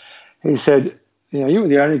pro there. He said, you were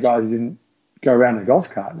the only guy who didn't go around in a golf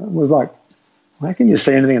cart. And it was like, how can you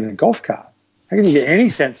see anything in a golf cart? How can you get any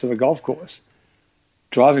sense of a golf course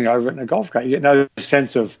driving over it in a golf cart? You get no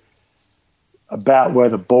sense of about where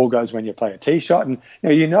the ball goes when you play a tee shot. And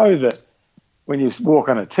you that when you walk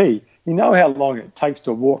on a tee, you know how long it takes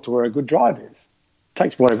to walk to where a good drive is. It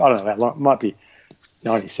takes whatever, I don't know how long, it might be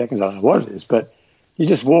 90 seconds, I don't know what it is, but you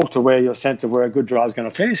just walk to where your sense of where a good drive is going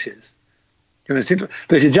to finish is. But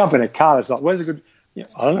if you jump in a car, it's like, where's a good,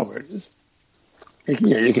 I don't know where it is.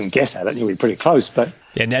 You can guess at it, you'll be pretty close. But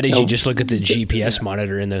nowadays you just look at the GPS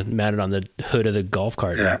monitor mounted on the hood of the golf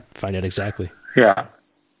cart and find out exactly. Yeah.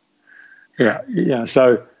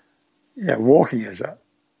 So, walking is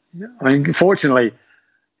fortunately,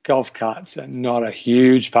 golf carts are not a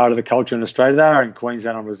huge part of the culture in Australia. They are in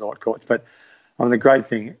Queensland on resort courts, but the great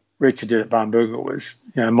thing Richard did at Barnbougle was,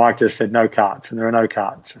 Mike just said no carts, and there are no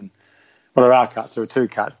carts, and there are carts. There are 2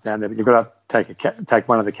 carts down there, but you've got to take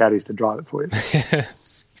one of the caddies to drive it for you.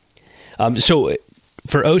 So,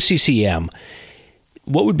 for OCCM,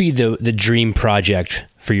 what would be the dream project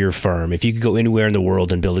for your firm if you could go anywhere in the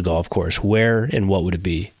world and build a golf course? Where and what would it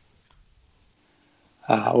be?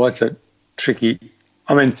 It's a tricky.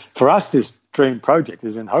 For us, this dream project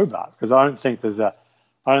is in Hobart because I don't think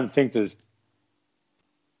there's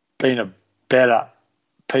been a better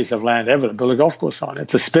piece of land ever to build a golf course on.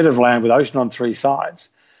 It's a spit of land with ocean on 3 sides,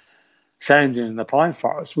 sand in the pine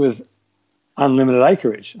forest with unlimited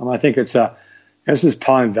acreage. I think this is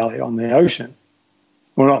Pine Valley on the ocean.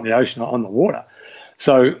 Well, not the ocean, on the water.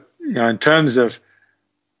 So, in terms of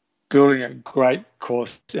building a great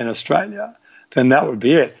course in Australia, then that would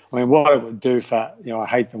be it. What it would do for, I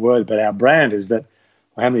hate the word, but our brand is that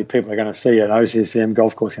how many people are going to see an OCCM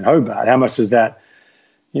golf course in Hobart? How much does that,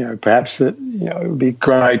 perhaps that, it would be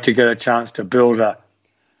great to get a chance to build a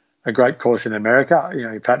great course in America.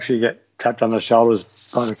 Perhaps you get tapped on the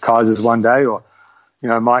shoulders by the Kaisers one day, or,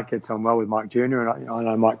 Mike gets on well with Mike Jr., and I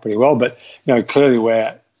know Mike pretty well, but, clearly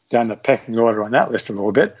we're down the pecking order on that list a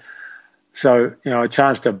little bit. So, a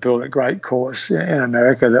chance to build a great course in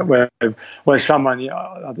America that where someone,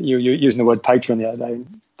 you using the word patron the other day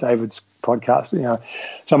in David's podcast,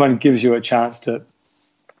 someone gives you a chance to,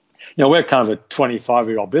 we're kind of a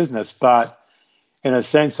 25-year-old business, but in a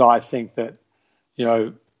sense, I think that,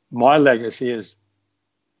 my legacy is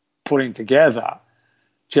putting together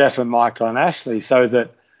Jeff and Michael and Ashley so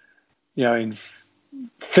that, in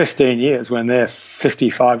 15 years when they're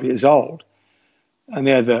 55 years old and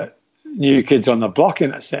they're the new kids on the block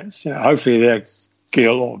in a sense, hopefully they're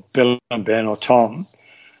Gil or Bill and Ben or Tom,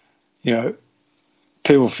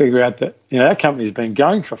 people figure out that, that company's been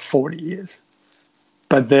going for 40 years,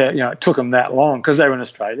 but it took them that long because they were in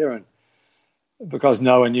Australia and because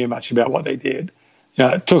no one knew much about what they did.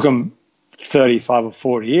 It took them 35 or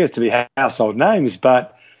 40 years to be household names,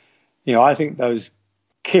 but, I think those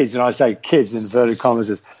kids, and I say kids in inverted commas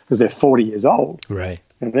because they're 40 years old. Right.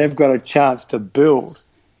 And they've got a chance to build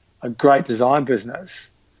a great design business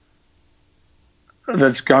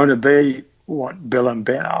that's going to be what Bill and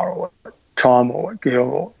Ben are, or what Tom or what Gil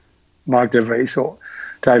or Mike DeVries or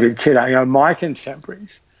David Kidd are, my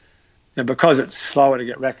contemporaries. And because it's slower to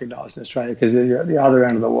get recognised in Australia because you're at the other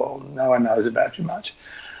end of the world, no one knows about you much,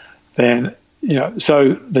 then,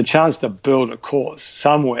 so the chance to build a course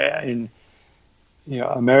somewhere in,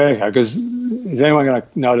 America, because is anyone going to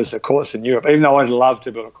notice a course in Europe? Even though I'd love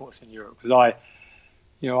to build a course in Europe, because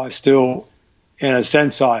I still, in a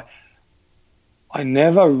sense, I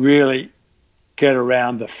never really get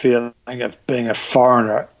around the feeling of being a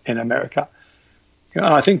foreigner in America.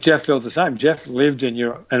 I think Jeff feels the same. Jeff lived in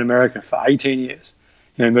Europe and America for 18 years.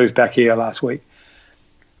 He moved back here last week.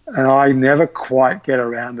 And I never quite get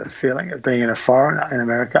around the feeling of being a foreigner in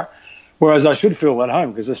America, whereas I should feel at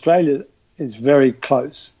home because Australia is very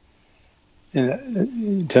close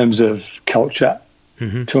in terms of culture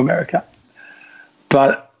to America.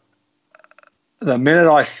 But the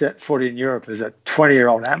minute I set foot in Europe as a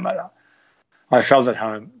 20-year-old amateur, I felt at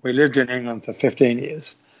home. We lived in England for 15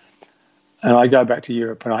 years. And I go back to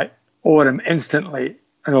Europe and I instantly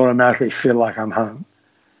and automatically feel like I'm home,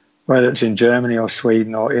 whether it's in Germany or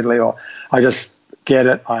Sweden or Italy, or I just get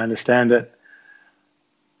it, I understand it.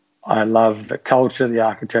 I love the culture, the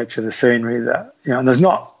architecture, the scenery. And there's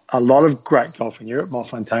not a lot of great golf in Europe,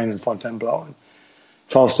 Montfontaine and Fontainebleau and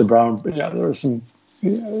Falsterbro. There are some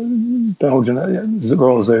Belgian,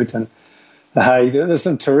 Royal Zoot and The Hague. There's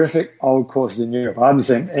some terrific old courses in Europe. I haven't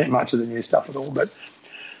seen much of the new stuff at all, but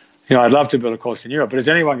I'd love to build a course in Europe. But is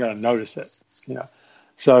anyone going to notice it?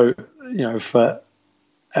 So for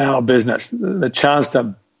our business, the chance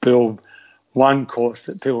to build one course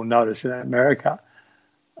that people notice in America,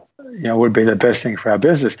 would be the best thing for our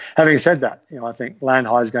business. Having said that, I think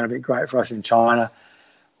Lanhai is going to be great for us in China.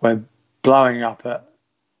 We're blowing up a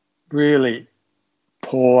really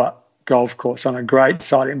poor golf course on a great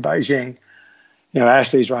site in Beijing.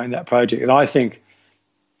 Ashley's running that project, and I think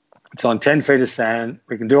it's on 10 feet of sand.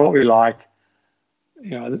 We can do what we like.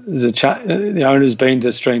 The owner's been to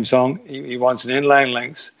Streamsong. He wants an inland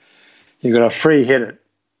links. You've got a free hit at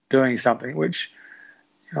doing something, which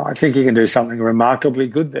I think he can do something remarkably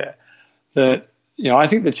good there. I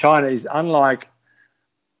think the Chinese, unlike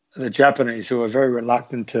the Japanese, who are very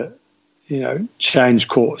reluctant to, change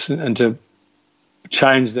course and to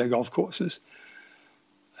change their golf courses.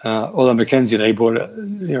 Although Mackenzie Lee bought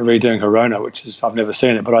redoing Corona, which is, I've never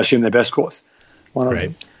seen it, but I assume their best course. One of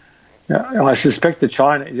them. I suspect the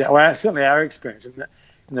Chinese, certainly our experience, and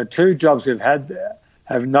the two jobs we've had there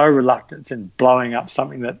have no reluctance in blowing up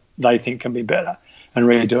something that they think can be better and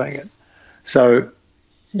redoing it. So,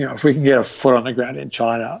 if we can get a foot on the ground in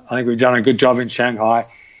China, I think we've done a good job in Shanghai.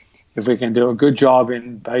 If we can do a good job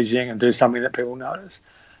in Beijing and do something that people notice,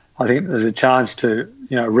 I think there's a chance to,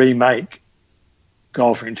 remake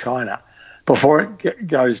golf in China before it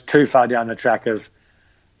goes too far down the track of,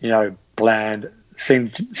 bland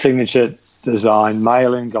signature design,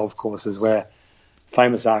 mail-in golf courses where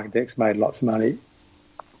famous architects made lots of money,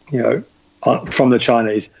 from the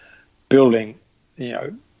Chinese building,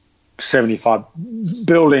 75,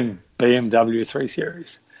 building BMW 3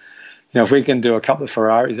 Series. If we can do a couple of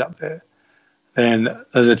Ferraris up there, then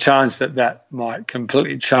there's a chance that might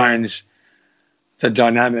completely change the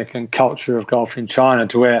dynamic and culture of golf in China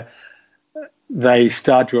to where they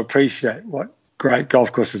start to appreciate what great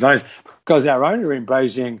golf courses are. Because our owner in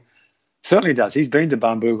Beijing certainly does. He's been to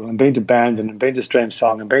Bambugal and been to Bandon and been to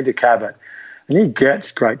Streamsong and been to Cabot, and he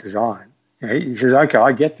gets great design. He says, okay,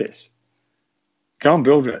 I get this. Go and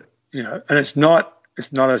build it. And it's not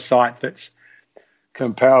a site that's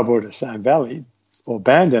comparable to Sand Valley or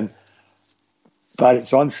Bandon, but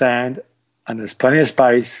it's on sand and there's plenty of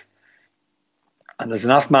space and there's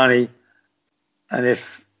enough money. And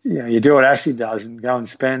if you do what Ashley does and go and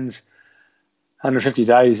spends 150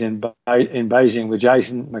 days in Beijing with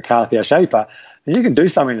Jason McCarthy, our shaper, then you can do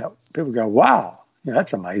something that people go, wow,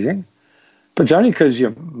 that's amazing. But it's only because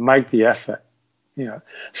you make the effort,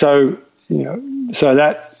 So,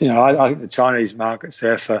 I think the Chinese market's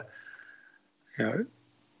there for,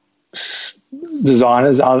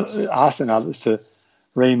 designers, us and others, to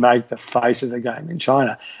remake the face of the game in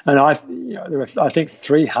China. And there are, I think,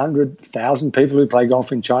 300,000 people who play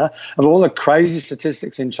golf in China. Of all the crazy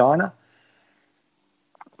statistics in China,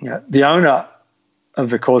 the owner of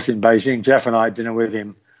the course in Beijing, Jeff and I had dinner with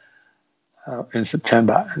him in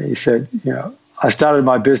September, and he said, I started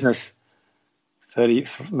my business 30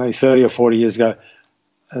 or 40 years ago,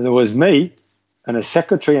 and there was me and a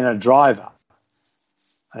secretary and a driver.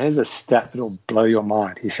 And here's a stat that'll blow your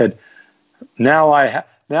mind. He said, now I have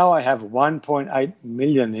 1.8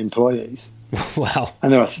 million employees. Wow.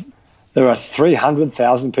 And there are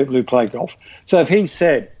 300,000 people who play golf. So if he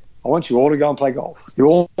said, I want you all to go and play golf, you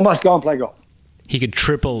all must go and play golf. He could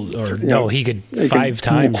triple, he could five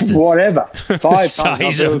times the whatever, 5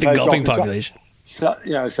 size of the golfing population. So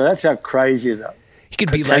that's how crazy that. He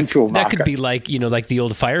could be like market. That could be like like the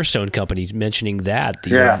old Firestone company, mentioning that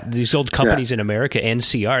these old companies in America,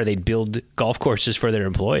 NCR, they'd build golf courses for their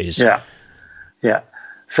employees. Yeah.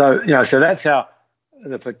 So so that's how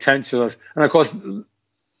the potential of, and of course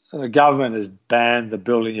the government has banned the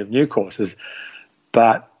building of new courses,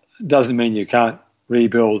 but it doesn't mean you can't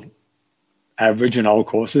rebuild average and old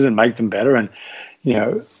courses and make them better. And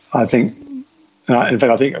I think, in fact,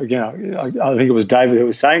 I think it was David who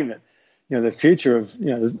was saying that. the future of,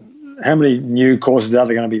 how many new courses are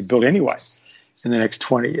there going to be built anyway in the next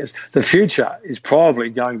 20 years? The future is probably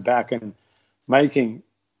going back and making,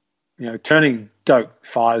 turning dope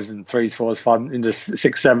 5s and 3s, 4s, 5 into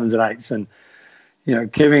 6, 7s and 8s,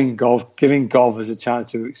 and giving golfers a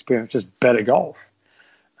chance to experience just better golf,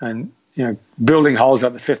 and building holes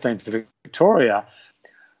like the 15th of Victoria,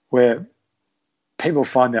 where people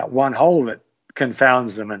find out one hole that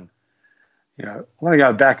confounds them, and I want to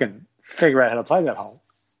go back and figure out how to play that hole.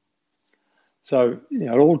 So it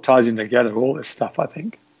all ties in together, all this stuff, I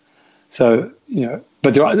think. So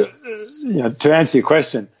but to answer your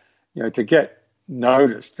question, to get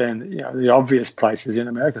noticed, then the obvious place is in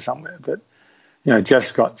America somewhere. But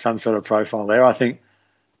Jeff's got some sort of profile there. I think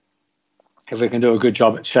if we can do a good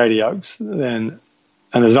job at Shady Oaks, then,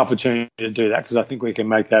 and there's an opportunity to do that, because I think we can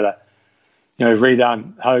make that a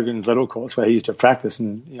redone Hogan's little course where he used to practice,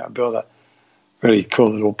 and build a really cool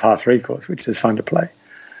little par 3 course, which is fun to play.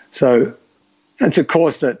 So it's a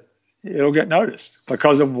course that it'll get noticed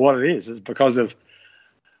because of what it is. It's because of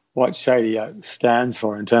what Shady Oaks stands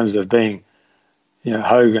for in terms of being,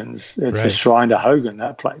 Hogan's. It's right. A shrine to Hogan,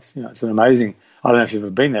 that place. It's an amazing. I don't know if you've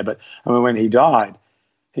ever been there, but when he died,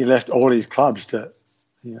 he left all his clubs to,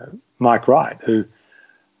 Mike Wright, who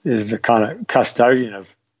is the kind of custodian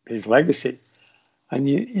of his legacy. And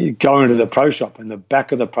you go into the pro shop, and the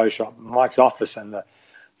back of the pro shop, Mike's office, and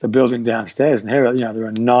the building downstairs, and here, there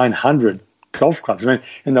are 900 golf clubs. I mean,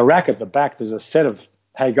 in the rack at the back, there's a set of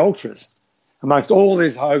Hague Ultras amongst all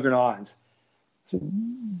these Hogan irons.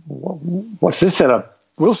 What's this set of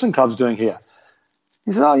Wilson clubs doing here?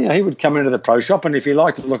 He said, he would come into the pro shop, and if he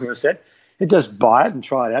liked the look of the set, he'd just buy it and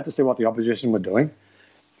try it out to see what the opposition were doing.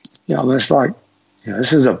 And it's like,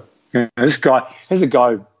 this is this guy, here's a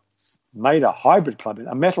guy who made a hybrid club,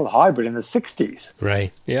 a metal hybrid in the 60s.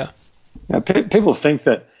 Right, yeah. People think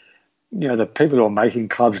that, the people who are making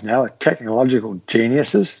clubs now are technological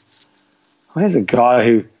geniuses. Here's a guy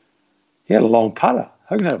who, he had a long putter.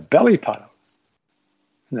 Hogan had a belly putter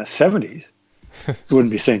in the 70s. He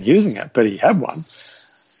wouldn't be seen using it, but he had one.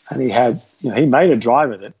 And he had, he made a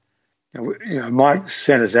driver that, Mike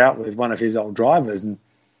sent us out with one of his old drivers, and,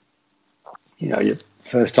 your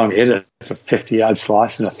first time you hit it, it's a 50-yard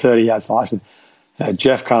slice and a 30-yard slice. And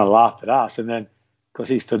Jeff kind of laughed at us. And then, of course,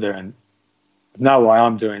 he stood there and, no way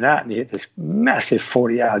I'm doing that. And he hit this massive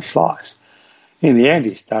 40-yard slice. In the end, he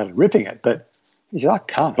started ripping it. But he said, I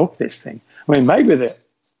can't hook this thing. I mean, maybe the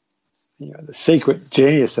secret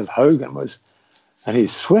genius of Hogan was, and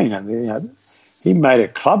his swing, and he made a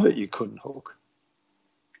club that you couldn't hook.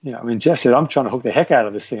 Jeff said, I'm trying to hook the heck out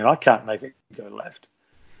of this thing, and I can't make it go left.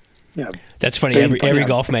 That's funny. Every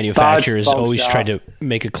golf manufacturer has always tried to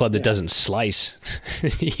make a club that doesn't slice.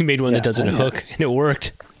 He made one that doesn't hook, and it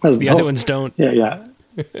worked. The other ones don't. Yeah.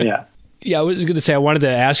 Yeah, I was going to say I wanted to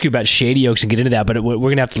ask you about Shady Oaks and get into that, but we're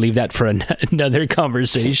going to have to leave that for another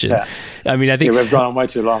conversation. Yeah. I mean, I think we've gone on way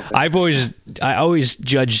too long. I always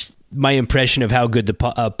judge my impression of how good the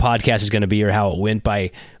podcast is going to be, or how it went,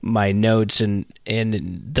 by my notes, and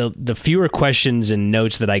the fewer questions and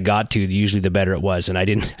notes that I got to, usually the better it was. And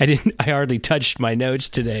I hardly touched my notes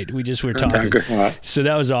today. We just were talking. Right. So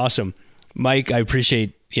that was awesome. Mike, I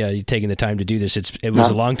appreciate you taking the time to do this. It was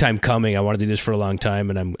a long time coming. I wanted to do this for a long time,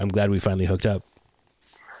 and I'm glad we finally hooked up.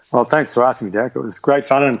 Well, thanks for asking me, Derek. It was great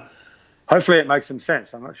fun, and hopefully it makes some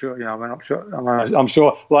sense. I'm not sure. I'm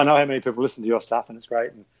sure. Well, I know how many people listen to your stuff, and it's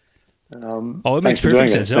great. And, it makes perfect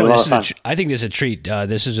sense. No, I think this is a treat.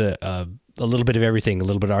 This is a little bit of everything, a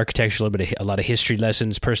little bit of architecture, a lot of history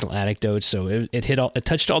lessons, personal anecdotes. So it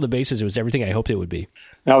touched all the bases. It was everything I hoped it would be.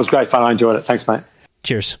 No, it was great fun. I enjoyed it. Thanks, mate.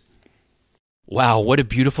 Cheers. Wow, what a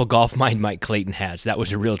beautiful golf mind Mike Clayton has. That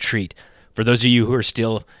was a real treat. For those of you who are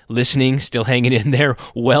still listening, still hanging in there,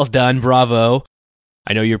 well done, bravo.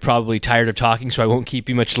 I know you're probably tired of talking, so I won't keep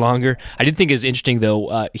you much longer. I did think it was interesting,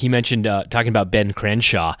 though, he mentioned talking about Ben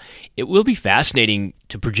Crenshaw. It will be fascinating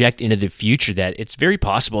to project into the future that it's very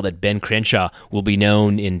possible that Ben Crenshaw will be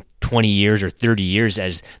known in 20 years or 30 years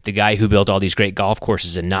as the guy who built all these great golf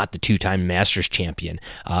courses and not the two-time Masters champion.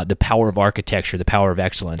 The power of architecture, the power of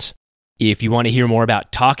excellence. If you want to hear more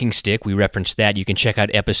about Talking Stick, we referenced that. You can check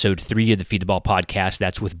out episode 3 of the Feed the Ball podcast.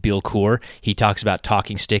 That's with Bill Coore. He talks about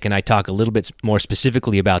Talking Stick, and I talk a little bit more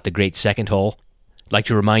specifically about the great second hole. I'd like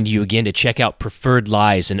to remind you again to check out Preferred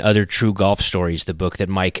Lies and Other True Golf Stories, the book that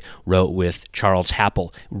Mike wrote with Charles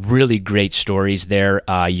Happel. Really great stories there.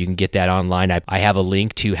 You can get that online. I have a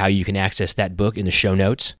link to how you can access that book in the show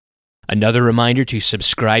notes. Another reminder to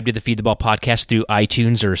subscribe to the Feed the Ball podcast through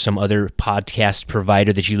iTunes or some other podcast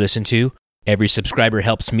provider that you listen to. Every subscriber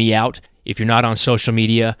helps me out. If you're not on social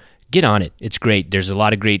media, get on it. It's great. There's a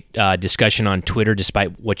lot of great discussion on Twitter,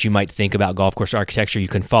 despite what you might think about golf course architecture. You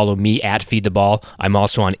can follow me at Feed the Ball. I'm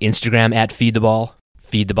also on Instagram at Feed the Ball.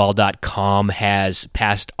 FeedTheBall.com has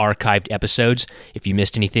past archived episodes. If you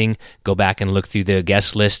missed anything, go back and look through the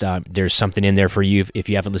guest list. There's something in there for you if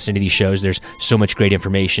you haven't listened to these shows. There's so much great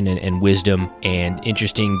information and wisdom and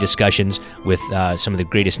interesting discussions with some of the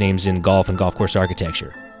greatest names in golf and golf course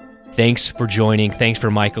architecture. Thanks for joining. Thanks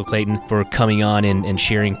for Michael Clayton for coming on and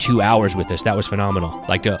sharing 2 hours with us. That was phenomenal. I'd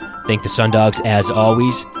like to thank the Sundogs as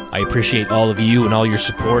always. I appreciate all of you and all your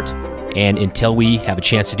support. And until we have a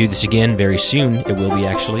chance to do this again very soon, it will be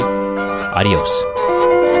actually. Adios.